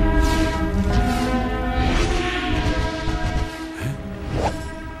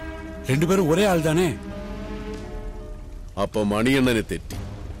 രണ്ടുപേരും ഒരേ ആൾ താനേ. അപ്പൊ മണിയണ്ണന് തെറ്റി.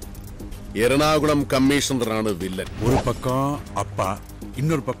 എറണാകുളം കമ്മീഷണറാണ് വില്ലൻ. ഒരു പക്കം അപ്പ,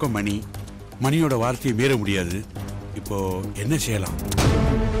 இன்னொரு பக்கம் மணி. மணியோட வார்த்தையை மீற முடியாது. இப்போ என்ன செய்யலாம்?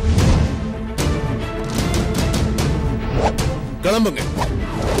 കിളമ്പുങ്ങ.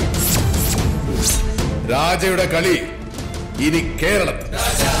 രാജയുടെ കളി ഇനി കേരളത്തിൽ.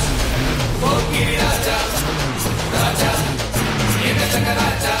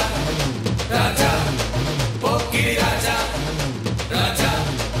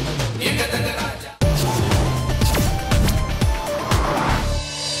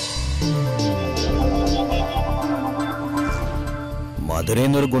 മധുരയിൽ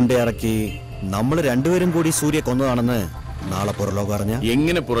നിന്നൊരു ഗുണ്ടയിറക്കി നമ്മൾ രണ്ടുപേരും കൂടി സൂര്യ കൊന്നതാണെന്ന് നാളെ പുറലോകം അറിഞ്ഞ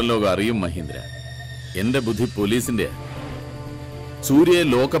എങ്ങനെ പുറലോകം അറിയും മഹീന്ദ്ര? എന്റെ ബുദ്ധി പോലീസിന്റെ. സൂര്യയെ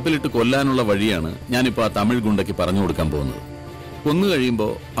ലോക്കപ്പിലിട്ട് കൊല്ലാനുള്ള വഴിയാണ് ഞാനിപ്പോ ആ തമിഴ് ഗുണ്ടയ്ക്ക് പറഞ്ഞു കൊടുക്കാൻ പോകുന്നത്. കൊന്നു കഴിയുമ്പോ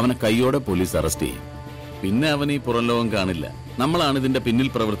അവനെ കൈയോടെ പോലീസ് അറസ്റ്റ് ചെയ്യും. പിന്നെ അവൻ ഈ പുറംലോകം കാണില്ല. നമ്മളാണ് ഇതിന്റെ പിന്നിൽ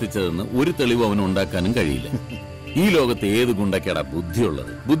പ്രവർത്തിച്ചതെന്ന് ഒരു തെളിവ് അവന് ഉണ്ടാക്കാനും കഴിയില്ല. ഈ ലോകത്ത് ഏത് ഗുണ്ടയ്ക്കാടാ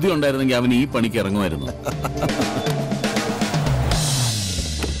ബുദ്ധിയുള്ളത്? ബുദ്ധി ഉണ്ടായിരുന്നെങ്കിൽ അവൻ ഈ പണിക്ക് ഇറങ്ങുമായിരുന്നു.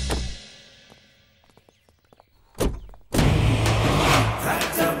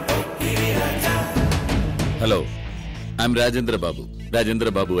 Hello, I'm Rajendra Babu.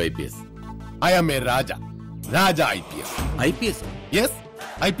 Rajendra Babu, IPS. I am a Raja. Raja IPS. IPS? Yes,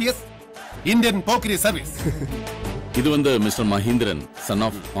 IPS. Indian Pokkiri Service. இது வந்து mister Mahendran, son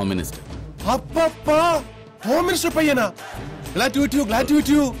of Home Minister. அப்பப்பா, Home Minister பையனா? Glad to meet you, glad to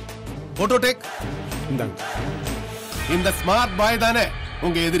meet you. Photo take. இந்தாங்க. இந்த smart boy தானே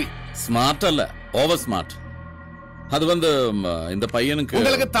உங்க எதிரி? Smart அல்ல, ஓவர் ஸ்மார்ட். அது வந்து இந்த பையனுக்கு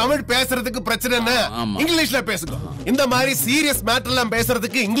உங்களுக்கு தமிழ் பேசுறதுக்கு பிரச்சனை என்ன? இங்கிலீஷ்ல பேசுங்க. இந்த மாதிரி சீரியஸ் மேட்டர் எல்லாம்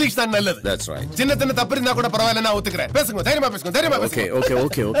பேசுறதுக்கு இங்கிலீஷ் தான் நல்லது. That's right. சின்ன சின்ன தப்பு இருந்தா கூட பரவாயில்லை, நான் ஒத்துக்கிறேன். பேசுங்க, தைரியமா பேசுங்க, தைரியமா பேசுங்க.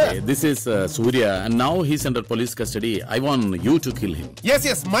 Okay. This is Surya and now he's under police custody. I want you to kill him.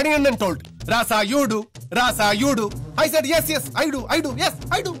 Yes, Maniannan told. Rasa you do. Rasa you do. I said yes, I do. Yes,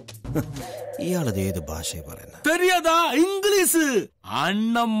 I do. ഇയാളത് ഏത് ഭാഷയെ പറയുന്നത്? தெரியாதா? English.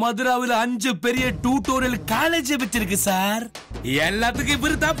 அண்ணன் மதுராவில் 5 பெரிய tutorial college வச்சிருக்கு sir. எல்லாத்துக்கும்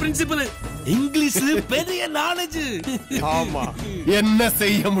இவரு தான் பிரின்சிபல். இங்கிலீஷ் பெரிய நாலேஜ். ஆமா, என்ன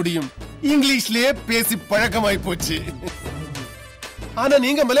செய்ய முடியும்? இங்கிலீஷ்லயே பேசி பழக்கமாய் போச்சு. ஆனா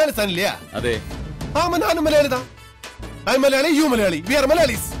நீங்க மலையாளி தான் இல்லையா? அதே. ஆமா, நானும் மலையாளி தான். I Malayali, you Malayali. We are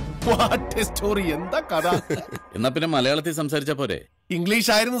Malayalis. What a story. എന്താ കഥ? എന്നാ പിന്നെ മലയാളത്തിൽ സംസാരിച്ചാ പോരെ? ഇംഗ്ലീഷ്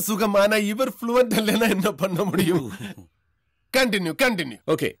ആയിരുന്നു സുഖമാണ്. ഇവർ ഫ്ലുവന്റ് അല്ലെന്നാ എന്നെ പണ്ണ മുടിയും. Continue.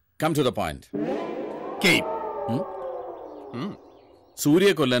 Okay, come to the point. Keep.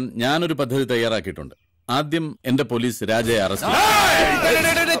 സൂര്യയെ കൊല്ലാൻ ഞാനൊരു പദ്ധതി തയ്യാറാക്കിയിട്ടുണ്ട്. ആദ്യം എന്റെ പോലീസ് രാജയെ അറസ്റ്റ്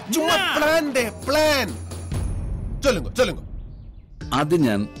ചെയ്യും. ആദ്യം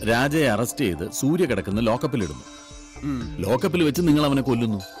ഞാൻ രാജയെ അറസ്റ്റ് ചെയ്ത് സൂര്യ കിടക്കുന്ന ലോക്കപ്പിലിടുന്നു. ലോക്കപ്പിൽ വെച്ച് നിങ്ങൾ അവനെ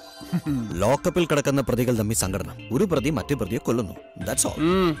കൊല്ലുന്നു. ലോക്കപ്പിൽ കിടക്കുന്ന പ്രതികൾ തമ്മിൽ സംഘടന. ഒരു പ്രതി മറ്റു പ്രതിയെ കൊല്ലുന്നു. That's all.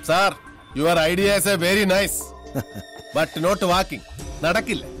 Sir, your idea is very nice. But not working.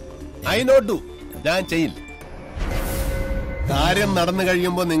 നടക്കില്ല. I not do. ഞാൻ ചെയ്യില്ല. കാര്യം നടന്നു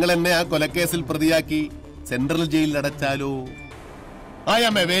കഴിയുമ്പോ നിങ്ങൾ എന്നെ ആ കൊലക്കേസിൽ പ്രതിയാക്കി സെൻട്രൽ ജയിലിൽ അടച്ചാലോ? I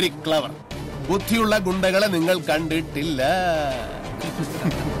am a very clever. ബുദ്ധിയുള്ള ഗുണ്ടകളെ നിങ്ങൾ കണ്ടിട്ടില്ല.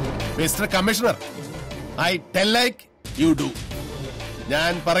 Mister commissioner, I tell like you do.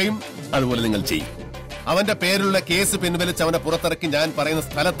 ഞാൻ പറയും, അതുപോലെ നിങ്ങൾ ചെയ്യും. അവന്റെ പേരിലുള്ള കേസ് പിൻവലിച്ച് അവനെ പുറത്തിറക്കി ഞാൻ പറയുന്ന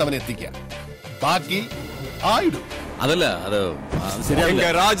സ്ഥലത്ത് അവനെ എത്തിക്കാം. ബാക്കി ആയിടും. അതല്ല, അത് ശരിയാവില്ല.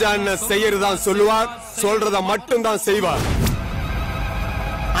 രാജാ என்ன செய்யறதான் சொல்லுவார், சொல்றத மட்டும் தான் செய்வார்.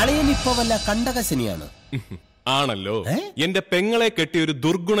 അളിയൻ ഇപ്പൊ വല്ല കണ്ടകശനിയാണ്. ആണല്ലോ. എന്റെ പെങ്ങളെ കെട്ടിയ ഒരു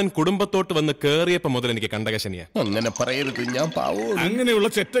ദുർഗുണൻ കുടുംബത്തോട്ട് വന്ന് കേറിയപ്പോ മുതൽ എനിക്ക് കണ്ടകശനിയാ. അങ്ങനെ പറയരുത്, ഞാൻ പാവം. അങ്ങനെയുള്ള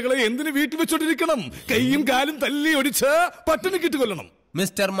ചെറ്റകളെ എന്തിനു വീട്ടിൽ വെച്ചോണ്ടിരിക്കണം? കൈയും കാലും തല്ലി ഒടിച്ച് പട്ടിണി കിട്ടുകൊല്ലണം.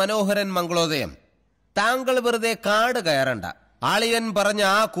 മിസ്റ്റർ മനോഹരൻ മംഗളോദയം, താങ്കൾ വെറുതെ കാട് കയറണ്ട. അളിയൻ പറഞ്ഞ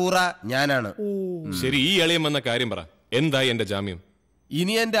ആ കൂറ ഞാനാണ്. ശരി, ഈ അളിയൻ വന്ന കാര്യം പറ. എന്തായി എന്റെ ജാമ്യം?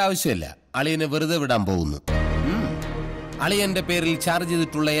 ഇനി എന്റെ ആവശ്യമില്ല. അളിയനെ വെറുതെ വിടാൻ പോകുന്നു. അളിയന്റെ പേരിൽ ചാർജ്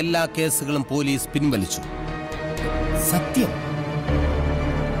ചെയ്തിട്ടുള്ള എല്ലാ കേസുകളും പോലീസ് പിൻവലിച്ചു. സത്യം.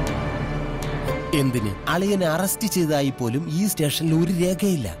 എന്തിന്? അളിയനെ അറസ്റ്റ് ചെയ്തതായി പോലും ഈ സ്റ്റേഷനിൽ ഒരു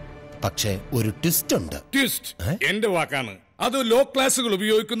രേഖയില്ല. പക്ഷേ ഒരു ട്വിസ്റ്റ് ഉണ്ട്. എന്റെ വാക്കാണ്. അത് ലോ ക്ലാസുകൾ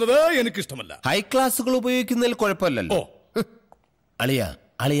ഉപയോഗിക്കുന്നത് എനിക്കിഷ്ടമല്ല. ഹൈ ക്ലാസുകൾ ഉപയോഗിക്കുന്നതിൽ കുഴപ്പമില്ലല്ലോ.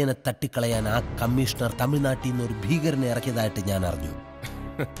 അളിയനെ തട്ടിക്കളയാൻ ആ കമ്മീഷണർ തമിഴ്നാട്ടിൽ നിന്ന് ഒരു ഭീകരനെ ഇറക്കിയതായിട്ട് ഞാൻ അറിഞ്ഞു.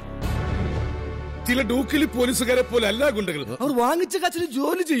 ചില ഡൂക്കിലി പോലീസുകാരെ പോലെ അല്ല ഗുണ്ടകൾ. അവർ വാങ്ങിച്ച കാശിന്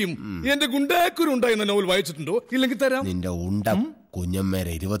ജോലി ചെയ്യും. എന്റെ ഗുണ്ടാക്കുരു ഉണ്ടായെന്ന നോവൽ വായിച്ചിട്ടുണ്ടോ? ഇല്ലെങ്കിൽ തരാം. നിന്റെ ഉണ്ട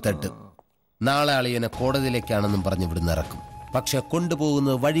കുഞ്ഞമ്മേരെ 28. നാളെ അളിയനെ കോടതിയിലേക്കാണെന്നും പറഞ്ഞ് ഇവിടുന്ന് ഇറക്കും. പക്ഷെ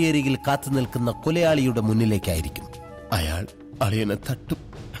കൊണ്ടുപോകുന്നത് വഴിയരികിൽ കാത്തു നിൽക്കുന്ന കൊലയാളിയുടെ മുന്നിലേക്കായിരിക്കും. അയാൾ അളിയനെ തട്ടും.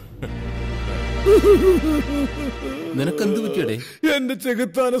 നിനക്കെന്ത് പറ്റിയടേ? എന്റെ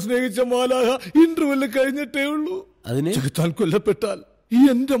ചെകുത്താനെ സ്നേഹിച്ച മാലാഹ ഇന്റർവെല്ല് കഴിഞ്ഞിട്ടേ ഉള്ളൂ. അതിന് ചെകുത്താൻ കൊല്ലപ്പെട്ടാൽ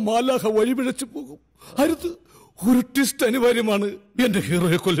എന്റെ മാലാഹ വഴിപിഴച്ചു പോകും. അരുത്, ഒരു ട്വിസ്റ്റ് അനിവാര്യമാണ്. എന്റെ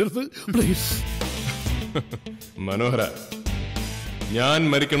ഹീറോയെ കൊല്ലരുത് പ്ലീസ്. മനോഹര, ഞാൻ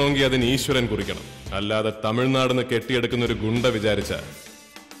മരിക്കണമെങ്കിൽ അതിന് ഈശ്വരൻ കുറിക്കണം. അല്ലാതെ തമിഴ്നാടിന് കെട്ടിയെടുക്കുന്ന ഒരു ഗുണ്ട വിചാരിച്ച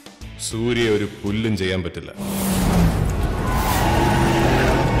സൂര്യ ഒരു പുല്ലും ചെയ്യാൻ പറ്റില്ല.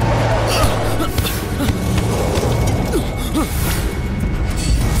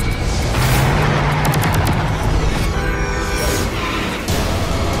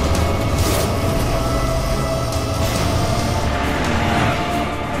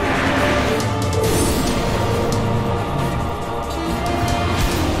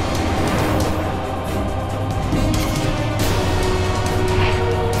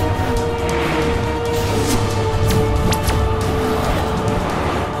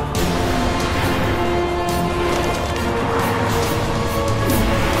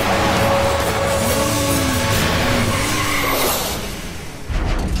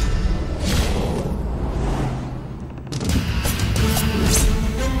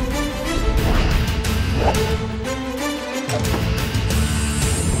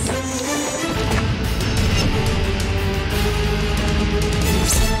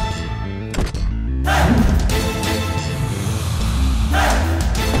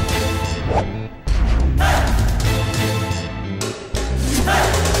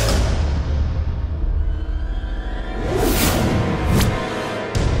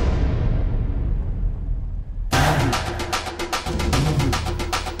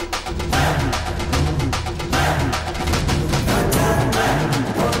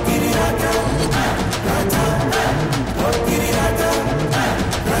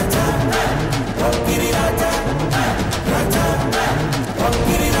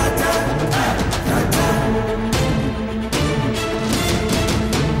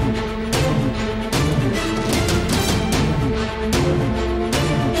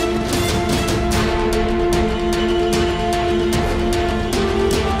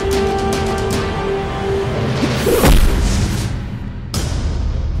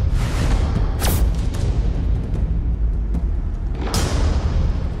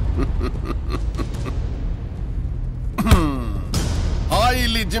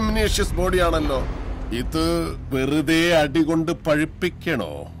 ജിംനേഷ്യസ് ബോഡിയാണല്ലോ ഇത്. വെറുതെ അടികൊണ്ട് പഴിപ്പിക്കണോ?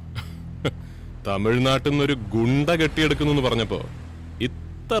 തമിഴ്നാട്ടിൽ നിന്നൊരു ഗുണ്ട കെട്ടിയെടുക്കുന്നു പറഞ്ഞപ്പോ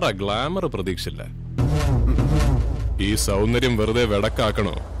ഇത്ര ഗ്ലാമർ പ്രതീക്ഷില്ല. ഈ സൗന്ദര്യം വെറുതെ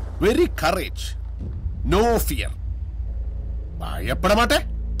വെടക്കാക്കണോ? Very courage, no fear. ഭയപ്പെടമാട്ടെ.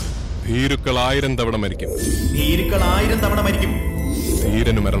 ഭീരുക്കൾ 1000 തവണ മരിക്കും. ഭീരുക്കൾ 1000 തവണ മരിക്കും.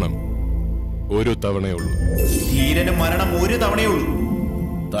 ധീരന് മരണം ഒരു തവണയുള്ളൂ. ധീരന് മരണം ഒരു തവണയുള്ളൂ.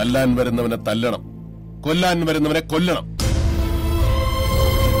 തല്ലാൻ വരുന്നവനെ തല്ലണം, കൊല്ലാൻ വരുന്നവനെ കൊല്ലണം.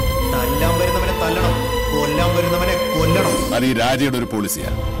 തല്ലാൻ വരുന്നവനെ തല്ലണം, കൊല്ലാൻ വരുന്നവനെ കൊല്ലണം. അത് ഈ രാജയുടെ ഒരു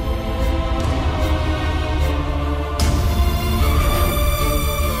പോളിസിയാണ്.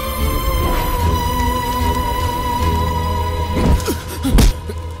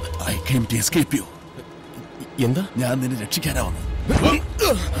 I came to escape you. എന്താ? ഞാൻ നിന്നെ രക്ഷിക്കാനാ വന്നത്.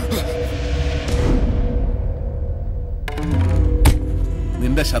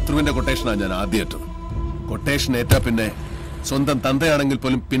 നിന്റെ ശത്രുവിന്റെ കൊട്ടേഷനാണ് ഞാൻ ആദ്യമായിട്ടത്. കൊട്ടേഷൻ ഏറ്റാ പിന്നെ സ്വന്തം തന്തയാണെങ്കിൽ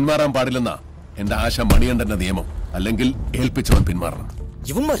പോലും പിന്മാറാൻ പാടില്ലെന്നാ എന്റെ ആശ മണിയണ്ടന്റെ നിയമം. അല്ലെങ്കിൽ ഏൽപ്പിച്ചവൻ പിന്മാറണം.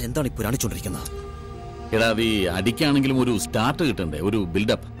 ഇവന്മാരെന്താണ് ഈ പുരാണിച്ചോണ്ടിരിക്കുന്നത്? എടാ, അത് ഈ അടിക്കാണെങ്കിലും ഒരു സ്റ്റാർട്ട് കിട്ടണ്ടേ, ഒരു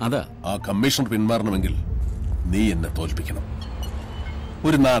ബിൽഡപ്പ്. അതാ ആ കമ്മീഷണർ പിന്മാറണമെങ്കിൽ നീ എന്നെ തോൽപ്പിക്കണം.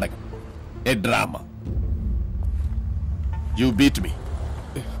 ഒരു നാടകം, A drama. U beat me.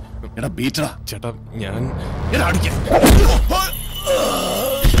 എടാ ബീറ്റടാ. ചേട്ടാ ഞാൻ എടാ അടിക്കാൻ.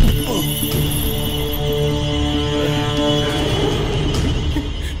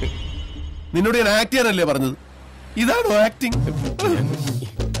 നിന്നോട് ഞാൻ ആക്ട് ചെയ്യാനല്ലേ പറഞ്ഞത്? ഇതാണോ ആക്ടിങ്?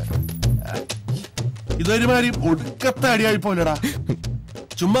 ഇതൊരുമാതിരി ഒടുക്കത്തെ അടിയായി പോലെടാ.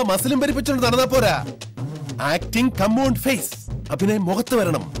 ചുമ്മാ മസിലും പരിപ്പിച്ചോണ്ട് നടന്നാ പോരാ. Acting come one face. അഭിനയം മുഖത്ത്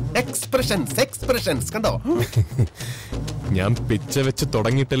വരണം. എക്സ്പ്രഷൻസ് കണ്ടോ? ഞാൻ പിച്ച വെച്ച്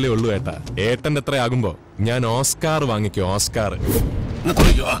തുടങ്ങിയിട്ടല്ലേ ഉള്ളൂ ഏട്ടാ. ഏട്ടന്റെ എത്ര ആകുമ്പോ ഞാൻ ഓസ്കാർ വാങ്ങിക്കോ, ഓസ്കാർ.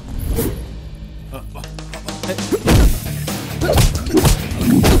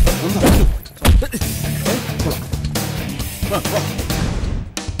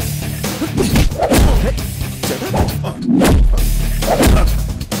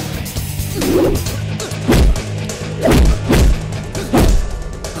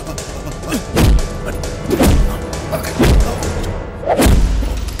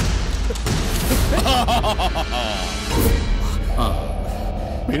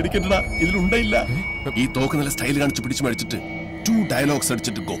 പേടിക്കണ്ട, ഇതിലുണ്ടായില്ല. ഈ തോക്ക് നല്ല സ്റ്റൈൽ കാണിച്ച് പിടിച്ചു മടിച്ചിട്ട് 2 ഡയലോഗ്സ്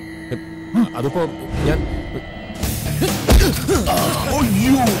അടിച്ചിട്ട് ഗോ. അതിപ്പോ ഞാൻ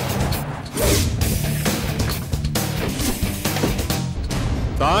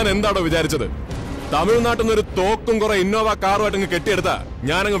താൻ എന്താണോ വിചാരിച്ചത്? തമിഴ്നാട്ടിൽ നിന്ന് ഒരു തോക്കും കുറെ ഇന്നോവ കാറുമായിട്ട് കെട്ടിയെടുത്താ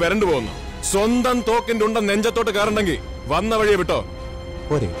ഞാനങ്ങ് വരണ്ടു പോകുന്നു. സ്വന്തം തോക്കിന്റെ ഉണ്ട നെഞ്ചത്തോട്ട് കയറണ്ടെങ്കിൽ വന്ന വഴിയെ വിട്ടോ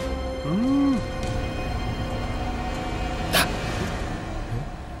പോരെ.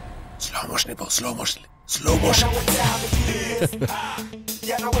 സ്ലോ മോഷൻ ഇപ്പോ, slow motion, slow motion.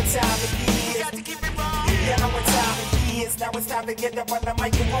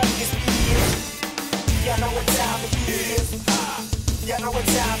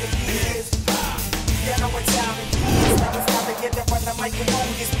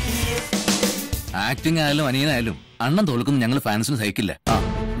 Acting ആയാലും അനിയനായാലും അണ്ണൻ തോൽക്കുന്ന ഞങ്ങൾ ഫാൻസിന് സഹിക്കില്ല.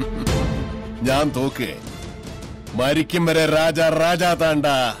 ഞാൻ തോക്ക് മരിക്കും വരെ രാജാ രാജാ താണ്ട.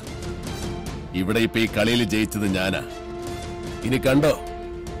 ഇവിടെ ഇപ്പൊ ഈ കളിയിൽ ജയിച്ചത് ഞാനാ. ഇനി കണ്ടോ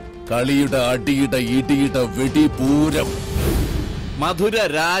കളിയുടെ അടിയുടെ ഇടിയുടെ വെടിപൂരം. മധുര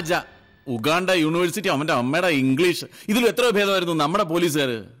രാജ, ഉഗാണ്ട യൂണിവേഴ്സിറ്റി, അവന്റെ അമ്മയുടെ ഇംഗ്ലീഷ്, ഇതിലും എത്ര ഭേദമായിരുന്നു നമ്മുടെ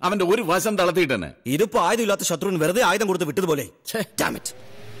പോലീസുകാർ. അവന്റെ ഒരു വശം തളർത്തിയിട്ട് തന്നെ. ഇതിപ്പോ ആയുധമില്ലാത്ത ശത്രുവിന് വെറുതെ ആയുധം കൊടുത്ത് വിട്ടതുപോലെ.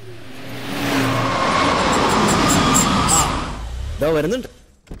 വരുന്നുണ്ട്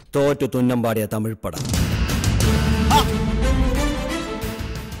തോറ്റു തുന്നം പാടിയ തമിഴ് പടം.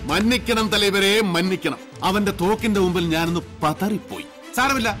 മന്നിക്കണം തലവരെ, മന്നിക്കണം. അവന്റെ തോക്കിന്റെ മുമ്പിൽ ഞാനൊന്ന് പതറിപ്പോയി.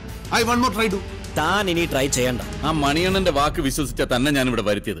 സാരമില്ല, I one more try do. താൻ ഇനി ട്രൈ ചെയ്യണ്ട. ആ മണിയണ്ണന്റെ വാക്ക് വിശ്വസിച്ച തന്നെ ഞാൻ ഇവിടെ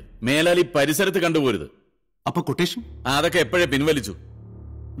വരുത്തിയത്. മേലാലി പരിസരത്ത് കണ്ടുപോരുത്. അപ്പൊ കൊട്ടേഷൻ അതൊക്കെ എപ്പോഴേ പിൻവലിച്ചു.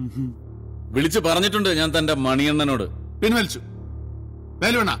 വിളിച്ചു പറഞ്ഞിട്ടുണ്ട് ഞാൻ തന്റെ മണിയണ്ണനോട്. പിൻവലിച്ചു.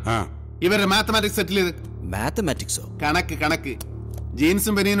 വേലുവണ്ണ, ഇവരുടെ മാത്തമാറ്റിക്സ് സെറ്റിൽ ചെയ്ത്. മാത്തമാറ്റിക്സോ? കണക്ക് കണക്ക്.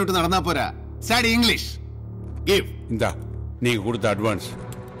 ജീൻസും ബനിയനോട്ട് നടന്നാ പോരാ. Study English. ഗിവ്. இந்தா நீங்க கொடுத்த அட்வான்ஸ்.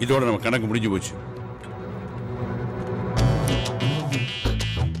 இதோட நம்ம கணக்கு முடிஞ்சு போச்சு.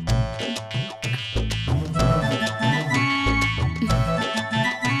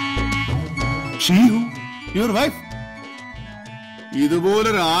 യുവർ വൈഫ്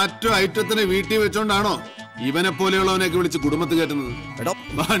ഇതുപോലൊരു ഐറ്റത്തിനെ വീട്ടിൽ വെച്ചോണ്ടാണോ ഇവനെ പോലെയുള്ളവനെയൊക്കെ വിളിച്ച് കുടുംബത്തിൽ കയറ്റുന്നത്?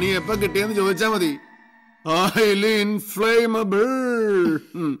 പണി എപ്പം കിട്ടിയെന്ന് ചോദിച്ചാ മതി. Highly inflammable.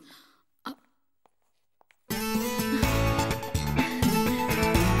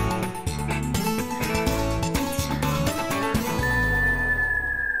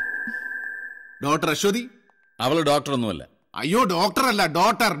 ഡോക്ടർ അശ്വതി? അവള് ഡോക്ടർ ഒന്നുമല്ല. അയ്യോ, ഡോക്ടർ അല്ല,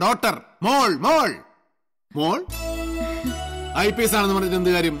 ഡോട്ടർ. ഡോട്ടർ, മോൾ. മോൾ മോൾ IPS ആണെന്ന് പറഞ്ഞിട്ട് എന്ത്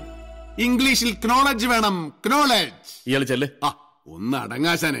കാര്യം? ഇംഗ്ലീഷിൽ ക്നോളജ് വേണം, ക്നോളജ്. ഇയാൾ ചെല്ല്. ഒന്ന്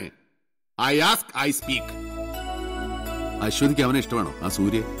അടങ്ങാശാനെ. I ask, I speak. അശ്വതിക്ക് അവനെ ഇഷ്ടമാണോ ആ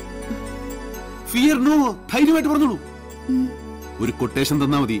സൂര്യ? ഫിയർ നോ, ധൈര്യമായിട്ട് പറഞ്ഞോളൂ. ഒരു കൊട്ടേഷൻ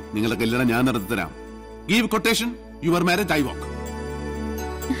തന്നാ മതി, നിങ്ങളുടെ കല്യാണം ഞാൻ നടത്തി തരാം. Give quotation, your marriage I walk.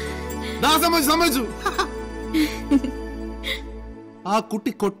 സമ്മതിച്ചു. ആ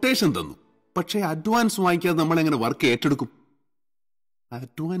കുട്ടി കൊട്ടേഷൻ തന്നു, പക്ഷേ അഡ്വാൻസ് വാങ്ങിക്കാതെ നമ്മൾ എങ്ങനെ വർക്ക് ഏറ്റെടുക്കും?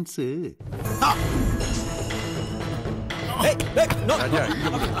 Advance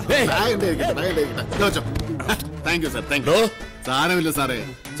thank you sir, thank you. സാരമില്ല സാറേ,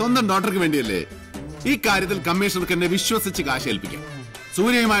 സ്വന്തം ഡോക്ടർക്ക് വേണ്ടിയല്ലേ. ഈ കാര്യത്തിൽ കമ്മീഷണർക്ക് എന്നെ വിശ്വസിച്ച് കാശ് ഏൽപ്പിക്കാം.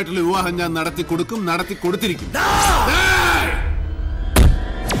 സൂര്യയുമായിട്ടുള്ള വിവാഹം ഞാൻ നടത്തി കൊടുക്കും, നടത്തി കൊടുത്തിരിക്കും.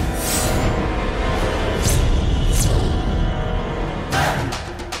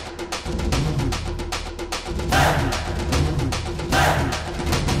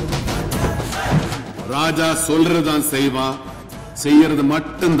 ராஜா சொல்றதான் செய்வா, செய்யறது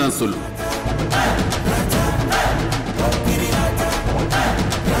மட்டும்தான் சொல்லுவா.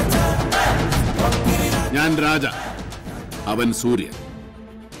 ഞാൻ രാജ, അവൻ സൂര്യൻ.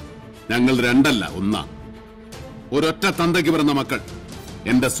 ഞങ്ങൾ രണ്ടല്ല, ഒന്നാ. ഒരൊറ്റ തന്തയ്ക്ക് പിറന്ന മക്കൾ,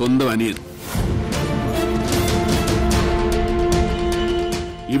 എന്റെ സ്വന്തം അനിയൻ.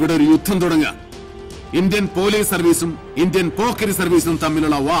 ഇവിടെ ഒരു യുദ്ധം തുടങ്ങാൻ. ഇന്ത്യൻ പോലീസ് സർവീസും ഇന്ത്യൻ പോക്കരി സർവീസും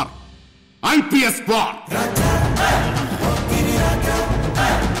തമ്മിലുള്ള വാർ. IPS വാർ.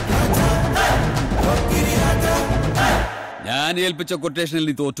 ഞാൻ ഏൽപ്പിച്ച കൊട്ടേഷനിൽ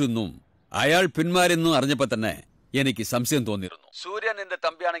നീ തോറ്റെന്നും അയാൾ പിന്മാരെന്നും അറിഞ്ഞപ്പോ തന്നെ എനിക്ക് സംശയം തോന്നിയിരുന്നു. സൂര്യൻ എന്റെ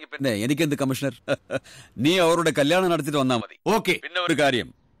തമ്പിയാണെങ്കിൽ പിന്നെ എനിക്കെന്ത് കമ്മീഷണർ? നീ അവരുടെ കല്യാണം നടത്തിട്ട് വന്നാ മതി. ഓക്കെ. പിന്നെ ഒരു കാര്യം,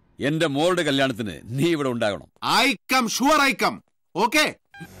 എന്റെ മോളുടെ കല്യാണത്തിന് നീ ഇവിടെ ഉണ്ടാകണം. I come, sure I come. Okay.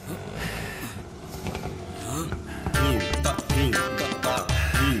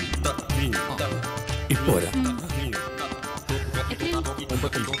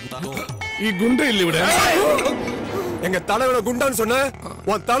 ഈ குண்ட இல்ல ഇവിടെ எங்க தலைவன குண்டான்னு சொன்ன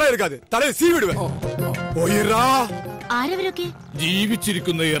உன் தலை இருக்காது, தலையை சீ விடுவேன். போயிரா. ആരവരൊക്കെ?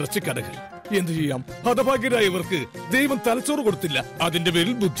 ജീവിച്ചിരിക്കുന്ന ഇറച്ചിക്കടകൾ. എന്ത് ചെയ്യാം, ഹതഭാഗ്യരായ ഇവർക്ക് ദൈവം തലച്ചോറ് കൊടുത്തില്ല, അതിന്റെ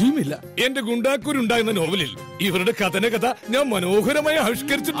പേരിൽ ബുദ്ധിയുമില്ല. എന്റെ ഗുണ്ടാക്കൂരുണ്ടായിരുന്ന നോവലിൽ ഇവരുടെ കഥന ഞാൻ മനോഹരമായി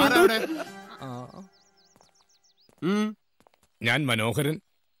ആവിഷ്കരിച്ചിട്ടുണ്ട്. ഞാൻ മനോഹരൻ.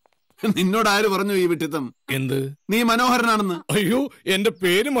 നിന്നോട് ആര് പറഞ്ഞു ഈ വിട്ടിത്തം? എന്ത്? നീ മനോഹരനാണെന്ന്. അയ്യോ, എന്റെ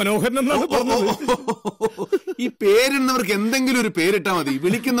പേര് മനോഹരൻ എന്നാണ് പറഞ്ഞത്. ഈ പേരിടുന്നവർക്ക് എന്തെങ്കിലും ഒരു പേരിട്ടാ മതി.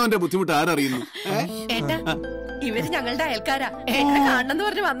 വിളിക്കുന്നവന്റെ ബുദ്ധിമുട്ട് ആരറിയുന്നു? ഇവര് ഞങ്ങളുടെ അയൽക്കാരാ. എന്നെ കാണണമെന്ന്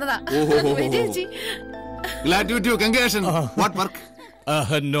പറഞ്ഞ് വന്നതാ.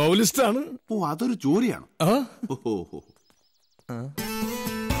 നോവലിസ്റ്റ് ആണ്. ഓ, അതൊരു ജോലിയാണ്.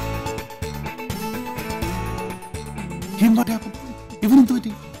 ഇവനെന്ത്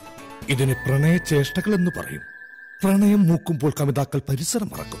പറ്റി? ഇതിന് പ്രണയചേഷ്ടകൾ എന്ന് പറയും. പ്രണയം മൂക്കുമ്പോൾ കവിതാക്കൾ പരിസരം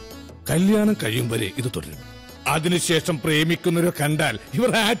മറക്കും. കല്യാണം കഴിയും വരെ ഇത് തുടരും. അതിനുശേഷം പ്രേമിക്കുന്നവരെ കണ്ടാൽ ഇവർ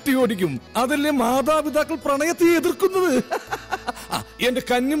ആറ്റി ഓടിക്കും. അതല്ലേ മാതാപിതാക്കൾ പ്രണയത്തെ എതിർക്കുന്നത്. എന്റെ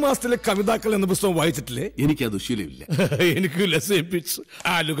കന്നിമാസത്തിലെ കവിതാക്കൾ എന്ന പുസ്തകം വായിച്ചിട്ടില്ലേ? എനിക്ക് അത് ശീലമില്ല. എനിക്ക്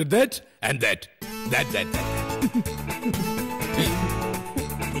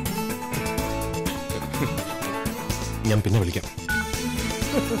ഞാൻ പിന്നെ വിളിക്കാം.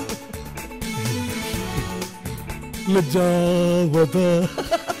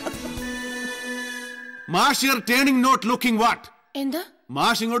 എന്താ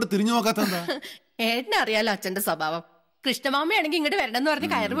മാഷ് ഇങ്ങോട്ട് തിരിഞ്ഞു നോക്കാത്ത? ഏട്ടനെ അറിയാലോ അച്ഛന്റെ സ്വഭാവം. കൃഷ്ണമാമയാണെങ്കിൽ ഇങ്ങോട്ട് വരണമെന്ന് പറഞ്ഞ്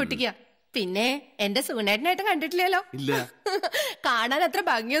കയറ് പൊട്ടിക്കുക. പിന്നെ എന്റെ സുഗുണേട്ടനായിട്ട് കണ്ടിട്ടില്ലല്ലോ. കാണാൻ അത്ര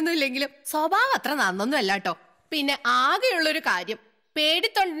ഭംഗിയൊന്നും ഇല്ലെങ്കിലും സ്വഭാവം അത്ര നന്നൊന്നും അല്ല കേട്ടോ. പിന്നെ ആകെയുള്ളൊരു കാര്യം,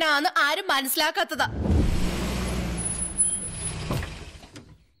 പേടിത്തൊണ്ടനാന്ന് ആരും മനസ്സിലാക്കാത്തതാ.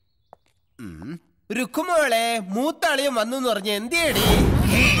 രുക്കുമോളെ, മൂത്താളിയും വന്നു പറഞ്ഞ എന്തേടി?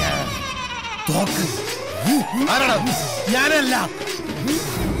 ഞാനല്ല.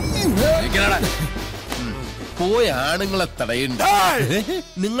 പോയ ആണുങ്ങളെ തടയണ്ട.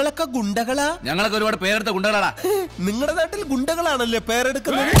 നിങ്ങളൊക്കെ ഗുണ്ടകളാ? ഞങ്ങളൊക്കെ ഒരുപാട് പേരെടുത്ത ഗുണ്ടകളാ. നിങ്ങളുടെ നാട്ടിൽ ഗുണ്ടകളാണല്ലേ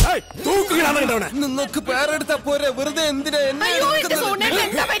പേരെടുക്കുന്നത്? നിങ്ങൾക്ക് പേരെടുത്ത പോരെ, വെറുതെ എന്തിനാ എന്നെ?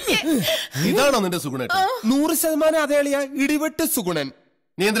 ഇതാണോ നിന്റെ സുഗുണൻ? 100% അതേ അളിയാ, ഇടിവെട്ട് സുഗുണൻ.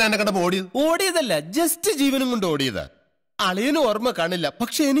 നീ എന്തിനാ എന്നെ കണ്ടപ്പോ ഓടിയത്? ഓടിയതല്ല, ജസ്റ്റ് ജീവനും കൊണ്ട് ഓടിയതാ. അളിയന് ഓർമ്മ കാണില്ല,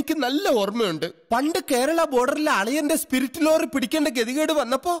 പക്ഷെ എനിക്ക് നല്ല ഓർമ്മയുണ്ട്. പണ്ട് കേരള ബോർഡറിലെ അളിയന്റെ സ്പിരിറ്റ് ലോറി പിടിക്കേണ്ട ഗതികേട്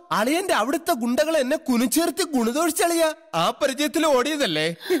വന്നപ്പോ അളിയന്റെ അവിടുത്തെ ഗുണ്ടകൾ എന്നെ കുനിച്ചേർത്തി ഗുണദോഷിച്ചളിയ. ആ പരിചയത്തിൽ ഓടിയതല്ലേ.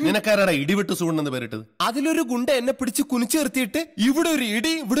 നിനക്കാരാടാ ഇടിവെട്ട് സുഗുണെന്ന് പേരിട്ടത്? അതിലൊരു ഗുണ്ട എന്നെ പിടിച്ച് കുനിച്ചേർത്തിയിട്ട് ഇവിടെ ഒരു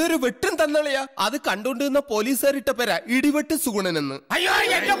ഇടി ഇവിടെ ഒരു വെട്ടും തന്നളിയാ. അത് കണ്ടോണ്ടിരുന്ന പോലീസുകാരിട്ട പേരാ ഇടിവെട്ട് സുഗുണനെന്ന്. അയ്യോ,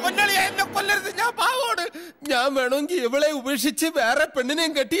 എന്നെ പൊന്നളിയാ, എന്നെ കൊല്ലരുത്, ഞാൻ പാവോട്. ഞാൻ വേണമെങ്കിൽ ഇവളെ ഉപേക്ഷിച്ച് വേറെ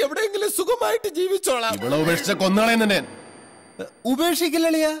പെണ്ണിനെയും കെട്ടി എവിടെയെങ്കിലും സുഖമായിട്ട് ജീവിച്ചോളാം. ഇവളെ ഉപേക്ഷിച്ച കൊന്നാളെ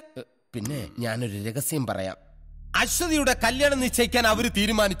ഉപേക്ഷിക്കില്ലളിയാ. പിന്നെ ഞാനൊരു രഹസ്യം പറയാം. അശ്വതിയുടെ കല്യാണം നിശ്ചയിക്കാൻ അവര്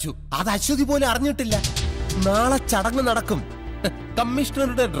തീരുമാനിച്ചു. അത് അശ്വതി പോലും അറിഞ്ഞിട്ടില്ല. നാളെ ചടങ്ങ് നടക്കും.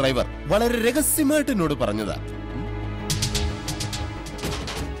 കമ്മീഷണറുടെ ഡ്രൈവർ വളരെ രഹസ്യമായിട്ട് എന്നോട് പറഞ്ഞതാ.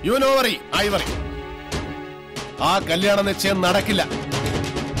 You know worry, I worry. ആ കല്യാണ നിശ്ചയം നടക്കില്ല.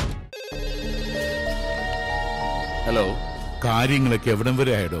 ഹലോ, കാര്യങ്ങളൊക്കെ എവിടം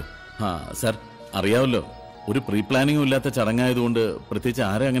വരെ ആയിടോ? സർ, അറിയാമല്ലോ, ഒരു പ്രീ പ്ലാനിങ്ങും ഇല്ലാത്ത ചടങ്ങായതുകൊണ്ട് പ്രത്യേകിച്ച്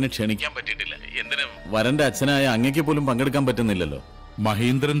ആരെ അങ്ങനെ ക്ഷണിക്കാൻ പറ്റിയിട്ടില്ല. എന്തിനും വരന്റെ അച്ഛനായ അങ്ങയ്ക്ക് പോലും പങ്കെടുക്കാൻ പറ്റുന്നില്ലല്ലോ.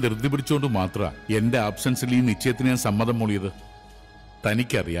 മഹേന്ദ്രൻ ധൃതി പിടിച്ചോണ്ട് മാത്ര എന്റെ ആബ്സൻസിൽ ഈ നിശ്ചയത്തിന് ഞാൻ സമ്മതം മൂളിയത്.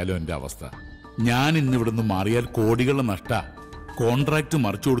 തനിക്കറിയാലോ എന്റെ അവസ്ഥ. ഞാൻ ഇന്നിവിടുന്ന് മാറിയാൽ കോടികളുടെ നഷ്ട. കോൺട്രാക്ട്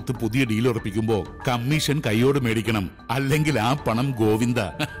മറിച്ചു കൊടുത്ത് പുതിയ ഡീൽ ഉറപ്പിക്കുമ്പോ കമ്മീഷൻ കൈയോട് മേടിക്കണം, അല്ലെങ്കിൽ ആ പണം ഗോവിന്ദ.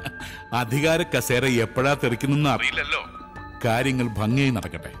 അധികാര കസേര എപ്പോഴാ തെറിക്കുന്നെന്ന് അറിയില്ലല്ലോ. കാര്യങ്ങൾ ഭംഗിയായി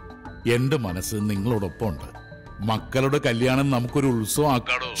നടക്കട്ടെ. എന്റെ മനസ്സ് നിങ്ങളോടൊപ്പം ഉണ്ട്. മക്കളുടെ കല്യാണം നമുക്കൊരു ഉത്സവം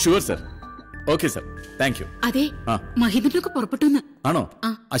ആക്കാടോ. Sure sir. Okay sir, thank you. അതെ, മഹിന്ദ്രനൊക്കെ പുറപ്പെട്ടു. ആണോ?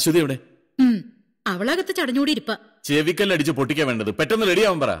 അശ്വതി എവിടെ? അവളകത്ത് ചടഞ്ഞൂടി ഇരിപ്പ. ചെവിക്കല്ലടിച്ച് പൊട്ടിക്കാൻ വേണ്ടത്. പെട്ടെന്ന്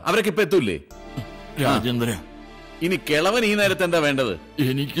റെഡിയാവാൻ പറ. അവരൊക്കെ ഇപ്പൊ എത്തൂല്ലേ? രാജേന്ദ്ര, ഇനി കിളവൻ ഈ നേരത്തെ എന്താ വേണ്ടത്?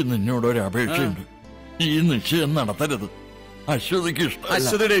 എനിക്ക് നിന്നോടൊരു അപേക്ഷയുണ്ട്. ഈ നിശ്ചയം നടത്തരുത്. അശ്വതിക്ക് ഇഷ്ടം.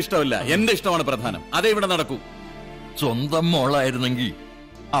 അശ്വതിയുടെ ഇഷ്ടമല്ല, എന്റെ ഇഷ്ടമാണ് പ്രധാനം. അതേ ഇവിടെ നടക്കൂ. സ്വന്തം മോളായിരുന്നെങ്കിൽ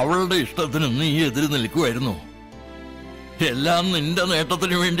അവളുടെ ഇഷ്ടത്തിന് നീ എതിര് നിൽക്കുമായിരുന്നു. എല്ലാം നിന്റെ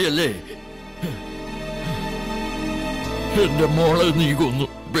നേട്ടത്തിന് വേണ്ടിയല്ലേ? എന്റെ മോളെ നീ കൊന്നു,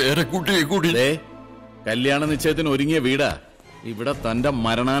 പേരക്കുട്ടിയെ കൂടി. കല്യാണ നിശ്ചയത്തിന് ഒരുങ്ങിയ വീടാ. ഇവിടെ തന്റെ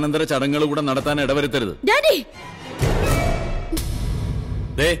മരണാനന്തര ചടങ്ങുകൾ കൂടെ നടത്താൻ ഇടവരുത്തരുത്.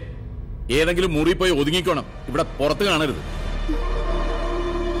 ഏതെങ്കിലും മുറി പോയി ഒതുങ്ങിക്കോണം. ഇവിടെ പുറത്ത് കാണരുത്.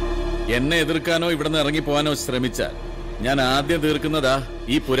 എന്നെ എതിർക്കാനോ ഇവിടുന്ന് ഇറങ്ങിപ്പോവാനോ ശ്രമിച്ചാൽ ഞാൻ ആദ്യം തീർക്കുന്നതാ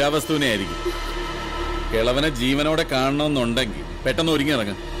ഈ പുരാവസ്തുവിനെ ആയിരിക്കും. കിളവനെ ജീവനോടെ കാണണമെന്നുണ്ടെങ്കിൽ പെട്ടെന്ന്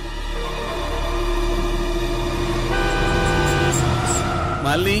ഒരുങ്ങിയിറങ്ങ.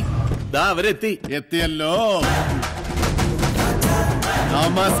 മാലിനി, ദാ അവരെത്തി. എത്തിയല്ലോ.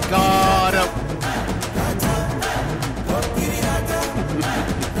 നമസ്കാരം.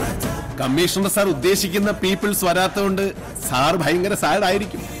 കമ്മീഷണർ സാർ ഉദ്ദേശിക്കുന്ന പീപ്പിൾസ് വരാത്തതുകൊണ്ട് സാർ ഭയങ്കര സാഡ്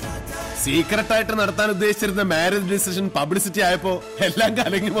ആയിരിക്കും. സീക്രട്ട് ആയിട്ട് നടത്താൻ ഉദ്ദേശിച്ചിരുന്ന മാരേജ് ഡിസിഷൻ പബ്ലിസിറ്റി ആയപ്പോ എല്ലാം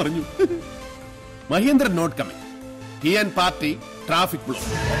കലങ്ങി പറഞ്ഞു. Mahendran not coming. He and party traffic block.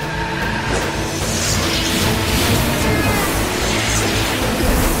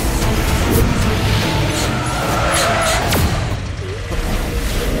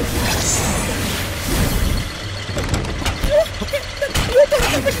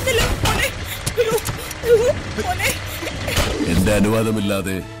 എന്റെ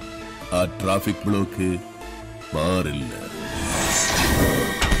അനുവാദമില്ലാതെ ആ ട്രാഫിക് ബ്ലോക്ക് മാറില്ല.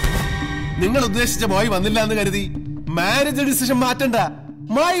 നിങ്ങൾ ഉദ്ദേശിച്ച ബോയ് വന്നില്ല എന്ന് കരുതി marriage decision മാറ്റണ്ട.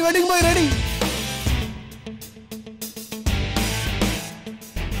 My wedding boy ready.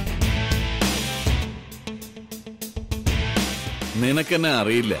 നിനക്കെന്നെ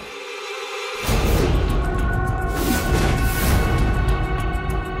അറിയില്ല.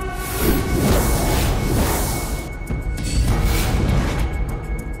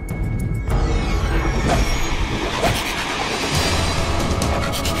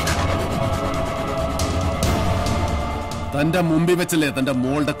 തന്റെ മുമ്പിൽ വെച്ചല്ലേ തന്റെ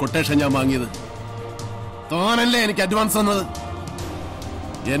മോളുടെ കൊട്ടേഷൻ ഞാൻ വാങ്ങിയത്. താനല്ലേ എനിക്ക് അഡ്വാൻസ് തന്നത്.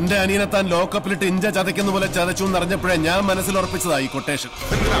 എന്റെ അനിയനെ താൻ ലോക്കപ്പിലിട്ട് ഇഞ്ച ചതയ്ക്കുന്ന പോലെ ചതച്ചു എന്നറിഞ്ഞപ്പോഴേ ഞാൻ മനസ്സിൽ ഉറപ്പിച്ചതാ ഈ കൊട്ടേഷൻ.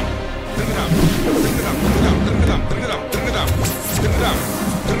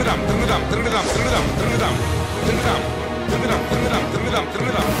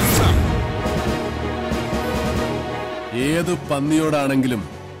 ഏതു പന്നിയോടാണെങ്കിലും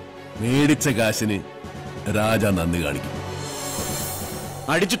മേടിച്ച കാശിന് രാജ നന്ദി കാണിക്കും.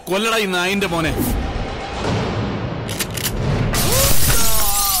 അടിച്ചു കൊല്ലടാ ഈ നായിന്റെ മോനെ.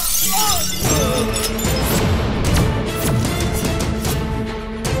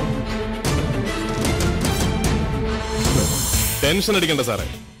 ടെൻഷൻ അടിക്കണ്ട സാറേ.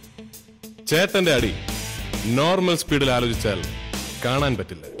 ചേട്ടന്റെ അടി നോർമൽ സ്പീഡിൽ ആലോചിച്ചാൽ കാണാൻ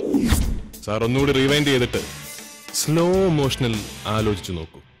പറ്റില്ല. സാർ ഒന്നുകൂടി റിവൈൻഡ് ചെയ്തിട്ട് സ്ലോ മോഷനിൽ ആലോചിച്ചു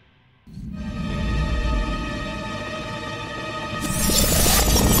നോക്കൂ.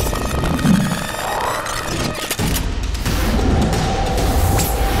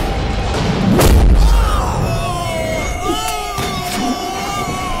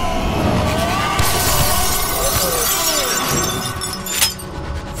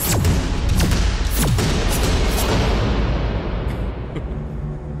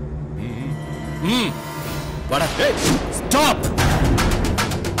 Stop!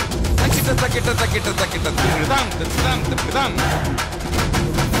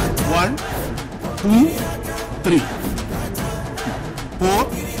 1, 2, 3, 4,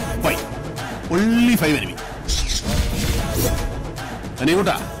 5. Only 5 enemy.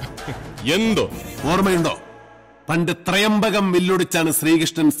 അനികൂട്ടാ, എന്തോ ഓർമ്മയുണ്ടോ? പണ്ട് ത്രയംബകം വില്ലൊടിച്ചാണ്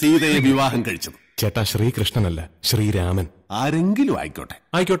ശ്രീകൃഷ്ണൻ സീതയെ വിവാഹം കഴിച്ചത്. ചേട്ടാ, ശ്രീകൃഷ്ണനല്ല, ശ്രീരാമൻ. ആരെങ്കിലും ആയിക്കോട്ടെ.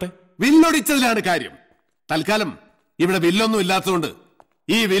 ആയിക്കോട്ടെ. വില്ലൊടിച്ചതിലാണ് കാര്യം. തൽക്കാലം ഇവിടെ വില്ലൊന്നും ഇല്ലാത്തതുകൊണ്ട്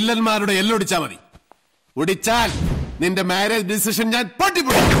ഈ വില്ലന്മാരുടെ എല്ലൊടിച്ചാ മതി. ഒടിച്ചാൽ നിന്റെ മാരേജ് ഡിസിഷൻ ഞാൻ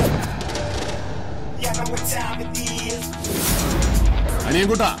പൊട്ടിപ്പൊടിക്കും.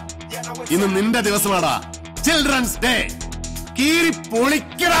 അനിയൻകുട്ടാ, ഇന്ന് നിന്റെ ദിവസമാടാ. Children's day. കീറി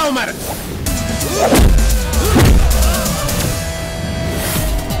പൊളിക്കടാവുമാരൻ.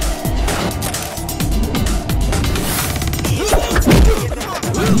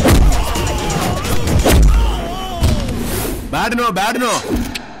 ബാഡ്നോ ബാഡ്നോ.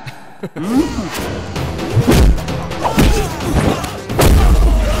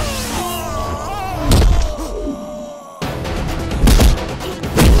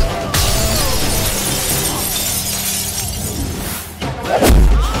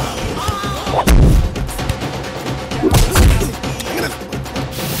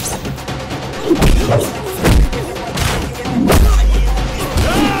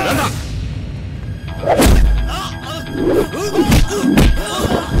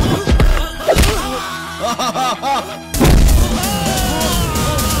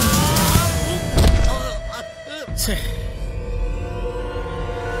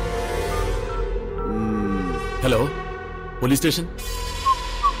 Hello, police station.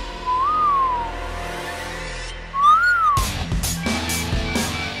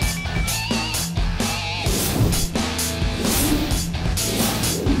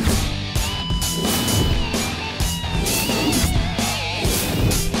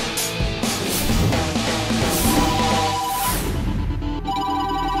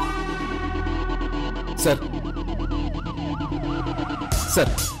 Sir, sir,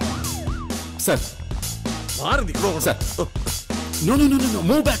 sir, sir, No.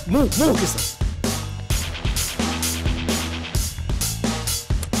 Move back. Move. Okay, sir.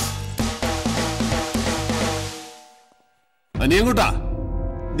 അനിയൻകുട്ടാ,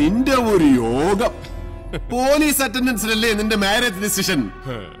 നിന്റെ ഒരു യോഗം. പോലീസ് അറ്റൻഡൻസിലല്ലേ നിന്റെ മാരേജ് ഡിസിഷൻ?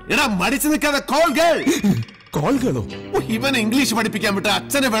 എടാ മടിച്ചു നിൽക്കാതെ കോൾ ഗേൾ. കോൾ ഗേളോ? ഇവൻ ഇംഗ്ലീഷ് പഠിപ്പിക്കാൻ വിട്ട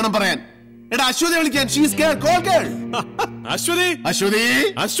അച്ഛനെ വേണം പറയാൻ. എടാ അശ്വതി വിളിക്കാൻ. She's girl. Call girl. Aswathy.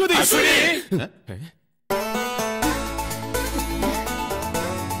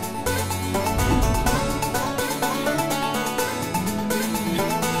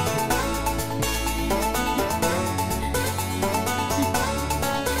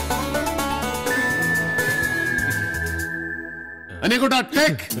 അനിയൻകുട്ടാ,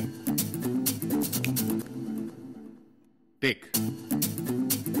 take.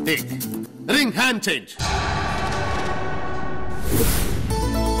 Ring hand change.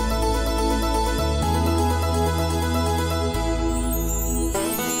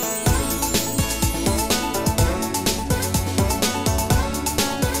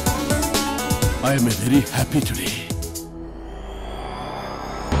 I am very happy today.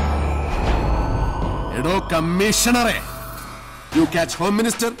 എടോ കമ്മീഷണറെ, you catch Home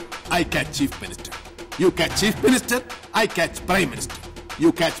Minister, I catch Chief Minister. You catch Chief Minister, I catch Prime Minister. You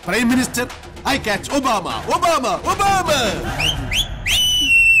catch Prime Minister, I catch Obama.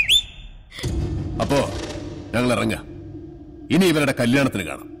 അപ്പോ ഞങ്ങൾ ഇറങ്ങാം. ഇനി ഇവരുടെ കല്യാണത്തിന്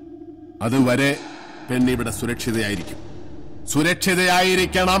കാണാം. അതുവരെ പെണ്ണിവിടെ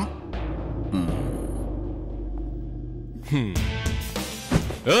സുരക്ഷിതയായിരിക്കണം.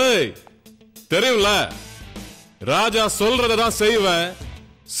 தெரியும்ல, ராஜா சொல்றதான் செய்வேன்,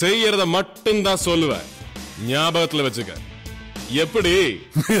 செய்யறத மட்டும் தான் சொல்லுவேன். ஞாபகத்துல வச்சுக்க. எப்படி?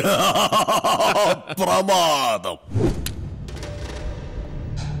 பிரமாதம்.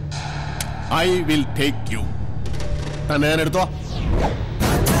 I will take you. തന്നെ എടുത്തോ.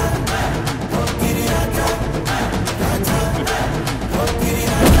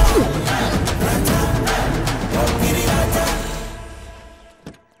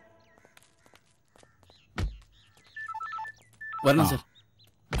 വരണം സാർ.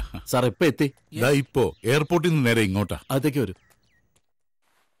 സാർ എപ്പോ എത്തി? ഇപ്പോ എയർപോർട്ടിൽ നിന്ന് നേരെ ഇങ്ങോട്ടാ. അതേക്ക് വരും.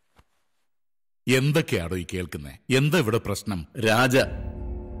 എന്തൊക്കെയാണോ ഈ കേൾക്കുന്നേ? എന്താ ഇവിടെ പ്രശ്നം? രാജ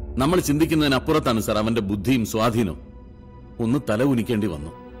നമ്മൾ ചിന്തിക്കുന്നതിനപ്പുറത്താണ് സാർ അവന്റെ ബുദ്ധിയും സ്വാധീനവും. ഒന്ന് തല ഉനിക്കേണ്ടി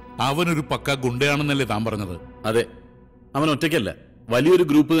വന്നു. അവനൊരു പക്ക ഗുണ്ടയാണെന്നല്ലേ താൻ പറഞ്ഞത്? അതെ, അവൻ ഒറ്റയ്ക്കല്ല, വലിയൊരു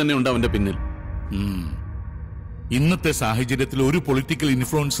ഗ്രൂപ്പ് തന്നെ ഉണ്ട് അവന്റെ പിന്നിൽ. ഇന്നത്തെ സാഹചര്യത്തിൽ ഒരു പൊളിറ്റിക്കൽ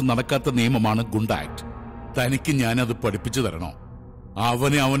ഇൻഫ്ലുവൻസ് നടക്കാത്ത നിയമമാണ് ഗുണ്ട ആക്ട്. തനിക്ക് ഞാനത് പഠിപ്പിച്ചു തരണോ?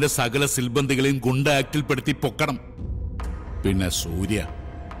 അവനെ അവന്റെ സകല സിൽബന്ധികളെയും ഗുണ്ട ആക്ടിൽ പെടുത്തി പൊക്കണം. പിന്നെ സൂര്യ,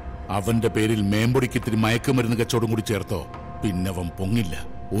 അവന്റെ പേരിൽ മേമ്പൊടിക്ക് ഇത്തിരി മയക്കുമരുന്ന് കച്ചവടം കൂടി ചേർത്തോ, പിന്നെ അവൻ പൊങ്ങില്ല.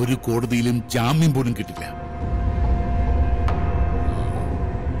 ഒരു കോടതിയിലും ജാമ്യം പോലും കിട്ടില്ല.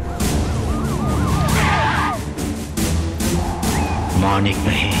 മാണിക്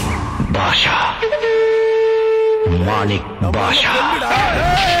നഹീ ഭാഷ, മാണിക് ഭാഷ.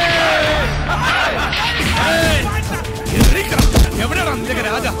 എവിടെയാണ് നിന്റെ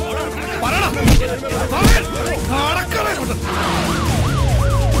രാജ? പറയടാ.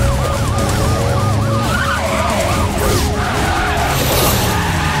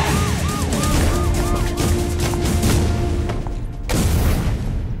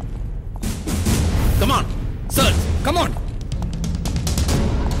 Come on, sir. Come on.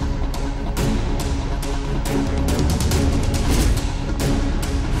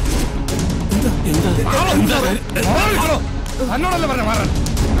 എന്നോടല്ലേ പറഞ്ഞ മാറാൻ?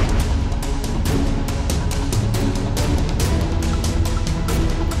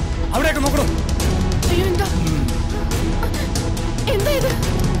 അവിടെയൊക്കെ നോക്കണോ?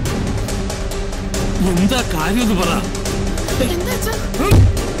 എന്താ കാര്യം എന്ന് പറ.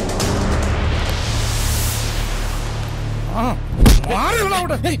 മാറിയുള്ള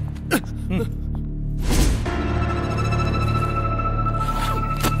അവിടെ.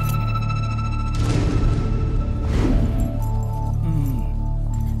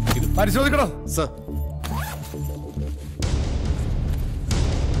 പരിശോധിക്കണോ? സർ,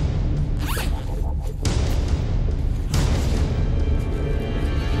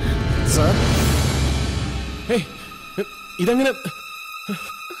 ഇതെങ്ങനെ?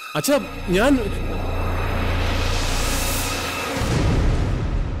 അച്ഛാ, ഞാൻ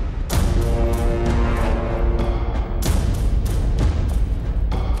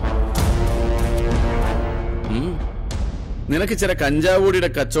നിനക്ക് ചില കഞ്ചാവൂടിയുടെ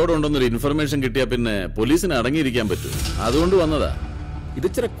കച്ചവടം ഉണ്ടെന്നൊരു ഇൻഫർമേഷൻ കിട്ടിയാ പിന്നെ പോലീസിന് അടങ്ങിയിരിക്കാൻ പറ്റും. അതുകൊണ്ട് വന്നതാ. ഇത്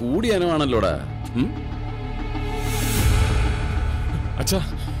ചില കൂടിയ അനുവാണല്ലോടാ. അച്ഛാ,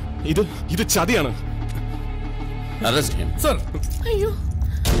 ഇത് ചതിയാണ്. Arrest him. Sir. അയ്യോ.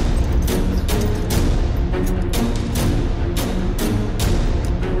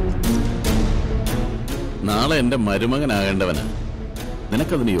 നാളെ എന്റെ മരുമകനാകേണ്ടവനാ.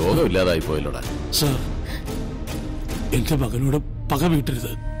 നിനക്കതിന് യോഗമില്ലാതായി പോയല്ലോടാ. സർ, എന്റെ മകനോട് പക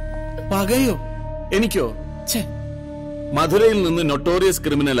വീട്ടരുത്. പകയോ? എനിക്കോ? മധുരയിൽ നിന്ന് നൊട്ടോറിയസ്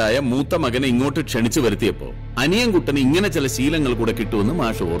ക്രിമിനലായ മൂത്ത മകനെ ഇങ്ങോട്ട് ക്ഷണിച്ചു വരുത്തിയപ്പോ അനിയൻകുട്ടന് ഇങ്ങനെ ചില ശീലങ്ങൾ കൂടെ കിട്ടുമെന്ന്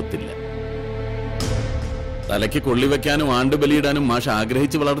മാഷ് ഓർത്തില്ല. തലയ്ക്ക് കൊള്ളിവെക്കാനും ആണ്ടുബലിയിടാനും മാഷ്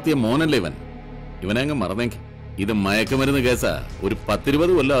ആഗ്രഹിച്ചു വളർത്തിയ മോനല്ലേ ഇവൻ. ഇവനെ അങ്ങ് മറന്നേക്ക്. ഇത് മയക്കുമരുന്ന് കേസാ. ഒരു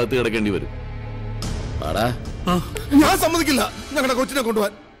 10-20 കൊല്ലം അകത്ത് കിടക്കേണ്ടി വരും. ഞാൻ സമ്മതിക്കില്ല ഞങ്ങളുടെ കൊച്ചിനെ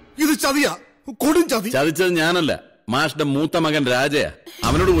കൊണ്ടുപോവാൻ. ഇത് ചതിയാ, കൊടും ചതി. ചതിച്ചത് ഞാനല്ല, മാഷിന്റെ മൂത്ത മകൻ രാജയാ.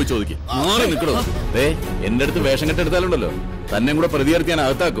 അവനോട് പോയി ചോദിക്കും. മാറി നിൽക്കണോ? എന്റെ അടുത്ത് വേഷം കെട്ടെടുത്താലുണ്ടല്ലോ തന്നെ കൂടെ പ്രതികർത്തി ഞാൻ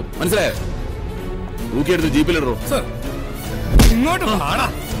അകത്താക്കും. മനസ്സിലായോ? തൂക്കിയെടുത്ത് ജീപ്പിലിടോ. ഇങ്ങോട്ട്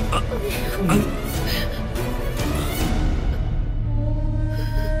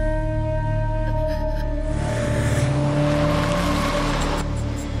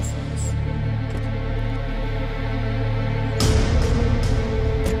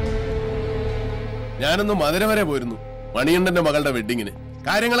ഞാനൊന്ന് മധുര വരെ പോയിരുന്നു മണിയണ്ണന്റെ മകളുടെ വെഡിങ്ങിന്.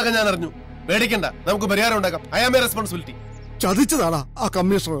 കാര്യങ്ങളൊക്കെ ഞാൻ അറിഞ്ഞു. പേടിക്കണ്ട, നമുക്ക് പരിഹാരം ഉണ്ടാക്കാം. I am a responsibility. ചതിച്ചതാടാ ആ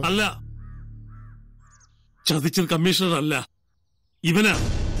കമ്മീഷണർ. അല്ല, ചതിച്ചത് കമ്മീഷണർ അല്ല, ഇവനാ.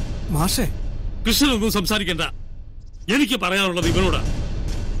 മാഷേ, കൃഷ്ണനൊന്നും സംസാരിക്കണ്ട. എനിക്ക് പറയാനുള്ളത് ഇവനോടാ.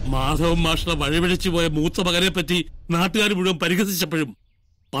 മാധവൻ മാഷിനെ വഴിപിഴച്ചു പോയ മൂത്ത മകനെ പറ്റി നാട്ടുകാർ മുഴുവൻ പരിഹസിച്ചപ്പോഴും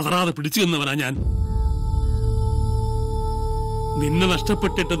പതറാതെ പിടിച്ചു നിന്നവനാ ഞാൻ. നിന്നെ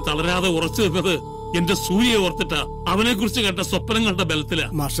നഷ്ടപ്പെട്ടിട്ടും തളരാതെ ഉറച്ചു നിന്നത് എന്റെ സൂര്യയെ ഓർത്തിട്ടാ. അവനെ കുറിച്ച് കണ്ട സ്വപ്നങ്ങളുടെ ബലത്തിലാ.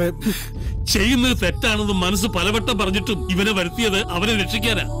 ചെയ്യുന്നത് തെറ്റാണെന്ന് മനസ്സ് പലവട്ടം പറഞ്ഞിട്ടും ഇവനെ വരുത്തിയത് അവനെ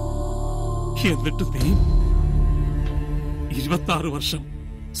രക്ഷിക്കാനാ. എന്നിട്ട് നീ 26 വർഷം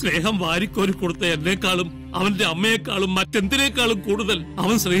സ്നേഹം വാരിക്കോരി കൊടുത്ത എന്നെക്കാളും അവന്റെ അമ്മയെക്കാളും മറ്റെന്തിനേക്കാളും കൂടുതൽ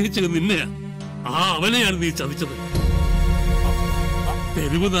അവൻ സ്നേഹിച്ചത് നിന്നെയാ. അവനെയാണ് നീ ചതിച്ചത്.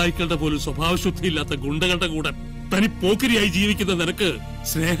 തെരുവ് നായ്ക്കളുടെ പോലും സ്വഭാവശുദ്ധിയില്ലാത്ത ഗുണ്ടകളുടെ കൂടെ തനി പോക്കിരിയായി ജീവിക്കുന്ന നിനക്ക്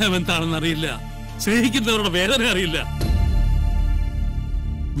സ്നേഹം എന്താണെന്ന് അറിയില്ല, സ്നേഹിക്കുന്നവരുടെ വേദന അറിയില്ല.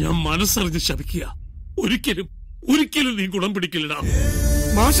 ഞാൻ മനസ്സറിഞ്ഞ് ശപിക്കുക. ഒരിക്കലും ഒരിക്കലും നീ ഗുണം പിടിക്കില്ലടാ.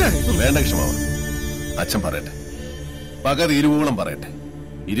 വേണ്ട കൃഷ്ണമാവ, അച്ഛൻ പറയട്ടെ. പക തീരുവോളം പറയട്ടെ.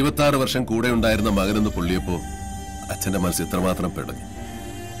 26 വർഷം കൂടെ ഉണ്ടായിരുന്ന മകനെന്ന് പൊള്ളിയപ്പോ അച്ഛന്റെ മനസ്സ് ഇത്രമാത്രം പെടഞ്ഞു.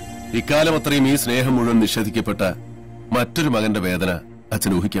 ഇക്കാലം അത്രയും ഈ സ്നേഹം മുഴുവൻ നിഷേധിക്കപ്പെട്ട മറ്റൊരു മകന്റെ വേദന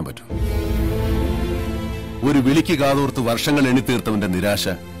അച്ഛൻ ഊഹിക്കാൻ പറ്റൂ? ഒരു വിളിക്ക് കാതോർത്ത് വർഷങ്ങൾ എണ്ണിത്തീർത്തവന്റെ നിരാശ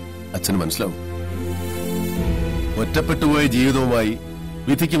അച്ഛന് മനസ്സിലാവും. ഒറ്റപ്പെട്ടുപോയ ജീവിതവുമായി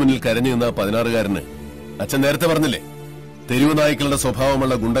വിധിക്ക് മുന്നിൽ കരഞ്ഞു നിന്ന 16-കാരന് അച്ഛൻ നേരത്തെ പറഞ്ഞില്ലേ, തെരുവ് നായ്ക്കളുടെ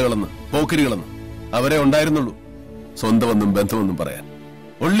സ്വഭാവമുള്ള ഗുണ്ടകളെന്ന്, പോക്കിരികളെന്ന്. അവരെ ഉണ്ടായിരുന്നുള്ളൂ സ്വന്തമെന്നും ബന്ധമെന്നും പറയാൻ.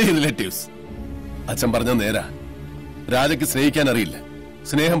 Only relatives. അച്ഛൻ പറഞ്ഞ നേരാ. രാജയ്ക്ക് സ്നേഹിക്കാൻ അറിയില്ല,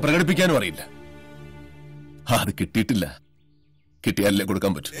 സ്നേഹം പ്രകടിപ്പിക്കാനും അറിയില്ല. അത് കിട്ടിയിട്ടില്ല. കിട്ടിയാലല്ലേ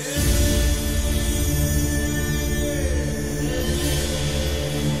കൊടുക്കാൻ പറ്റൂ.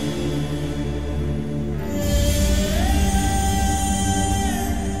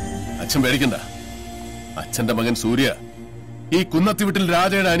 അച്ഛൻ പേടിക്കണ്ട. അച്ഛന്റെ മകൻ സൂര്യ ഈ കുന്നത്തിവിട്ടിൽ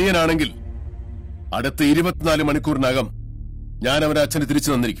രാജയുടെ അനിയനാണെങ്കിൽ അടുത്ത 24 മണിക്കൂറിനകം ഞാൻ അവന്റെ അച്ഛന് തിരിച്ചു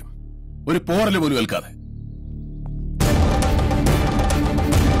തന്നിരിക്കും, ഒരു പോറല് പോലും ഏൽക്കാതെ.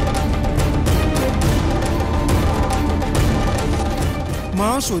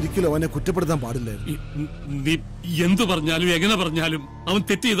 മാഷ് ഒരിക്കലും അവനെ കുറ്റപ്പെടുത്താൻ പാടില്ലായിരുന്നു. നീ എന്തു പറഞ്ഞാലും എങ്ങനെ പറഞ്ഞാലും അവൻ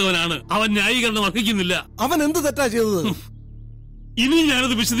തെറ്റ് ചെയ്തവനാണ്. അവൻ ന്യായീകരണം അർഹിക്കുന്നില്ല. അവൻ എന്ത് തെറ്റാ ചെയ്തത്? ഇനി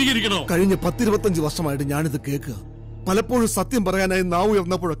ഞാനത് വിശദീകരിക്കണോ? കഴിഞ്ഞ 10-25 വർഷമായിട്ട് ഞാനിത് കേൾക്കുക. പലപ്പോഴും സത്യം പറയാനായി നാവ്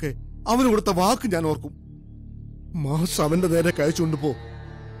ഉയർന്നപ്പോഴൊക്കെ അവന് കൊടുത്ത വാക്ക് ഞാൻ ഓർക്കും. മാഷ് അവന്റെ നേരെ കഴിച്ചുകൊണ്ടുപോ.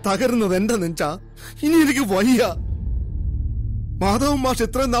 തകരുന്നത് എന്റെ നെഞ്ചാ. ഇനി എനിക്ക് വയ്യ. മാധവൻ മാഷ്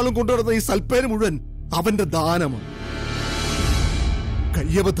ഇത്രയും നാളും കൊണ്ടുവരുന്ന ഈ സൽപ്പേര് മുഴുവൻ അവന്റെ ദാനമാണ്.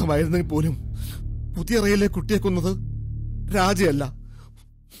 കയ്യബദ്ധമായിരുന്നെങ്കിൽ പോലും പുതിയ റയിലെ കുട്ടിയെ കൊന്നത് രാജയല്ല,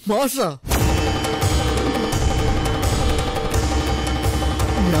 മാഷ.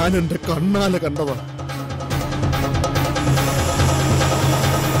 ഞാൻ എന്റെ കണ്ണാലെ കണ്ടതാണ്.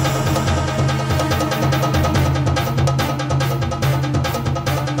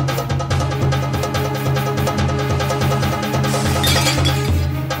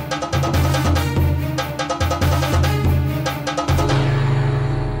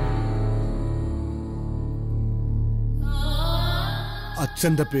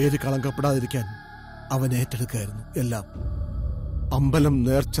 അച്ഛന്റെ പേര് കളങ്കപ്പെടാതിരിക്കാൻ അവൻ ഏറ്റെടുക്കായിരുന്നു എല്ലാം. അമ്പലം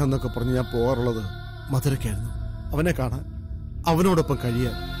നേർച്ച എന്നൊക്കെ പറഞ്ഞ് ഞാൻ പോകാറുള്ളത് മധുരയ്ക്കായിരുന്നു, അവനെ കാണാൻ, അവനോടൊപ്പം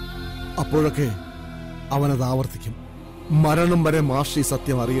കഴിയാൻ. അപ്പോഴൊക്കെ അവനത് ആവർത്തിക്കും. മരണം വരെ മാഷി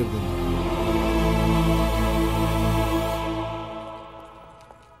സത്യം അറിയരുതെന്ന്.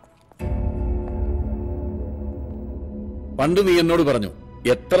 പണ്ട് നീ എന്നോട് പറഞ്ഞു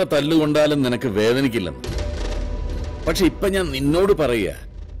എത്ര തല്ലുകൊണ്ടാലും നിനക്ക് വേദനിക്കില്ലെന്ന്. പക്ഷെ ഇപ്പൊ ഞാൻ നിന്നോട് പറയുക,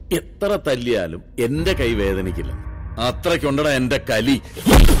 എത്ര തല്ലിയാലും എന്റെ കൈ വേദനിക്കില്ല. അത്രയ്ക്കുണ്ടടാ എന്റെ കലി.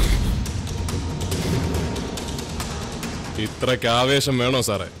 ഇത്രയ്ക്ക് ആവേശം വേണോ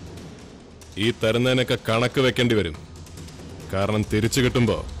സാറേ? ഈ തരുന്നതിനൊക്കെ കണക്ക് വെക്കേണ്ടി വരും. കാരണം തിരിച്ചു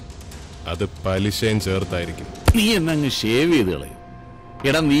കിട്ടുമ്പോ അത് പലിശയും ചേർത്തായിരിക്കും. നീ എന്നങ്ങ് ഷേവ് ചെയ്ത് കളയും.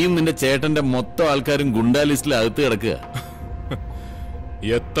 എടാ, നീയും നിന്റെ ചേട്ടന്റെ മൊത്തം ആൾക്കാരും ഗുണ്ടാ ലിസ്റ്റിൽ അകത്ത് കിടക്കുക.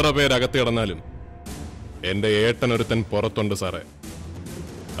 എത്ര പേരകത്ത് കിടന്നാലും എന്റെ ഏട്ടനൊരുത്തൻ പുറത്തുണ്ട് സാറേ,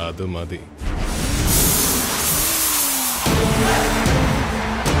 അത് മതി.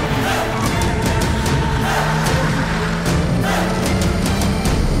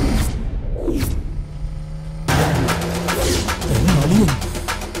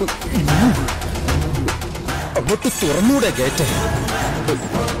 അങ്ങോട്ട് തുറന്നൂടെ ഗേറ്റ്?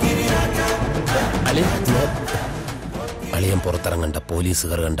 അളിയൻ പുറത്തിറങ്ങണ്ട,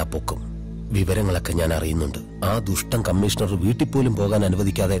 പോലീസുകാർ കണ്ട പൊക്കും. വിവരങ്ങളൊക്കെ ഞാൻ അറിയുന്നുണ്ട്. ആ ദുഷ്ടൻ കമ്മീഷണർ വീട്ടിൽ പോലും പോകാൻ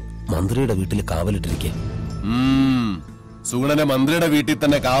അനുവദിക്കാതെ മന്ത്രിയുടെ വീട്ടിൽ കാവലിട്ടിരിക്കെ. സുഗുണനെ മന്ത്രിയുടെ വീട്ടിൽ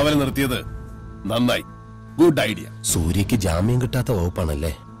തന്നെ കാവൽ നിർത്തിയത് നന്നായി. Good idea. സൂര്യക്ക് ജാമ്യം കിട്ടാത്ത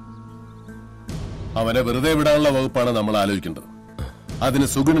വകുപ്പാണല്ലേ? അവനെ വെറുതെ വിടാനുള്ള വകുപ്പാണ് നമ്മൾ ആലോചിക്കേണ്ടത്. അതിന്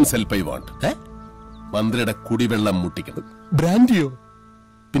സുഗുണൻ സെൽഫ് ഐ വാണ്ട്. മന്ത്രിയുടെ കുടിവെള്ളം മുട്ടിക്കണം. ബ്രാൻഡിയോ?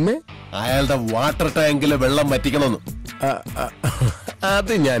 പിന്നെ അയാളുടെ വാട്ടർ ടാങ്കിലെ വെള്ളം വറ്റിക്കണമെന്ന്.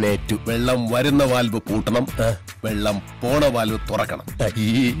 അത് ഞാൻ ഏറ്റു. വെള്ളം വരുന്ന വാൽവ് പൂട്ടണം, വെള്ളം പോണ വാൽവ് തുറക്കണം.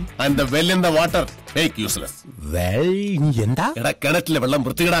 And the well in the water make useless. എന്താ? എടാ, കിണറ്റിലെ വെള്ളം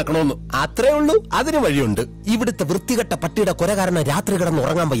വൃത്തികേടാക്കണമെന്ന്. അത്രേ ഉള്ളൂ. അതിന് വഴിയുണ്ട്. ഇവിടുത്തെ വൃത്തികെട്ട പട്ടിയുടെ കൊര കാരണം രാത്രി കിടന്ന്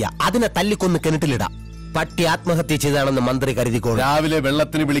ഉറങ്ങാൻ വയ്യ. അതിനെ തല്ലിക്കൊന്ന് കിണറ്റിലിടാം. പട്ടി ആത്മഹത്യ ചെയ്താണെന്ന് മന്ത്രി കരുതിക്കോളൂ. രാവിലെ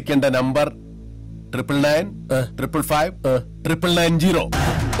വെള്ളത്തിന് വിളിക്കേണ്ട നമ്പർ 999559990.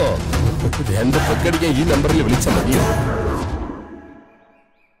 രണ്ട് പെക്കടിക്കാൻ ഈ നമ്പറിൽ വിളിച്ചാൽ മതിയോ?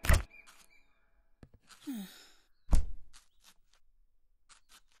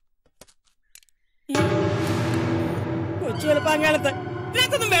 കൊച്ചുവെളുപ്പാങ്കാലത്ത്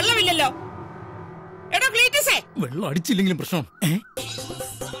ഇതിനകത്തൊന്നും വെള്ളമില്ലല്ലോ. എടാ ക്ലീറ്റസേ, വെള്ളം അടിച്ചില്ലെങ്കിലും പ്രശ്നം.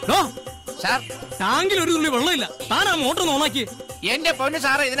 ടാങ്കിൽ ഒരു തുള്ളി വെള്ളമില്ല. താനാ മോട്ടർ ഓണാക്കി. എന്റെ പൊന്നു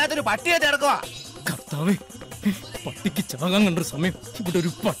സാറേ, ഇതിനകത്തൊരു പട്ടിയെ കിടക്കുവാ. കർത്താവേ, പട്ടിക്ക് ചാകാൻ കണ്ടൊരു സമയം. ഇവിടെ ഒരു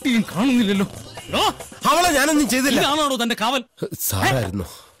പട്ടിയും കാണുന്നില്ലല്ലോ. അവളെ ഞാനൊന്നും ചെയ്തില്ല. ഇതാണോ തന്റെ കാവൽ? സാറായിരുന്നു.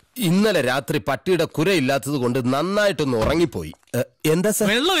 ഇന്നലെ രാത്രി പട്ടിയുടെ കുരയില്ലാത്തത് കൊണ്ട് നന്നായിട്ടൊന്ന് ഉറങ്ങിപ്പോയി. എന്താ സാർ?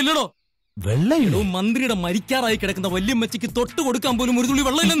 വെള്ളമില്ലടോ. വെള്ളമില്ലോ? മന്ത്രിയുടെ മരിക്കാറായി കിടക്കുന്ന വല്യമ്മച്ചിക്ക് തൊട്ട് കൊടുക്കാൻ പോലും ഒരു തുള്ളി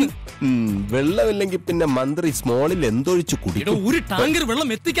വെള്ളമില്ലെന്ന്. വെള്ളമില്ലെങ്കിൽ പിന്നെ മന്ത്രി സ്മോളിൽ എന്തൊഴിച്ചു കുടിക്കും? ഒരു ടാങ്കർ വെള്ളം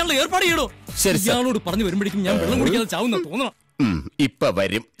എത്തിക്കാനുള്ള ഏർപ്പാട് ചെയ്യടോ. ശരി, ഇയാളോട് പറഞ്ഞു വരുമ്പോഴേക്കും ഞാൻ വെള്ളം കുടിക്കാതെ ചാവുന്ന തോന്നണം. ഇപ്പൊ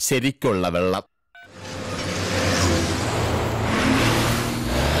വരും ശരിക്കുള്ള വെള്ളം.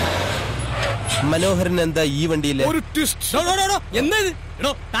 മനോഹരൻ എന്താ ഈ വണ്ടിയില്? എന്താ ഇത്?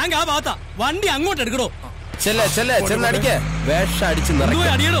 എടോ, ടാങ്ക് ആ ഭാഗത്താ. വണ്ടി അങ്ങോട്ട് എടുക്കടോ. ചെന്നടിക്ക. വേഷം അടിച്ച്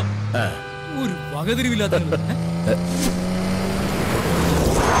അടിയടോ. ഒരു വകതിരിവില്ലാത്ത.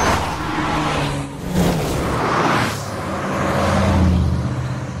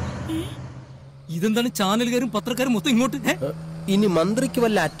 ഇതെന്താണ് ചാനലുകാരും പത്രക്കാരും മൊത്തം ഇങ്ങോട്ട്? ഇനി മന്ത്രിക്ക്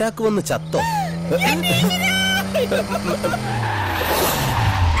വല്ല അറ്റാക്ക് വന്ന് ചത്തോ?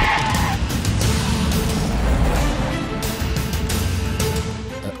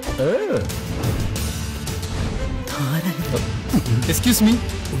 എക്സ്ക്യൂസ് മീ,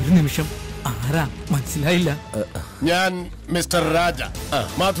 ഒരു നിമിഷം. ആരാ? മനസ്സിലായില്ല. ഞാൻ മിസ്റ്റർ രാജ,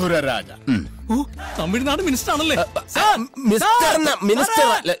 മധുര രാജ. ഓ, തമിഴ്നാട് മിനിസ്റ്റർ ആണല്ലേ? മിനിസ്റ്റർ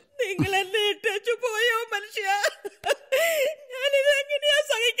നിങ്ങൾ എന്നെ ഇട്ടു പോയോ മനുഷ്യ? ഞാനിതെങ്ങനെയാ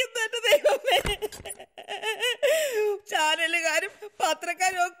സഹിക്കുന്നത് ദൈവമേ? ചാനലുകാരും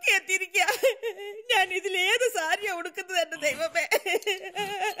പത്രക്കാരും ഒക്കെ എത്തിയിരിക്കുക. ഞാൻ ഇതിലേത് സാരിയാ ഉടുക്കുന്നത് എന്റെ ദൈവമേ?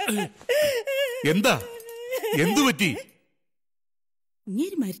 എന്താ? എന്തു പറ്റി?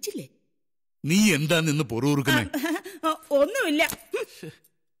 ഇങ്ങനെ മരിച്ചില്ലേ? നീ എന്താ നിന്ന് പൊറുറുക്കുന്നേ? ഒന്നുമില്ല.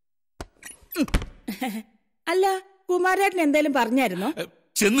 അല്ല, കുമാരേട്ടൻ എന്തായാലും പറഞ്ഞായിരുന്നോ?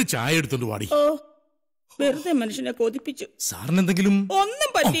 ചെന്ന് ചായ എടുത്തോണ്ട് വാടി. ഓ, വെറുതെ മനുഷ്യനെ കൊതിപ്പിച്ചു. സാറിന് എന്തെങ്കിലും? ഒന്നും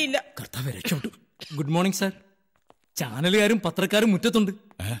പറ്റിയില്ല. കർത്താവേ, രക്ഷപ്പെട്ടു. Good morning sir. ചാനലുകാരും പത്രക്കാരും മുറ്റത്തുണ്ട്.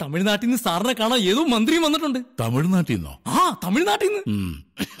 തമിഴ്നാട്ടിൽ നിന്ന് സാറിനെ കാണാൻ ഏതോ മന്ത്രിയും വന്നിട്ടുണ്ട്. തമിഴ്നാട്ടിൽ നിന്നോ? ആ, തമിഴ്നാട്ടിൽ നിന്ന്.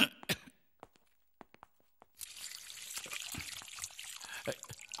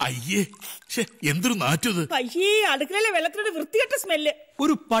 അയ്യേ, എന്തൊരു നാറ്റത്! അയ്യേ, അടുക്കളയിലെ വെള്ളത്തിനൊരു വൃത്തികെട്ട സ്മെല്ല്.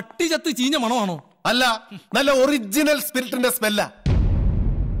 ഒരു പട്ടി ചത്ത് ചീഞ്ഞ മണമാണോ? അല്ല, നല്ല ഒറിജിനൽ സ്പിരിറ്റിന്റെ സ്മെല്ല.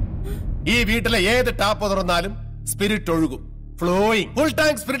 ഈ വീട്ടിലെ ഏത് ടാപ്പ് തുറന്നാലും സ്പിരിറ്റ് ഒഴുകും. ഫ്ലോയിങ്. ഫുൾ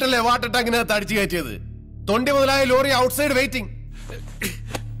ടാങ്ക് സ്പിരിറ്റ് അല്ലേ വാട്ടർ ടാങ്കിനകത്ത് അടിച്ചു കയറ്റിയത്? തൊണ്ടി മുതലായ ലോറി ഔട്ട്സൈഡ് വെയിറ്റിംഗ്.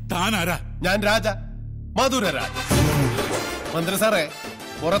 താനാരാ? ഞാൻ രാജ, മധുര രാജ. മന്ത്രി സാറേ,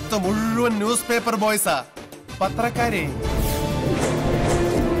 പുറത്ത് മുഴുവൻ ന്യൂസ് പേപ്പർ ബോയ്സാ, പത്രക്കാരെ.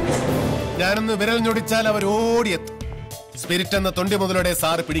 ഞാനൊന്ന് വിരൽ ഞൊടിച്ചാൽ അവർ ഓടിയെത്തും. സ്പിരിറ്റ് എന്ന തൊണ്ടി മുതലോടെ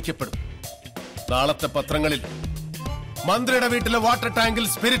സാറ് പിടിക്കപ്പെടും. നാളത്തെ പത്രങ്ങളിൽ മന്ത്രിയുടെ വീട്ടിലെ വാട്ടർ ടാങ്കിൽ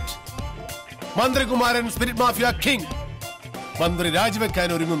സ്പിരിറ്റ്, മന്ത്രികുമാരൻ സ്പിരിറ്റ് മാഫിയ കിങ്, മന്ത്രി രാജിവെക്കാൻ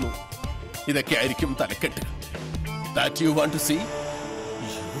ഒരുങ്ങുന്നു. ഇതൊക്കെ ആയിരിക്കും തലക്കെട്ട്. That you want to see?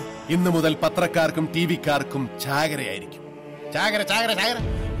 ഇന്ന് മുതൽ പത്രക്കാർക്കും ടിവിക്കാർക്കും ചാകരയായിരിക്കും. ചാകര ചാകര ചാകര.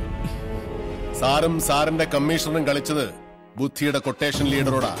 സാറും സാറിന്റെ കമ്മീഷണറും കളിച്ചത് ബുദ്ധിയുടെ quotation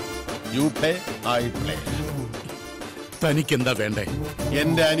ലീഡറോടാ. You play, I play. തനിക്ക് എന്താ വേണ്ടേ?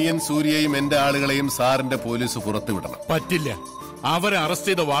 എന്റെ അനിയൻ സൂര്യയും എന്റെ ആളുകളെയും സാറിന്റെ പോലീസ് പുറത്തുവിടണം. പറ്റില്ല. അവരെ അറസ്റ്റ്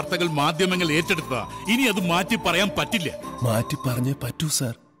ചെയ്ത വാർത്തകൾ മാധ്യമങ്ങൾ ഏറ്റെടുത്തതാ. ഇനി അത് മാറ്റി പറയാൻ പറ്റില്ല. മാറ്റി പറഞ്ഞേ പറ്റൂ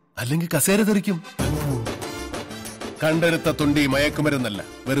സാർ, അല്ലെങ്കിൽ കസേര തെറിക്കും. കണ്ടെടുത്ത തൊണ്ടി മയക്കുമരുന്നല്ല,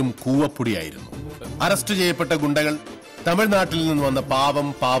 വെറും കൂവപ്പൊടിയായിരുന്നു. അറസ്റ്റ് ചെയ്യപ്പെട്ട ഗുണ്ടകൾ തമിഴ്നാട്ടിൽ നിന്ന് വന്ന പാവം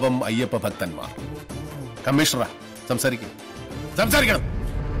പാവം അയ്യപ്പ ഭക്തന്മാർ. കമ്മീഷണറാ, സംസാരിക്കണം.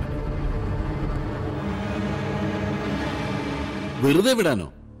 വെറുതെ വിടാനോ?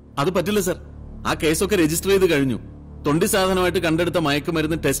 അത് പറ്റില്ല സർ. ആ കേസൊക്കെ രജിസ്റ്റർ ചെയ്ത് കഴിഞ്ഞു. തൊണ്ടി സാധനമായിട്ട് കണ്ടെടുത്ത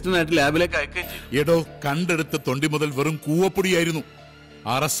മയക്കുമരുന്ന് ടെസ്റ്റിനായിട്ട് ലാബിലേക്ക് അയക്കുകയും ചെയ്തു. എടോ, കണ്ടെടുത്ത തൊണ്ടി മുതൽ വെറും കൂവപ്പൊടിയായിരുന്നു.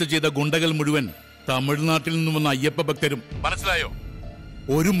 അറസ്റ്റ് ചെയ്ത ഗുണ്ടകൾ മുഴുവൻ തമിഴ്നാട്ടിൽ നിന്ന് വന്ന അയ്യപ്പ ഭക്തരും. മനസ്സിലായോ?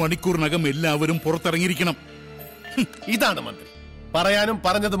 1 മണിക്കൂറിനകം എല്ലാവരും പുറത്തിറങ്ങിയിരിക്കണം. ഇതാണ് മന്ത്രി. പറയാനും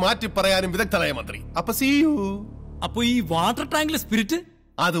പറഞ്ഞത് മാറ്റി പറയാനും വിദഗ്ധനായ മന്ത്രി. അപ്പൊ ഈ വാട്ടർ ടാങ്കിലെ സ്പിരിറ്റ്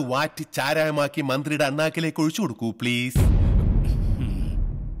അത് വാറ്റി ചാരായമാക്കി മന്ത്രിയുടെ അണ്ണാക്കിലേക്ക് ഒഴിച്ചു കൊടുക്കൂ പ്ലീസ്.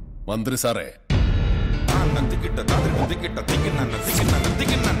 മന്ത്രി സാറേ,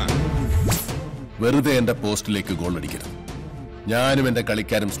 വെറുതെ എന്റെ പോസ്റ്റിലേക്ക് ഗോൾ അടിക്കരുത്. ഞാനും എന്റെ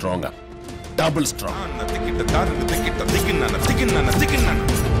കളിക്കാരും strong, double strong.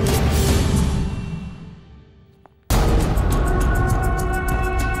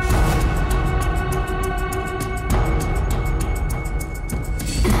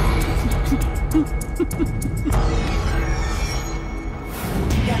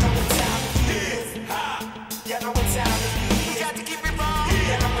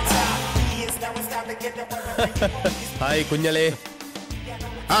 Hi കുഞ്ഞളെ.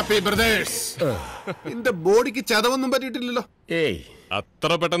 Happy brothers. എന്റെ ബോഡിക്ക് ചതവൊന്നും പറ്റിയിട്ടില്ലല്ലോ. ഏയ്,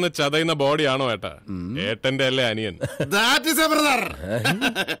 അത്ര പെട്ടെന്ന് ചതയുന്ന ബോഡിയാണോ ഏട്ടാ? ഏട്ടന്റെ അല്ലേ അനിയൻ?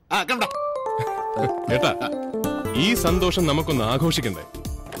 ഏട്ടാ, ഈ സന്തോഷം നമുക്കൊന്ന് ആഘോഷിക്കണ്ടേ?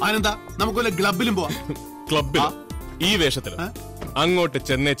 ആനന്ദാ, നമുക്ക് ക്ലബിലും പോവാം. ക്ലബിൽ ഈ വേഷത്തില് അങ്ങോട്ട്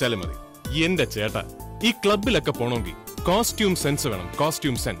ചെന്നേച്ചാലും മതി. എന്റെ ചേട്ടാ, ഈ ക്ലബിലൊക്കെ പോണമെങ്കിൽ കോസ്റ്റ്യൂം സെൻസ് വേണം.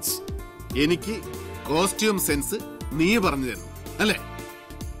 Costume sense. എനിക്ക് കോസ്റ്റ്യൂം സെൻസ് നീ പറഞ്ഞു തരുന്നു അല്ലേ?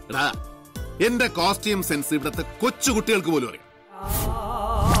 എന്റെ കോസ്റ്റ്യൂം സെൻസ് ഇവിടത്തെ കൊച്ചു കുട്ടികൾക്ക് പോലും അറിയാം.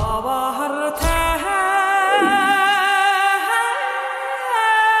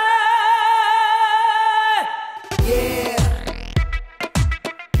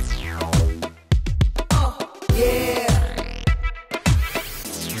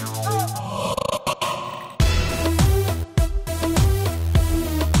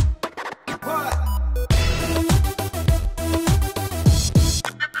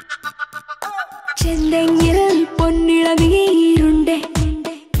 ചെന്തെങ്ങിൽ പൊന്നിളനീരുണ്ടേ,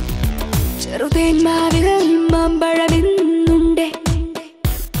 ചെറുതേന്മാവിൽ മാമ്പഴമെന്നുണ്ടേ,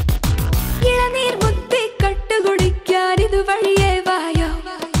 ഇളനീർ മുത്തി കട്ടുകുടിക്കാൻ ഇത് വഴിയേ വായോ,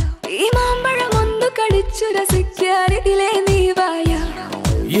 ഈ മാമ്പഴം ഒന്ന് കടിച്ചു രസിക്കാൻ ഇതിലേ നീ വായോ.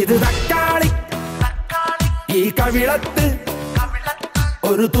 ഇത് തക്കാളി, ഈ കവിളത്ത്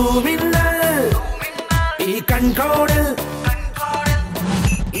ഒരു തൂമിന്നൽ, ഈ കൺകോണിൽ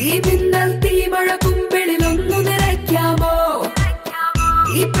ഈ മിന്നൽ തീമഴ കുമ്പിളിലൊന്നു നിറയ്ക്കാമോ,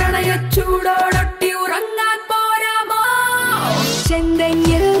 ഈ പ്രണയച്ചൂടോടൊട്ടി ഉറങ്ങാൻ പോരാമോ.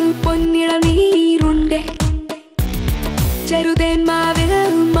 ചെന്തെങ്ങിൽ പൊന്നിളനീരുണ്ടേ, ചെറുതേന്മാവിൽ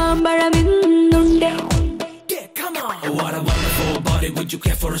മാമ്പഴമെന്നുണ്ടേ. What a wonderful body, would you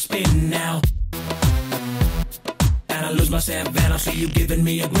care for a spin now? And I lose myself and I see you giving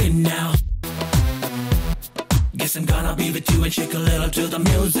me a grin now. Guess I'm gonna be with you and shake a little to the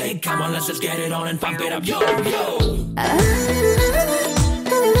music. Come on, let's just get it on and pump it up, yo, yo.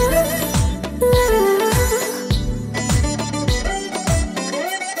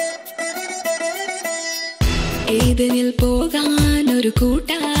 ഏതിനിൽ പോകാൻ ഒരു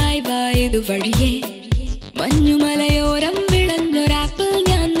കൂട്ടായി വായതു വഴിയേ, മഞ്ഞുമലയോരം വിളഞ്ഞൊരാപ്പിൾ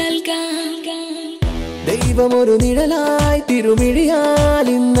ഞാൻ നൽകാം. ദൈവമൊരു നിഴലായി തിരുമിഴിയാൽ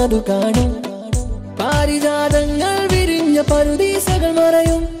ഇന്നതു കാണും, പാരിജാതങ്ങൾ വിരിഞ്ഞ പരുദീസകൾ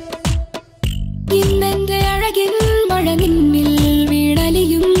മറയും. ഇന്നെന്റെ അഴകിൽ മഴ നിന്നിൽ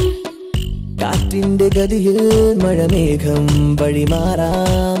വീടലിയും, കാറ്റ് കാറ്റിന്റെ ഗതിയിൽ മഴമേഘം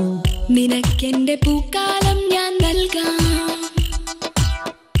വഴിമാറാം. നിനക്കെന്റെ പൂക്കാലം ഞാൻ നൽകാം.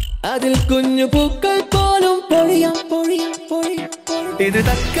 അതിൽ കുഞ്ഞു പൂക്കൾ പോലും പൊഴിയാം പൊഴിയാം പൊഴിയാം. ഇത്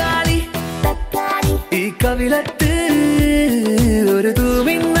തക്കാളി ഈ കവിളത്ത് ഒരു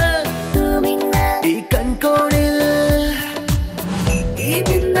തൂമിന്നൽ ഈ കൺകോണിൽ. ഈ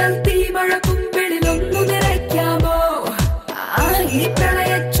മിന്നൽ തീമഴ കുമ്പിളിൽ ഒന്നു നിറയ്ക്കാമോ? ഈ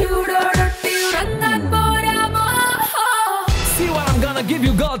പ്രളയ ചൂടോടൊട്ടി ഉറങ്ങാൻ പോരാമോ? See what I'm gonna give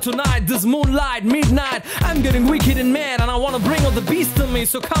you, girl, tonight. This moonlight, midnight. I'm getting wicked and mad, and I wanna bring all the beast to me.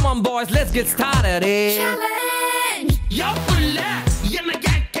 So come on, boys, let's get started. Challenge. Yo, pulla, yenna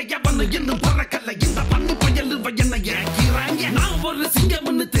yakka vannu ennu parakalla inda pannu koyallu vayenna yakiranga na oru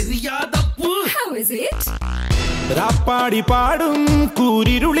singamnu theriyadappu. How is it? രാപ്പാടി പാടും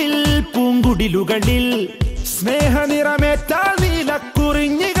കൂരിരുളിൽ പൂങ്കുടിലുകളിൽ സ്നേഹനിറമേറ്റാൽ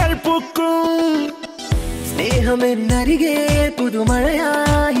നീലക്കുറിഞ്ഞികൾ പൂക്കും. സ്നേഹമെന്നരികെ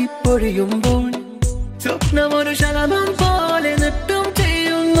പുതുമഴയായി പൊഴിയുമ്പോൾ സ്വപ്നമൊരു ശലഭം പോലെ നൃത്തം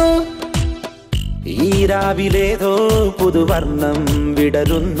ചെയ്യുന്നു. ഈ രാവിലേതോ പുതുവർണ്ണം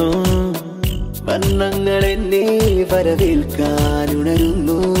വിടരുന്നു. വർണ്ണങ്ങൾ എന്നെ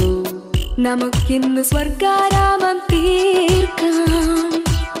വരവേൽക്കാനുണരുന്നു. നമുക്കിന്ന് സ്വർഗാരാമം തീർക്കാം.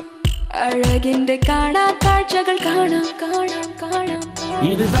 അഴകിന്റെ കാണാ കാഴ്ചകൾ കാണാം കാണാം കാണാം.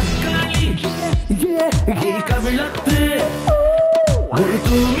 ഇത് തക്കാളി ഈ കവിളത്ത് ഒരു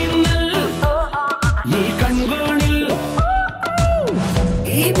തൂമിന്നൽ ഈ കൺകോണിൽ.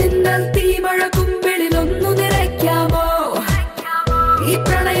 ഈ മിന്നൽ തീമഴ കുമ്പിളിൽ ഒന്നു നിറയ്ക്കാമോ? ഈ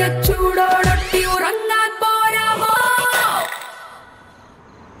പ്രളയ ചൂടോടൊട്ടി ഉറങ്ങാൻ പോരാമോ?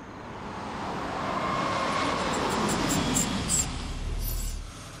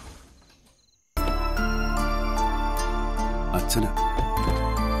 അച്ഛന്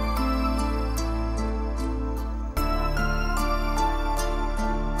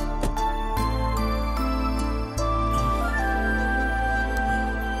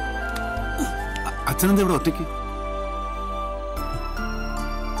അച്ഛനെന്താ ഇവിടെ ഒറ്റയ്ക്ക്?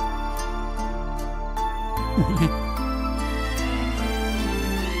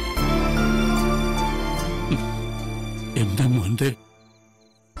 എന്റെ മോന്റെ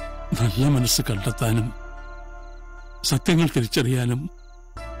നല്ല മനസ്സ് കണ്ടെത്താനും സത്യങ്ങൾ തിരിച്ചറിയാനും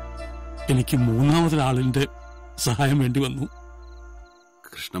എനിക്ക് മൂന്നാമതൊരാളിന്റെ സഹായം വേണ്ടി വന്നു.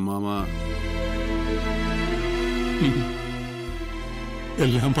 കൃഷ്ണമാമ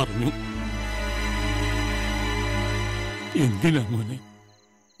എല്ലാം പറഞ്ഞു.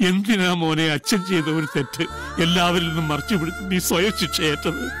 എന്തിനാ മോനെ അച്ഛൻ ചെയ്ത ഒരു തെറ്റ് എല്ലാവരിൽ നിന്നും മറച്ചു പിടിച്ച് നീ സ്വയം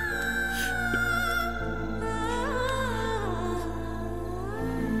ശിക്ഷയേറ്റത്?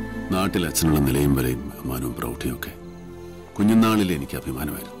 നാട്ടിൽ അച്ഛനുള്ള നിലയും വിലയും ബഹുമാനവും പ്രൗഢിയും ഒക്കെ കുഞ്ഞുനാളിൽ എനിക്ക്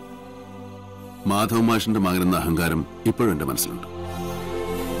അഭിമാനമായിരുന്നു. മാധവ മാഷിന്റെ മകനെന്ന അഹങ്കാരം ഇപ്പോഴും എന്റെ മനസ്സിലുണ്ട്.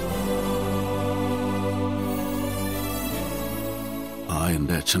 ആ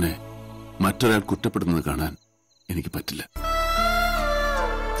എന്റെ അച്ഛനെ മറ്റൊരാൾ കുറ്റപ്പെടുന്നത് കാണാൻ എനിക്ക് പറ്റില്ല.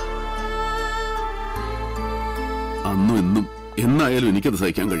 അന്നും എന്നും എന്നായാലും എനിക്കത്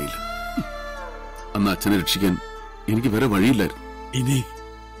സഹിക്കാൻ കഴിയില്ല. അന്ന് അച്ഛനെ രക്ഷിക്കാൻ എനിക്ക് വേറെ വഴിയില്ലായിരുന്നു. ഇനി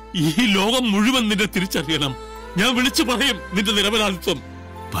ഈ ലോകം മുഴുവൻ നിന്നെ തിരിച്ചറിയണം. ഞാൻ വിളിച്ചു പറയും നിന്റെ നിരപരാധിത്വം.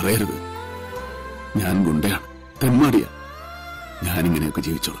 പറയരുത്. ഞാൻ ഗുണ്ടയാണ്, തെമ്മാടിയാ. ഞാനിങ്ങനെയൊക്കെ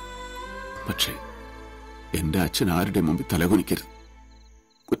ജീവിച്ചോളാം. പക്ഷേ എന്റെ അച്ഛൻ ആരുടെ മുമ്പിൽ തലകുനിക്കരുത്,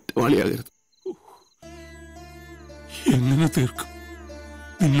 കുറ്റവാളിയാകരുത്. എങ്ങനെ തീർക്കും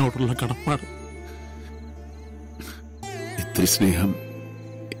നിന്നോടുള്ള കടപ്പാട്? ഇത്തിരി സ്നേഹം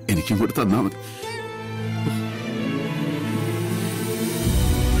എനിക്കും കൂടെ തന്നാ മതി.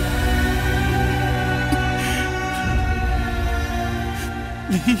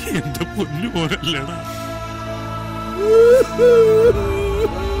 നീ എന്റെ പൊന്നുപോലല്ലടാ.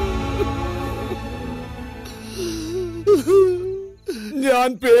 ഞാൻ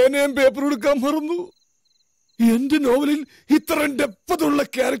പേനയും പേപ്പറും എടുക്കാൻ മറന്നു. എന്റെ നോവലിൽ ഇത്രയും ഡെപ്തുള്ള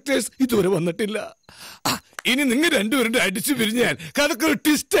ക്യാരക്ടേഴ്സ് ഇതുവരെ വന്നിട്ടില്ല. ഇനി നിങ്ങൾ രണ്ടുപേരുടെ അടിച്ചു പിരിഞ്ഞാൽ കഥക്കൊരു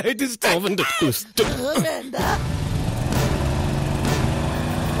ട്വിസ്റ്റ് ആയിട്ട്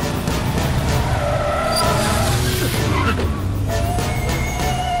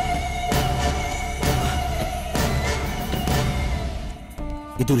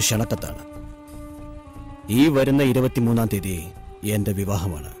ഇതൊരു ക്ഷണക്കത്താണ്. ഈ വരുന്ന 23-ാം തീയതി എന്റെ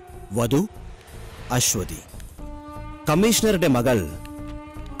വിവാഹമാണ്. വധു അശ്വതി, കമ്മീഷണറുടെ മകൾ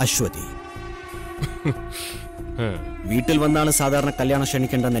അശ്വതി. വീട്ടിൽ വന്നാണ് സാധാരണ കല്യാണം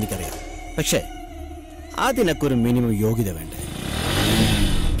ക്ഷണിക്കേണ്ടെന്ന് എനിക്കറിയാം. പക്ഷേ അതിനൊക്കെ ഒരു മിനിമം യോഗ്യത വേണ്ടേ?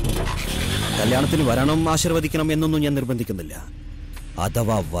 കല്യാണത്തിന് വരണം, ആശീർവദിക്കണം എന്നൊന്നും ഞാൻ നിർബന്ധിക്കുന്നില്ല.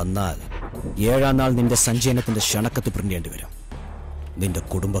 അഥവാ വന്നാൽ 7-ാം നാൾ നിന്റെ സഞ്ചയനത്തിന്റെ ക്ഷണക്കത്ത് പ്രിന്റേണ്ടി വരും നിന്റെ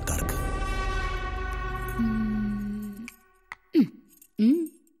കുടുംബക്കാർക്ക്.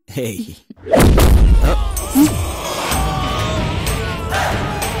 Hey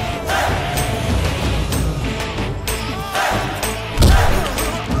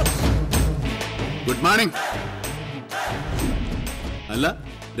good morning. അല്ല,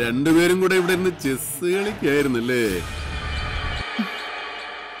 രണ്ടുപേരും കൂടെ ഇവിടെ ഇരുന്ന് ചെസ് കളിക്കായിരുന്നല്ലേ?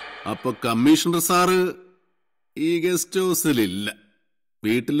 അപ്പൊ കമ്മീഷണർ സാറ് ഈ ഗസ്റ്റ് ഹൗസിലില്ല.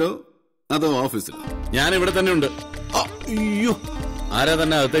 വീട്ടിലോ അതോ ഓഫീസിലോ? ഞാൻ ഇവിടെ തന്നെ ഉണ്ട്. അയ്യോ, ആരാ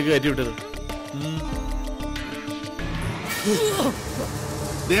തന്നെ അകത്തേക്ക് കയറ്റിവിട്ടത്?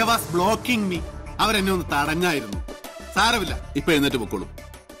 They was blocking me. അവരെന്നെ ഒന്ന് തടഞ്ഞായിരുന്നു. സാരമില്ല, ഇപ്പൊ എഴുന്നേറ്റ് പൊക്കോളും.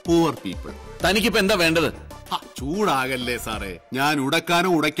 Poor people. തനിക്കിപ്പോ എന്താ വേണ്ടത്? ചൂടാകല്ലേ സാറേ, ഞാൻ ഉടക്കാനോ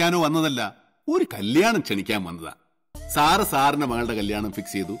ഉടയ്ക്കാനോ വന്നതല്ല, ഒരു കല്യാണം ക്ഷണിക്കാൻ വന്നതാ. സാറിന്റെ മകളുടെ കല്യാണം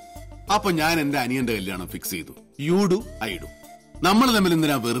ഫിക്സ് ചെയ്തു. അപ്പൊ ഞാൻ എന്റെ അനിയന്റെ കല്യാണം ഫിക്സ് ചെയ്തു. You do I do. നമ്മൾ തമ്മിൽ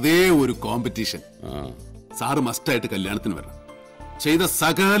എന്തിനാ വെറുതെ ഒരു കോമ്പറ്റീഷൻ? സാറ് മസ്റ്റായിട്ട് കല്യാണത്തിന് വരണം. ചെയ്ത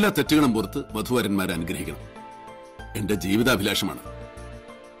സകല തെറ്റുകളും പുറത്ത് വധുവരന്മാരെ അനുഗ്രഹിക്കണം. എന്റെ ജീവിതാഭിലാഷമാണ്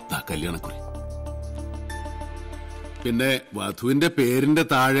കല്യാണക്കുറി. പിന്നെ വധുവിന്റെ പേരിന്റെ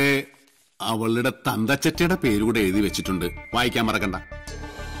താഴെ അവളുടെ തന്തച്ചറ്റയുടെ പേരുകൂടെ എഴുതി വെച്ചിട്ടുണ്ട്. വായിക്കാൻ മറക്കണ്ട.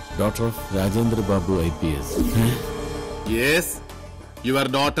 Doctor of Rajendra Babu IPS. Yes, your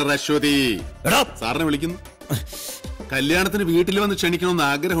daughter Aswathy. സാറിനെ വിളിക്കുന്നു. കല്യാണത്തിന് വീട്ടിൽ വന്ന് ക്ഷണിക്കണമെന്ന്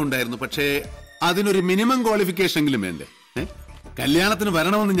ആഗ്രഹം ഉണ്ടായിരുന്നു. പക്ഷേ അതിനൊരു മിനിമം ക്വാളിഫിക്കേഷൻ എങ്കിലും വേണ്ടേ? കല്യാണത്തിന്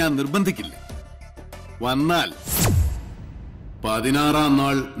വരണമെന്ന് ഞാൻ നിർബന്ധിക്കില്ല. വന്നാൽ 16-ാം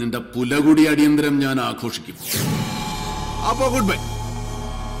നാൾ നിന്റെ പുലകുടി അടിയന്തരം ഞാൻ ആഘോഷിക്കും. അപ്പോ ഗുഡ് ബൈ.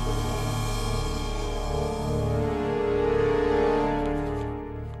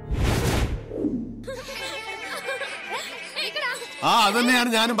 അതന്നെയാണ്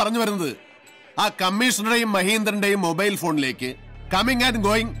ഞാനും പറഞ്ഞു വരുന്നത്. ആ കമ്മീഷണറുടെയും മഹീന്ദ്രന്റെയും മൊബൈൽ ഫോണിലേക്ക് coming and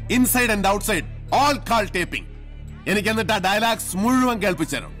going, inside and outside, all call taping. എനിക്ക് എന്നിട്ട് ആ ഡയലോഗ്സ് മുഴുവൻ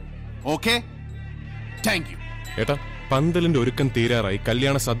കേൾപ്പിച്ചേരും. Okay, thank you. ഏട്ടാ, പന്തലിന്റെ ഒരുക്കം തീരാറായി.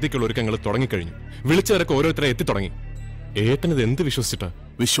 കല്യാണ സദ്യക്കുള്ള ഒരുക്കങ്ങൾ തുടങ്ങിക്കഴിഞ്ഞു. വിളിച്ചവരൊക്കെ ഓരോരുത്തരെ എത്തി തുടങ്ങി. ഏട്ടനത് എന്ത് വിശ്വസിച്ചിട്ടാ?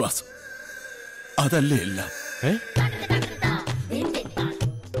 വിശ്വാസം അതല്ലേ എല്ലാം.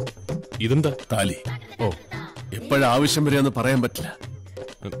 ഇതെന്താ? താലി. ഓ, എപ്പോഴാവശ്യം വരെയെന്ന് പറയാൻ പറ്റില്ല.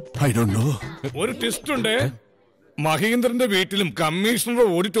 I don't know. ഒരു ട്വിസ്റ്റ് ഉണ്ട്. മഹീന്ദ്രന്റെ വീട്ടിലും കമ്മീഷണറുടെ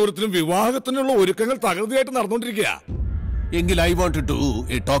ഓഡിറ്റോറിയത്തിലും വിവാഹത്തിനുള്ള ഒരുക്കങ്ങൾ തകൃതിയായിട്ട് നടന്നുകൊണ്ടിരിക്കുക. എങ്കിൽ I want to do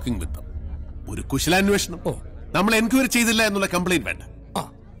A talking വിത്ത് ദം. ഒരു കുശലാന്വേഷണം. നമ്മൾ എൻക്വയറി ചെയ്തില്ല എന്നുള്ള കംപ്ലൈന്റ് വേണ്ട.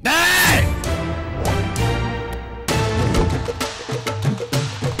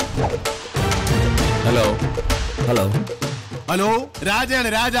 ഹലോ ഹലോ ഹലോ, രാജയാണ്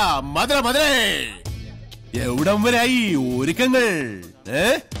രാജ. മധുര മധുരേ, എവിടം വരെയായി ഒരുക്കങ്ങൾ?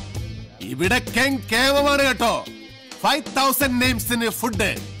 ഇവിടെ കേവമാണ് കേട്ടോ. 5000 നെയിംസിന് ഫുഡ്,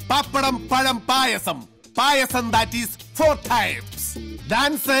 പപ്പടം, പഴം, പായസം. പായസം that is 4 times.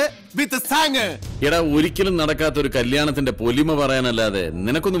 Dance with San. എടാ, ഒരിക്കലും നടക്കാത്ത ഒരു കല്യാണത്തിന്റെ പൊലിമ പറയാനല്ലാതെ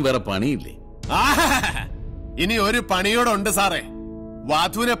നിനക്കൊന്നും വേറെ പണിയില്ലേ? ഇനി ഒരു പണിയോടുണ്ട് സാറേ,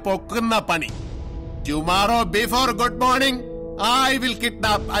 വധുവിനെ പൊക്കുന്ന പണി. Tomorrow before good morning I will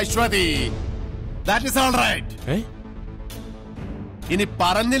kidnap Aswathy. That is all right. ഇനി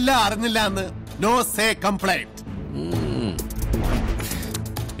പറഞ്ഞില്ല അറിഞ്ഞില്ല എന്ന് നോ സേ കംപ്ലൈന്റ്.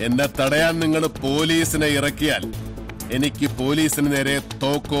 എന്നെ തടയാൻ നിങ്ങൾ പോലീസിനെ ഇറക്കിയാൽ എനിക്ക് പോലീസിന് നേരെ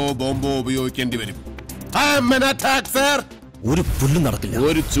തോക്കോ ബോംബോ ഉപയോഗിക്കേണ്ടി വരും. ഒരു പുല്ലും നടക്കില്ല,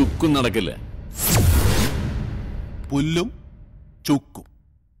 ഒരു ചുക്കും നടക്കില്ല. പുല്ലും ചുക്കും,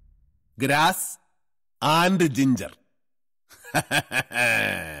 ഗ്രാസ് ആൻഡ് ജിഞ്ചർ.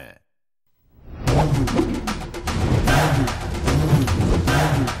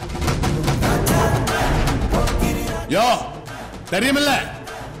 யோ தெரியுமில்ல,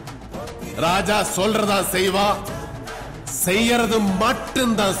 ராஜா சொல்றதா செய்வா, செய்யறது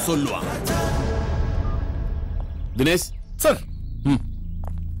மட்டும்தான் சொல்லுவான். ദിനേശ് സർ,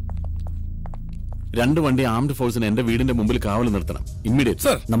 2 വണ്ടി ആംഡ് ഫോഴ്സിന് എന്റെ വീടിന്റെ മുമ്പിൽ കാവൽ നിർത്തണം. Immediate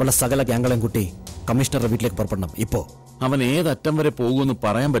sir. നമ്മളെ സകല ഗ്യാങ്കളെയും കൂട്ടി കമ്മീഷണറുടെ വീട്ടിലേക്ക് പുറപ്പെടണം ഇപ്പോ. അവൻ ഏതറ്റം വരെ പോകുമെന്ന്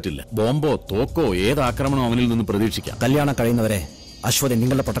പറയാൻ പറ്റില്ല. ബോംബോ തോക്കോ ഏത് ആക്രമണം അവനിൽ നിന്ന് പ്രതീക്ഷിക്കാം. കല്യാണം കഴിയുന്നവരെ അശ്വതി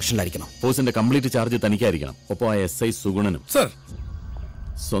നിങ്ങളുടെ പ്രൊട്ടക്ഷനിലായിരിക്കണം. ഫോഴ്സിന്റെ കംപ്ലീറ്റ് ചാർജ് തനിക്കായിരിക്കണം. ഒപ്പം ആ SI സുഗുണനും. സർ,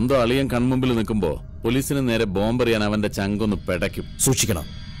 സ്വന്തം അളിയൻ കൺമുമ്പിൽ നിൽക്കുമ്പോ പോലീസിന് നേരെ ബോംബെറിയാൻ അവന്റെ ചങ്കൊന്ന് പെടയ്ക്കും. സൂക്ഷിക്കണം.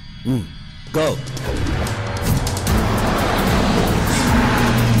 ഗോ.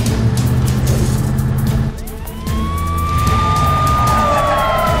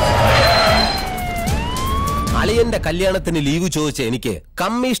 അളിയന്റെ കല്യാണത്തിന് ലീവ് ചോദിച്ച എനിക്ക്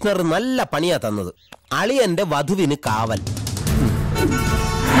കമ്മീഷണർ നല്ല പണിയാ തന്നത്. അളിയന്റെ വധുവിന് കാവൽ.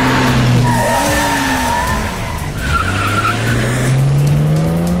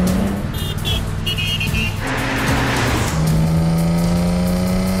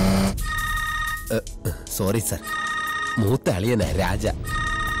 സോറി സർ, മൂത്ത അളിയനാ രാജ.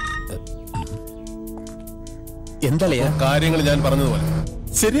 എന്തളിയ കാര്യങ്ങൾ ഞാൻ പറഞ്ഞതുപോലെ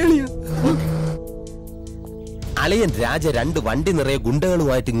ശരിയളിയ. അളിയൻ രാജ 2 വണ്ടി നിറയെ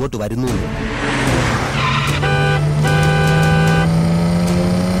ഗുണ്ടകളുമായിട്ട് ഇങ്ങോട്ട് വരുന്നു.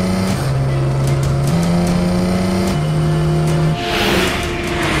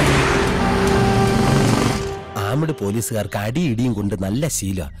 ആമിഡ് പോലീസുകാർക്ക് അടിയിടിയും കൊണ്ട് നല്ല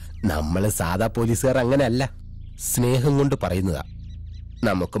ശീല. നമ്മള് സാധാ പോലീസുകാർ അങ്ങനെയല്ല, സ്നേഹം കൊണ്ട് പറയുന്നതാ.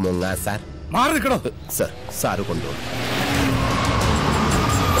 നമുക്ക് മുങ്ങാ സാർ. മാറി നിൽക്കണോ സാർ? സാറ് കൊണ്ടുപോകും.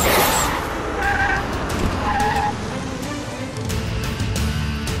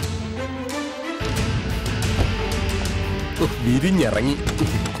 വിരിഞ്ഞിറങ്ങി.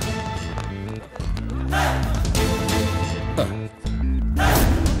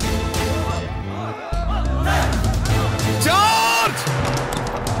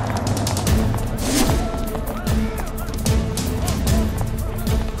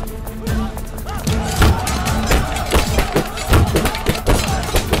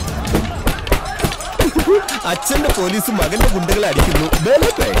 അച്ഛന്റെ പോലീസ് മകന്റെ ഗുണ്ടകളെ അടിക്കുന്നു.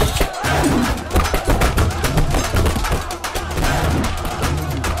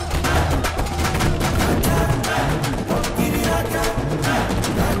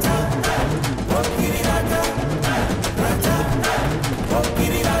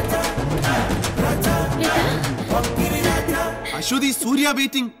 അശ്വതി, സൂര്യ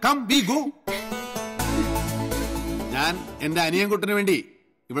വെയിറ്റിംഗ്, കം വി ഗോ. ഞാൻ എന്റെ അനിയൻകുട്ടന് വേണ്ടി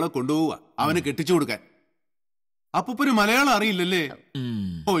ഇവിടെ കൊണ്ടുപോവുക, അവന് കെട്ടിച്ചു കൊടുക്കാൻ. അപ്പൂപ്പന് മലയാളം അറിയില്ലല്ലേ?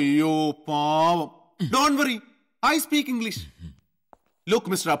 അയ്യോ പാവം. Don't worry, I speak English.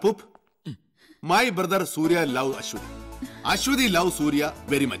 Look mister അപ്പൂപ്പ്, my brother Surya love Aswathy. Ashwati loves Surya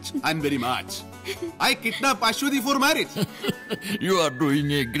very much and very much. I kidnap Ashwati for marriage. You are doing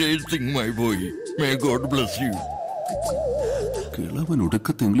a great thing, my boy. May God bless you. കിളവൻ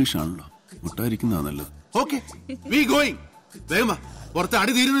ഒടുക്കത്തെ English ആണല്ലോ, വിട്ടായിരിക്കുന്നതാ നല്ലത്. Okay, we going. വേഗം പുറത്ത്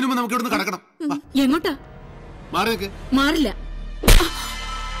അടി തീരുന്നതിന് മുമ്പ് നമുക്ക് ഇവിടുന്ന് കടക്കണം. എങ്ങോട്ടാ? മാറി നിൽക്ക്. മാറില്ല.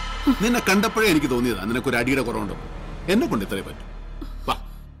 നിന്നെ കണ്ടപ്പോഴേ എനിക്ക് തോന്നിയതാ നിനക്കൊരു അടിയുടെ കുറവുണ്ടോ. എന്നെ കൊണ്ട് ഇത്രേ പറ്റും. വാ.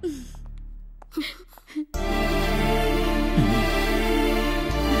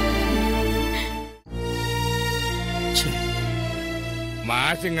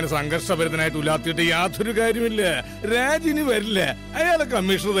 മാഷ് ഇങ്ങനെ സംഘർഷഭരിതനായിട്ട് ഉലാത്തിയിട്ട് യാതൊരു കാര്യമില്ല. രാജിനി വരില്ല, അയാളെ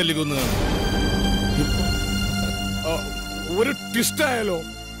കമ്മീഷണർ തല്ലിക്കുന്നു. ഒരു ട്വിസ്റ്റ് ആയാലോ?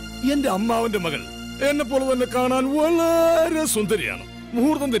 എന്റെ അമ്മാവന്റെ മകൾ എന്നെ പോലെ തന്നെ കാണാൻ വളരെ സുന്ദരിയാണ്.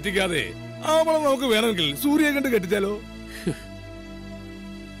 മുഹൂർത്തം തെറ്റിക്കാതെ അവളെ നമുക്ക് വേണമെങ്കിൽ സൂര്യയെ കണ്ട് കെട്ടിച്ചാലോ?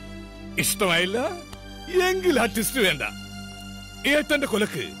 ഇഷ്ടമായില്ല എങ്കിൽ ആ ട്വിസ്റ്റ് വേണ്ട. ഏട്ടന്റെ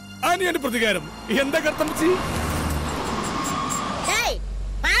കൊലക്ക് അനിയന്റെ പ്രതികാരം എന്താ കർത്തം?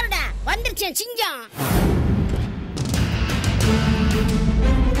 வந்துருச்சேன் சிங்கம்.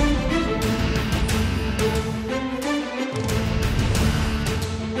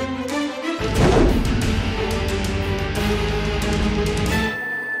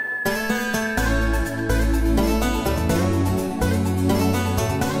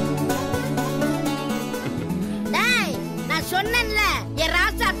 டேய், நான் சொன்னேன்ல என்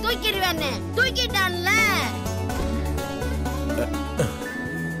ராசா தூக்கிடுவேன்னு, தூக்கிட்டான்ல.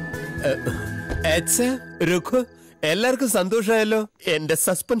 എല്ലാവർക്കും സന്തോഷമായല്ലോ. എന്റെ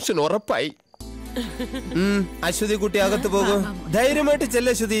സസ്പെൻഷൻ ഉറപ്പായി. അശ്വതി കുട്ടി അകത്ത് പോകും. ധൈര്യമായിട്ട്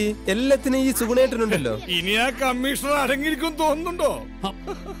ചെല്ല അശ്വതി, എല്ലാത്തിനും ഈ സുഗുണേട്ടനുണ്ടല്ലോ. ഇനി ആ കമ്മീഷണർ അടങ്ങിയിരിക്കും തോന്നുന്നുണ്ടോ?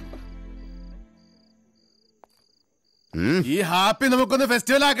 ഈ ഹാപ്പി നമുക്കൊന്ന്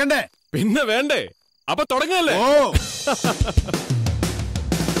ഫെസ്റ്റിവൽ ആക്കണ്ടേ? പിന്നെ വേണ്ടേ? അപ്പൊ തുടങ്ങല്ലേ? ഓ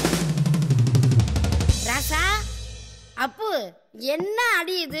ராசா, அப்பு என்ன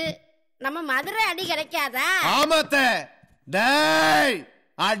அடி இது? நம்ம மதுரை அடி கிடைக்காதா? ஆமாத்தே. டேய்,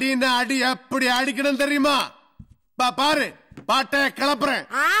 அடினா அடி எப்படி அடிக்கணும் தெரியுமா? பாரு, பாட்டை கிளப்புறேன்.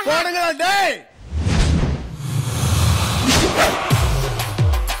 போடுங்க டேய்.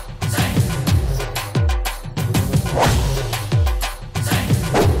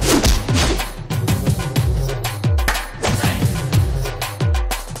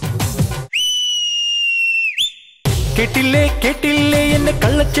 കേട്ടില്ലേ കേട്ടില്ലേ എന്നെ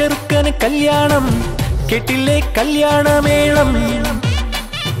കള്ളച്ചെറുക്കന് കല്യാണം, കേട്ടില്ലേ കല്യാണമേളം,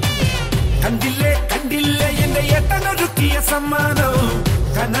 കണ്ടില്ലേ കണ്ടില്ലേ എന്റെ ഏട്ടനൊരുക്കിയ സമ്മാനം,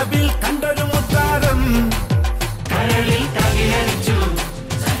 കനവിൽ കണ്ടൊരു മുത്താരം, കരളിൽ തകിലടിച്ചു,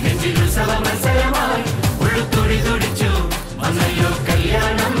 നെഞ്ചിൽ ഉത്സവമത്സരമായി ഉള്ളുത്തുടി തുടിച്ചു, വന്നല്ലോ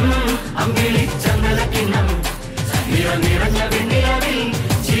കല്യാണം അമ്പിളിച്ചങ്ങലക്കിണ്ണം, നിറഞ്ഞ വെണ്ണിലവിൽ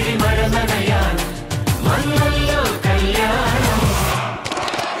ചിരിമഴ നനയാൻ വന്നല്ലോ കല്യാണം.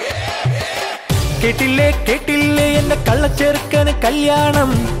 കേട്ടില്ലേ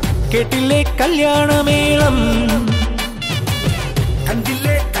കല്യാണം കേട്ടില്ലേ കല്യാണമേളം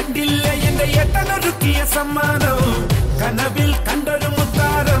കണ്ടില്ലേ കണ്ടില്ലേ എന്റെ ഏട്ടനൊരുക്കിയ സമ്മാനം കനവിൽ കണ്ടൊരു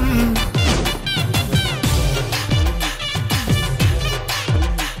മുത്താരം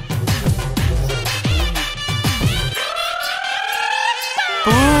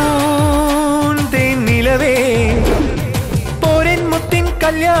പൂന്തേൻ നിലവേ പോരൻ മുത്തിൻ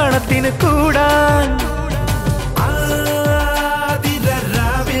കല്യാണത്തിന് കൂടാൻ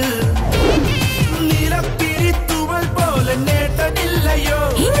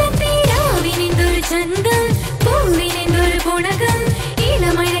ചന്തം പൂവിനെന്തൊരു ഗുണകം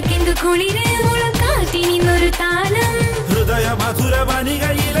ഇളമഴക്കെന്തു കുളിര് മുളം കാറ്റി നിന്നൊരു താളം ഹൃദയ മധുര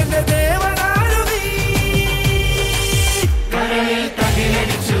മണികയിലെന്റെ ദേവനാരുതി കരളിൽ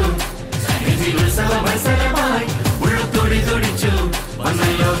തകിലടിച്ചു ഉത്സവ മത്സരമായി ഉള്ളു തൊടി തൊടിച്ചു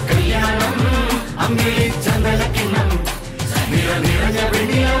വന്നല്ലോ കല്യാണം അമ്മിളി ചന്ദനക്കിണ്ണം നിറഞ്ഞ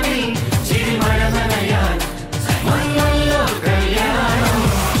വെണ്ണിയാവി ചിരിമഴ നനയാൻ വന്നല്ലോ കല്യാണം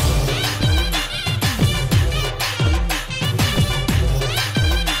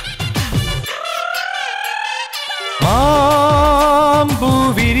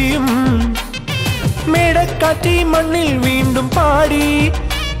പൂവിരിയും മേടക്കാറ്റി മണ്ണിൽ വീണ്ടും പാടി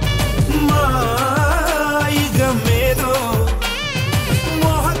മായികമേതോ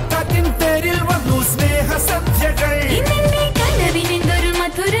മോഹക്കാറ്റിൻ പേരിൽ വന്നു സ്നേഹ സദ്യകൾ കനവിനെന്തൊരു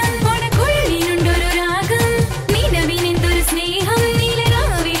മധുരം ഓണക്കുഴലിനുണ്ടൊരു രാഗം നിലവിനെന്തൊരു സ്നേഹം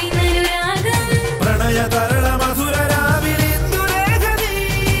നീലരാവിലിനൊരു രാഗം പ്രണയതരള മധുര രാവിലെന്തുരേഖനീ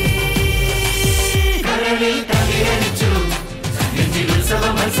കരളിൽ തകിലടിച്ചു ഉത്സവ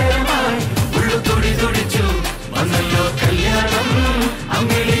മത്സരമായി ഉള്ളു തൊടി തൊടിച്ചു വന്നല്ലോ കല്യാണം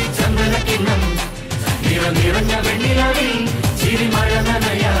അമ്മിളി ചന്ദനക്കിണ്ണം നിറഞ്ഞ വെണ്ണിലാവി ചിരിമഴ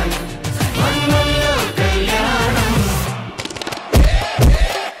നനയാൻ വന്നല്ലോ കല്യാണം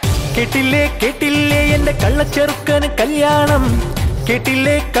കേട്ടില്ലേ കേട്ടില്ലേ എന്റെ കള്ളച്ചെറുക്കന് കല്യാണം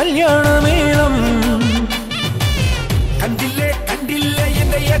കേട്ടില്ലേ കല്യാണമേളം കണ്ടില്ലേ കണ്ടില്ലേ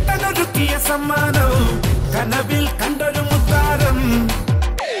എന്റെ ഏട്ടനൊരുക്കിയ സമ്മാനം കനവിൽ കണ്ടൊരു മുത്താരം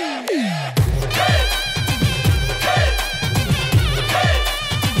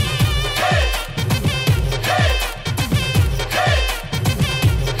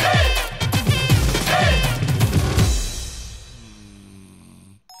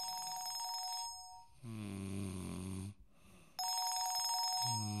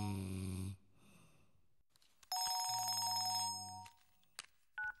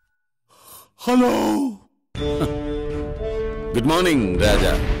ഹലോ ഗുഡ് മോർണിംഗ് രാജ.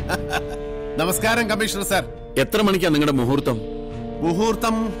 നമസ്കാരം കമ്മീഷണർ സാർ. എത്ര മണിക്കാ നിങ്ങളുടെ മുഹൂർത്തം?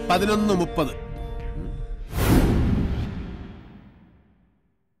 മുഹൂർത്തം 11:30.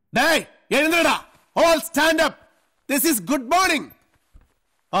 എഴുന്നേടാ, all stand up. This is good morning.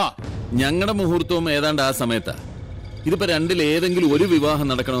 ഞങ്ങളുടെ മുഹൂർത്തവും ഏതാണ്ട് ആ സമയത്താ. ഇതിപ്പോ രണ്ടിൽ ഏതെങ്കിലും ഒരു വിവാഹം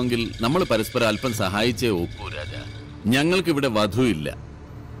നടക്കണമെങ്കിൽ നമ്മൾ പരസ്പരം അല്പം സഹായിച്ചേ ഒക്കൂ രാജ. ഞങ്ങൾക്കിവിടെ വധു ഇല്ല,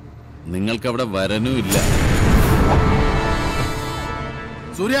 നിങ്ങൾക്കവിടെ വരനും ഇല്ല.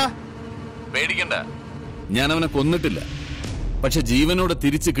 സൂര്യ പേടിക്കണ്ട, ഞാൻ അവനെ കൊന്നിട്ടില്ല. പക്ഷെ ജീവനോടെ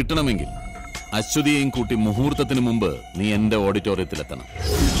തിരിച്ചു കിട്ടണമെങ്കിൽ അശ്വതിയെയും കൂട്ടി മുഹൂർത്തത്തിന് മുമ്പ് നീ എന്റെ ഓഡിറ്റോറിയത്തിലെത്തണം.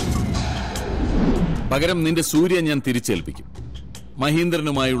 പകരം നിന്റെ സൂര്യ ഞാൻ തിരിച്ചേൽപ്പിക്കും.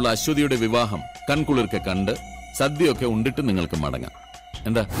 മഹീന്ദ്രനുമായുള്ള അശ്വതിയുടെ വിവാഹം കൺകുളിർക്കെ കണ്ട് സദ്യയൊക്കെ ഉണ്ടിട്ട് നിങ്ങൾക്ക് മടങ്ങാം.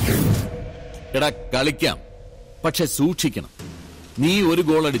 എന്താ? എടാ, കളിക്കാം, പക്ഷെ സൂക്ഷിക്കണം. നീ ഒരു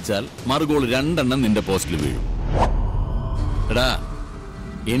ഗോൾ അടിച്ചാൽ മറുഗോൾ 2 നിന്റെ പോസ്റ്റിൽ വീഴും. എടാ,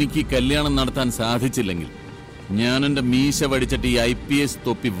 എനിക്ക് കല്യാണം നടത്താൻ സാധിച്ചില്ലെങ്കിൽ ഞാൻ എന്റെ മീശ വടിച്ചിട്ട് ഈ IPS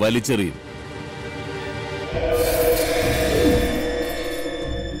തൊപ്പി വലിച്ചെറിയും.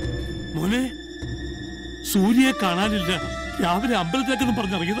 മോനെ, സൂര്യയെ കാണാനില്ല. രാവിലെ അമ്പലത്തിലേക്കെന്ന്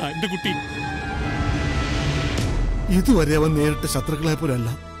പറഞ്ഞിറങ്ങിയതാ എന്റെ കുട്ടി. ഇതുവരെ അവൻ നേരിട്ട ശത്രുക്കളെ പോലല്ല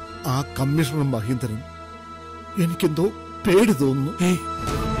ആ കമ്മീഷണറും മഹീന്ദ്രനും. എനിക്കെന്തോ പേടി തോന്നുന്നു.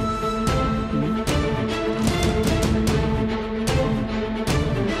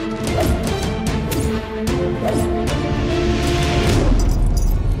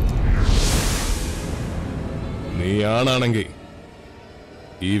 നീയാണെങ്കിൽ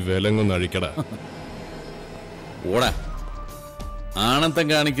ഈ വിലങ്ങൊന്ന് അഴിക്കടാ. ഓടാ, ആണത്തം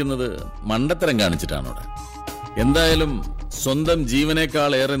കാണിക്കുന്നത് മണ്ടത്തരം കാണിച്ചിട്ടാണോടാ. എന്തായാലും സ്വന്തം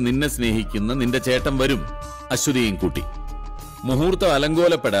ജീവനേക്കാൾ ഏറെ നിന്നെ സ്നേഹിക്കുന്ന നിന്റെ ചേട്ടൻ വരും, അശ്വതിയും കൂട്ടി. മുഹൂർത്തം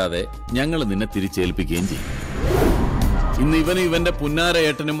അലങ്കോലപ്പെടാതെ ഞങ്ങൾ നിന്നെ തിരിച്ചേൽപ്പിക്കുകയും ചെയ്യും. ഇന്ന് ഇവനും ഇവന്റെ പുന്നാര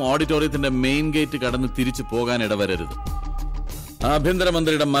ഏട്ടനും ഓഡിറ്റോറിയത്തിന്റെ മെയിൻ ഗേറ്റ് കടന്ന് തിരിച്ചു പോകാൻ ഇടവരരുത്.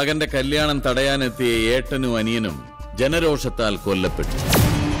 ആഭ്യന്തരമന്ത്രിയുടെ മകന്റെ കല്യാണം തടയാനെത്തിയ ഏട്ടനും അനിയനും ജനരോഷത്താൽ കൊല്ലപ്പെട്ടു.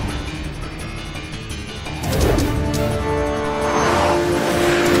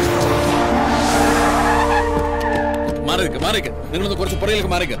 മാറിക്ക്, നിങ്ങളൊന്ന് കുറച്ച് പുറകിലേക്ക്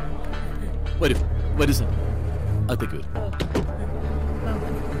മാറിക്ക്. വരൂ വരൂ സാർ, അകത്തേക്ക് വരും.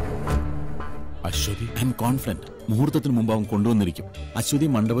 അശ്വതി, ഐ എം കോൺഫിഡന്റ് മുഹൂർത്തത്തിന് മുമ്പ് അവൻ കൊണ്ടുവന്നിരിക്കും. അശ്വതി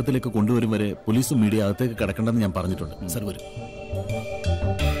മണ്ഡപത്തിലേക്ക് കൊണ്ടുവരും വരെ പോലീസും മീഡിയ അകത്തേക്ക് കടക്കണ്ടെന്ന് ഞാൻ പറഞ്ഞിട്ടുണ്ട്. സാർ വരും.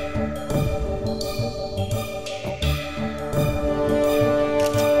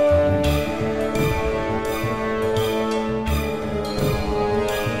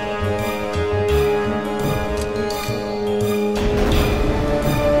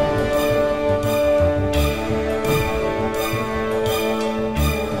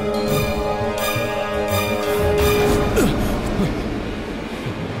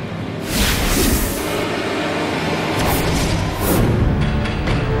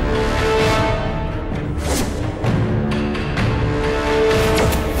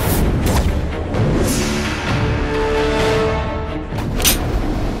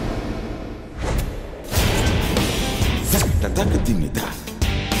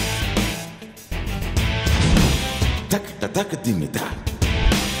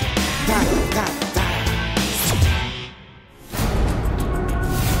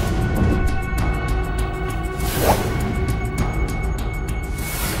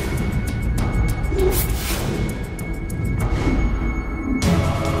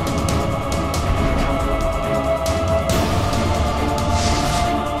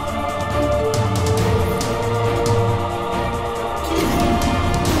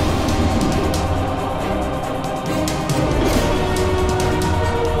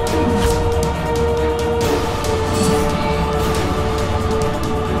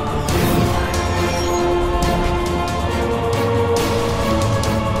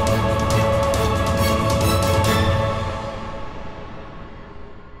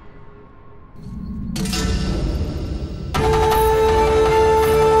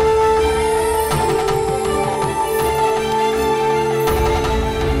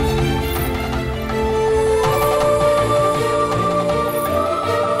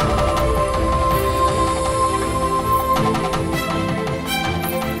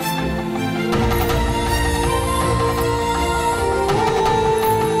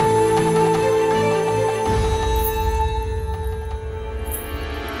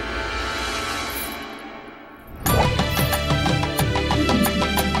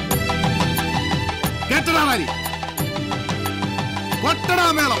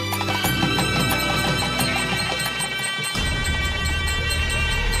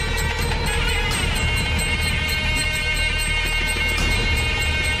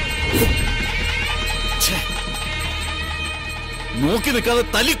 നോക്കി നിൽക്കാതെ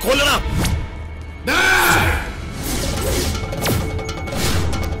തലി കൊല്ലണം.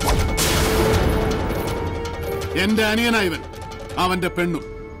 എന്റെ അനിയനായവൻ, അവന്റെ പെണ്ണും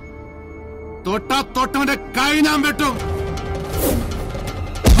തൊട്ടവന്റെ കൈ ഞാൻ വെട്ടും.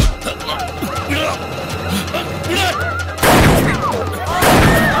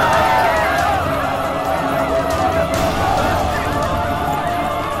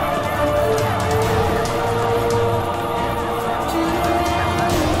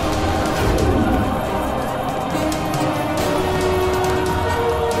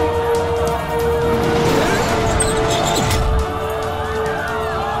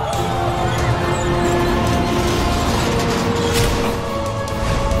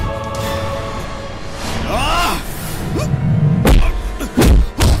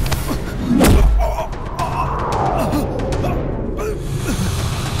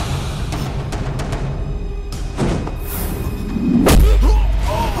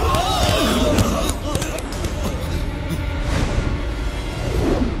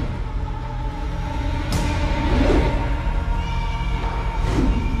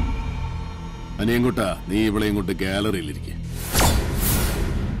 അനിയൻകുട്ടാ, നീ ഇവിടെ ഇങ്ങോട്ട് ഗാലറിയിലിരിക്കെ.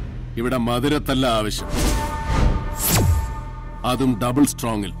 ഇവിടെ മധുരത്തല്ല ആവശ്യം, അതും double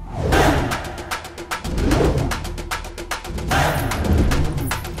സ്ട്രോങ്ങിൽ.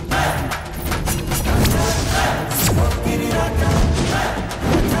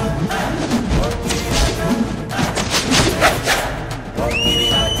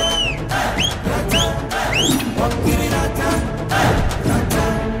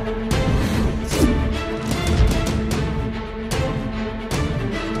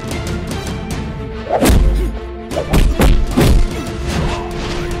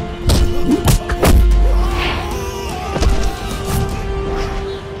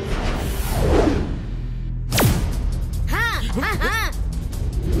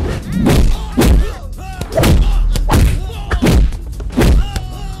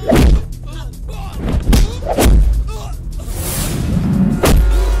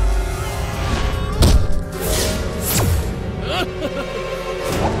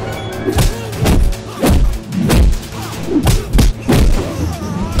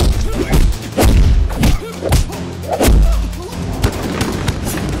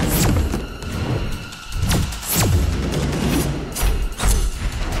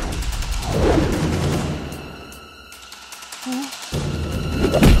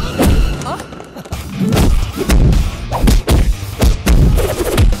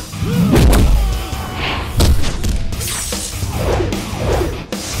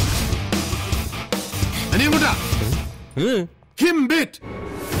 Him bit.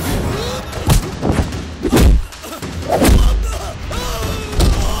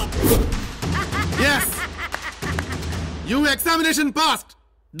 Yes. You examination passed.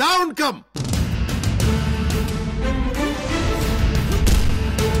 Down come.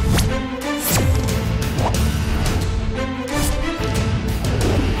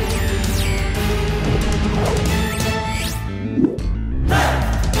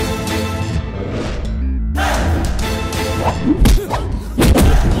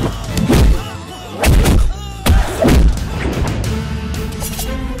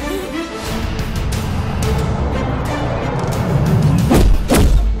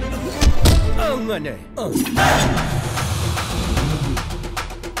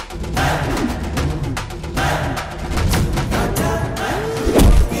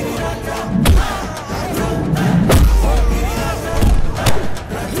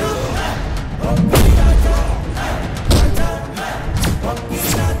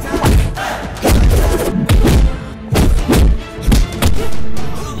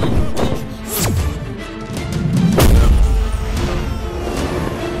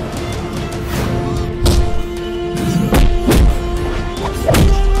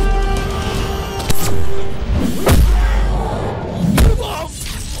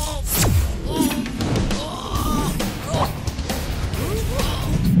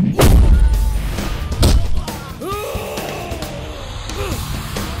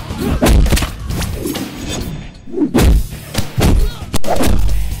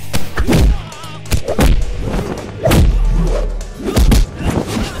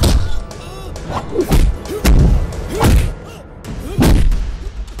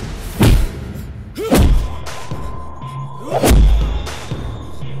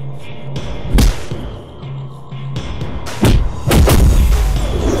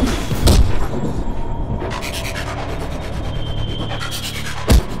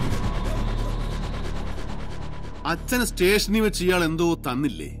 അച്ഛന് സ്റ്റേഷനിൽ വെച്ച് ഇയാൾ എന്തോ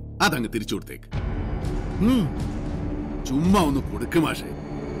തന്നില്ലേ, അതങ്ങ് തിരിച്ചു കൊടുത്തേക്ക്. ചുമ്മാ ഒന്ന് കൊടുക്ക് മാഷേ.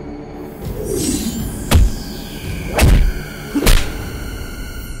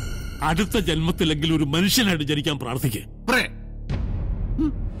 അടുത്ത ജന്മത്തിലെങ്കിലും ഒരു മനുഷ്യനായിട്ട് ജനിക്കാൻ പ്രാർത്ഥിക്കേ.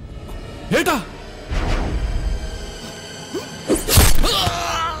 ഏട്ടാ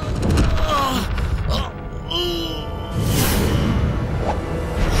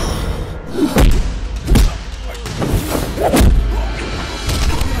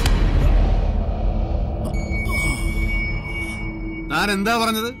ഞാൻ എന്താ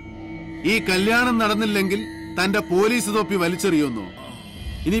പറഞ്ഞത്? ഈ കല്യാണം നടന്നില്ലെങ്കിൽ തന്റെ പോലീസ് തൊപ്പി വലിച്ചെറിയുന്നോ?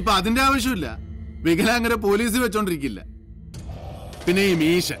 ഇനിയിപ്പോ അതിന്റെ ആവശ്യമില്ല. വികലാംഗരെ പോലീസ് വെച്ചോണ്ടിരിക്കില്ല. പിന്നെ ഈ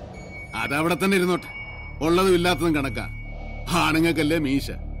മീശ അതവിടെ തന്നെ ഇരുന്നോട്ടെ. ഉള്ളതും ഇല്ലാത്തതും കണക്കാ. ആണുങ്ങൾക്കല്ലേ മീശ.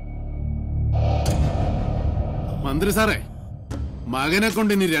 മന്ത്രി സാറേ, മകനെ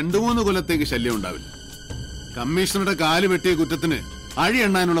കൊണ്ട് ഇനി 2-3 കൊല്ലത്തേക്ക് ശല്യം ഉണ്ടാവില്ല. കമ്മീഷണറുടെ കാല് വെട്ടിയ കുറ്റത്തിന് അഴി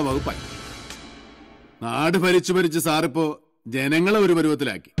എണ്ണാനുള്ള വകുപ്പായി. നാട് ഭരിച്ചു ഭരിച്ച് സാറിപ്പോ ജനങ്ങളെ ഒരു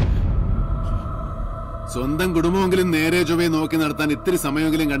പരുവത്തിലാക്കി. സ്വന്തം കുടുംബമെങ്കിലും നേരെ ചൊവ്വേ നോക്കി നടത്താൻ ഇത്തിരി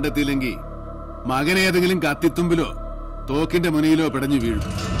സമയമെങ്കിലും കണ്ടെത്തിയില്ലെങ്കിൽ മകനേതെങ്കിലും കത്തിത്തുമ്പിലോ തോക്കിന്റെ മുനയിലോ പിടഞ്ഞു വീഴും.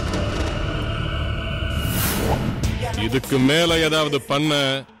 இதுக்கு மேல ஏதாவது பண்ண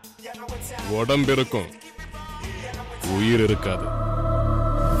உடம்பு இருக்கும், உயிர் இருக்காது.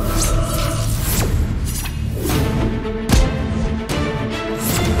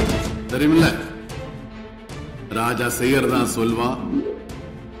 தெரியுமில்ல, ராஜா செய்யறதா சொல்வா,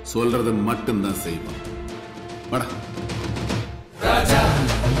 சொல்றது மட்டும்தான் செய்வான். வாடா. ராஜா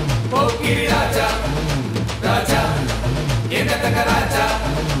போக்கிரி ராஜா, ராஜா எங்க தங்க ராஜா,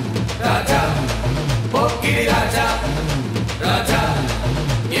 ராஜா போக்கிரி ராஜா, ராஜா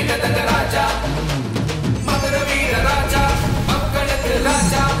எங்க தங்க ராஜா, மதுர வீர ராஜா, மக்களுக்கு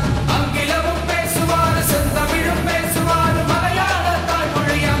ராஜா, ஆங்கிலமும் பேசுவார், செந்தமிழும் பேசுவார், மலையாள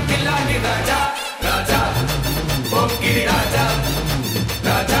தாய்மொழியாம் கில்லாடி ராஜா, ராஜா போக்கிரி ராஜா,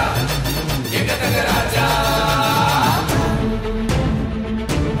 ராஜா எங்க தங்க ராஜா.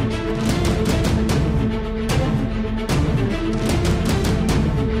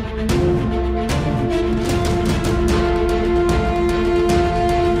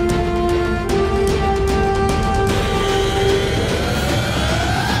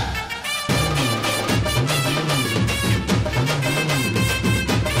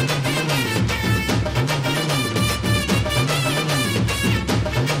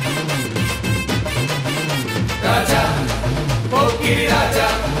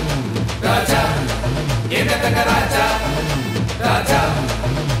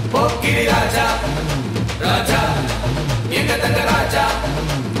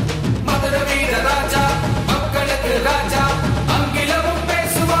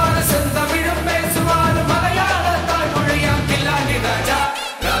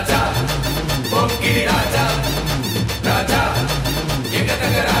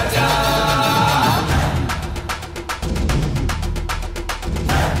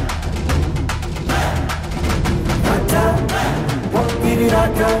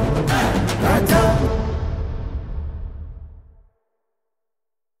 Raja.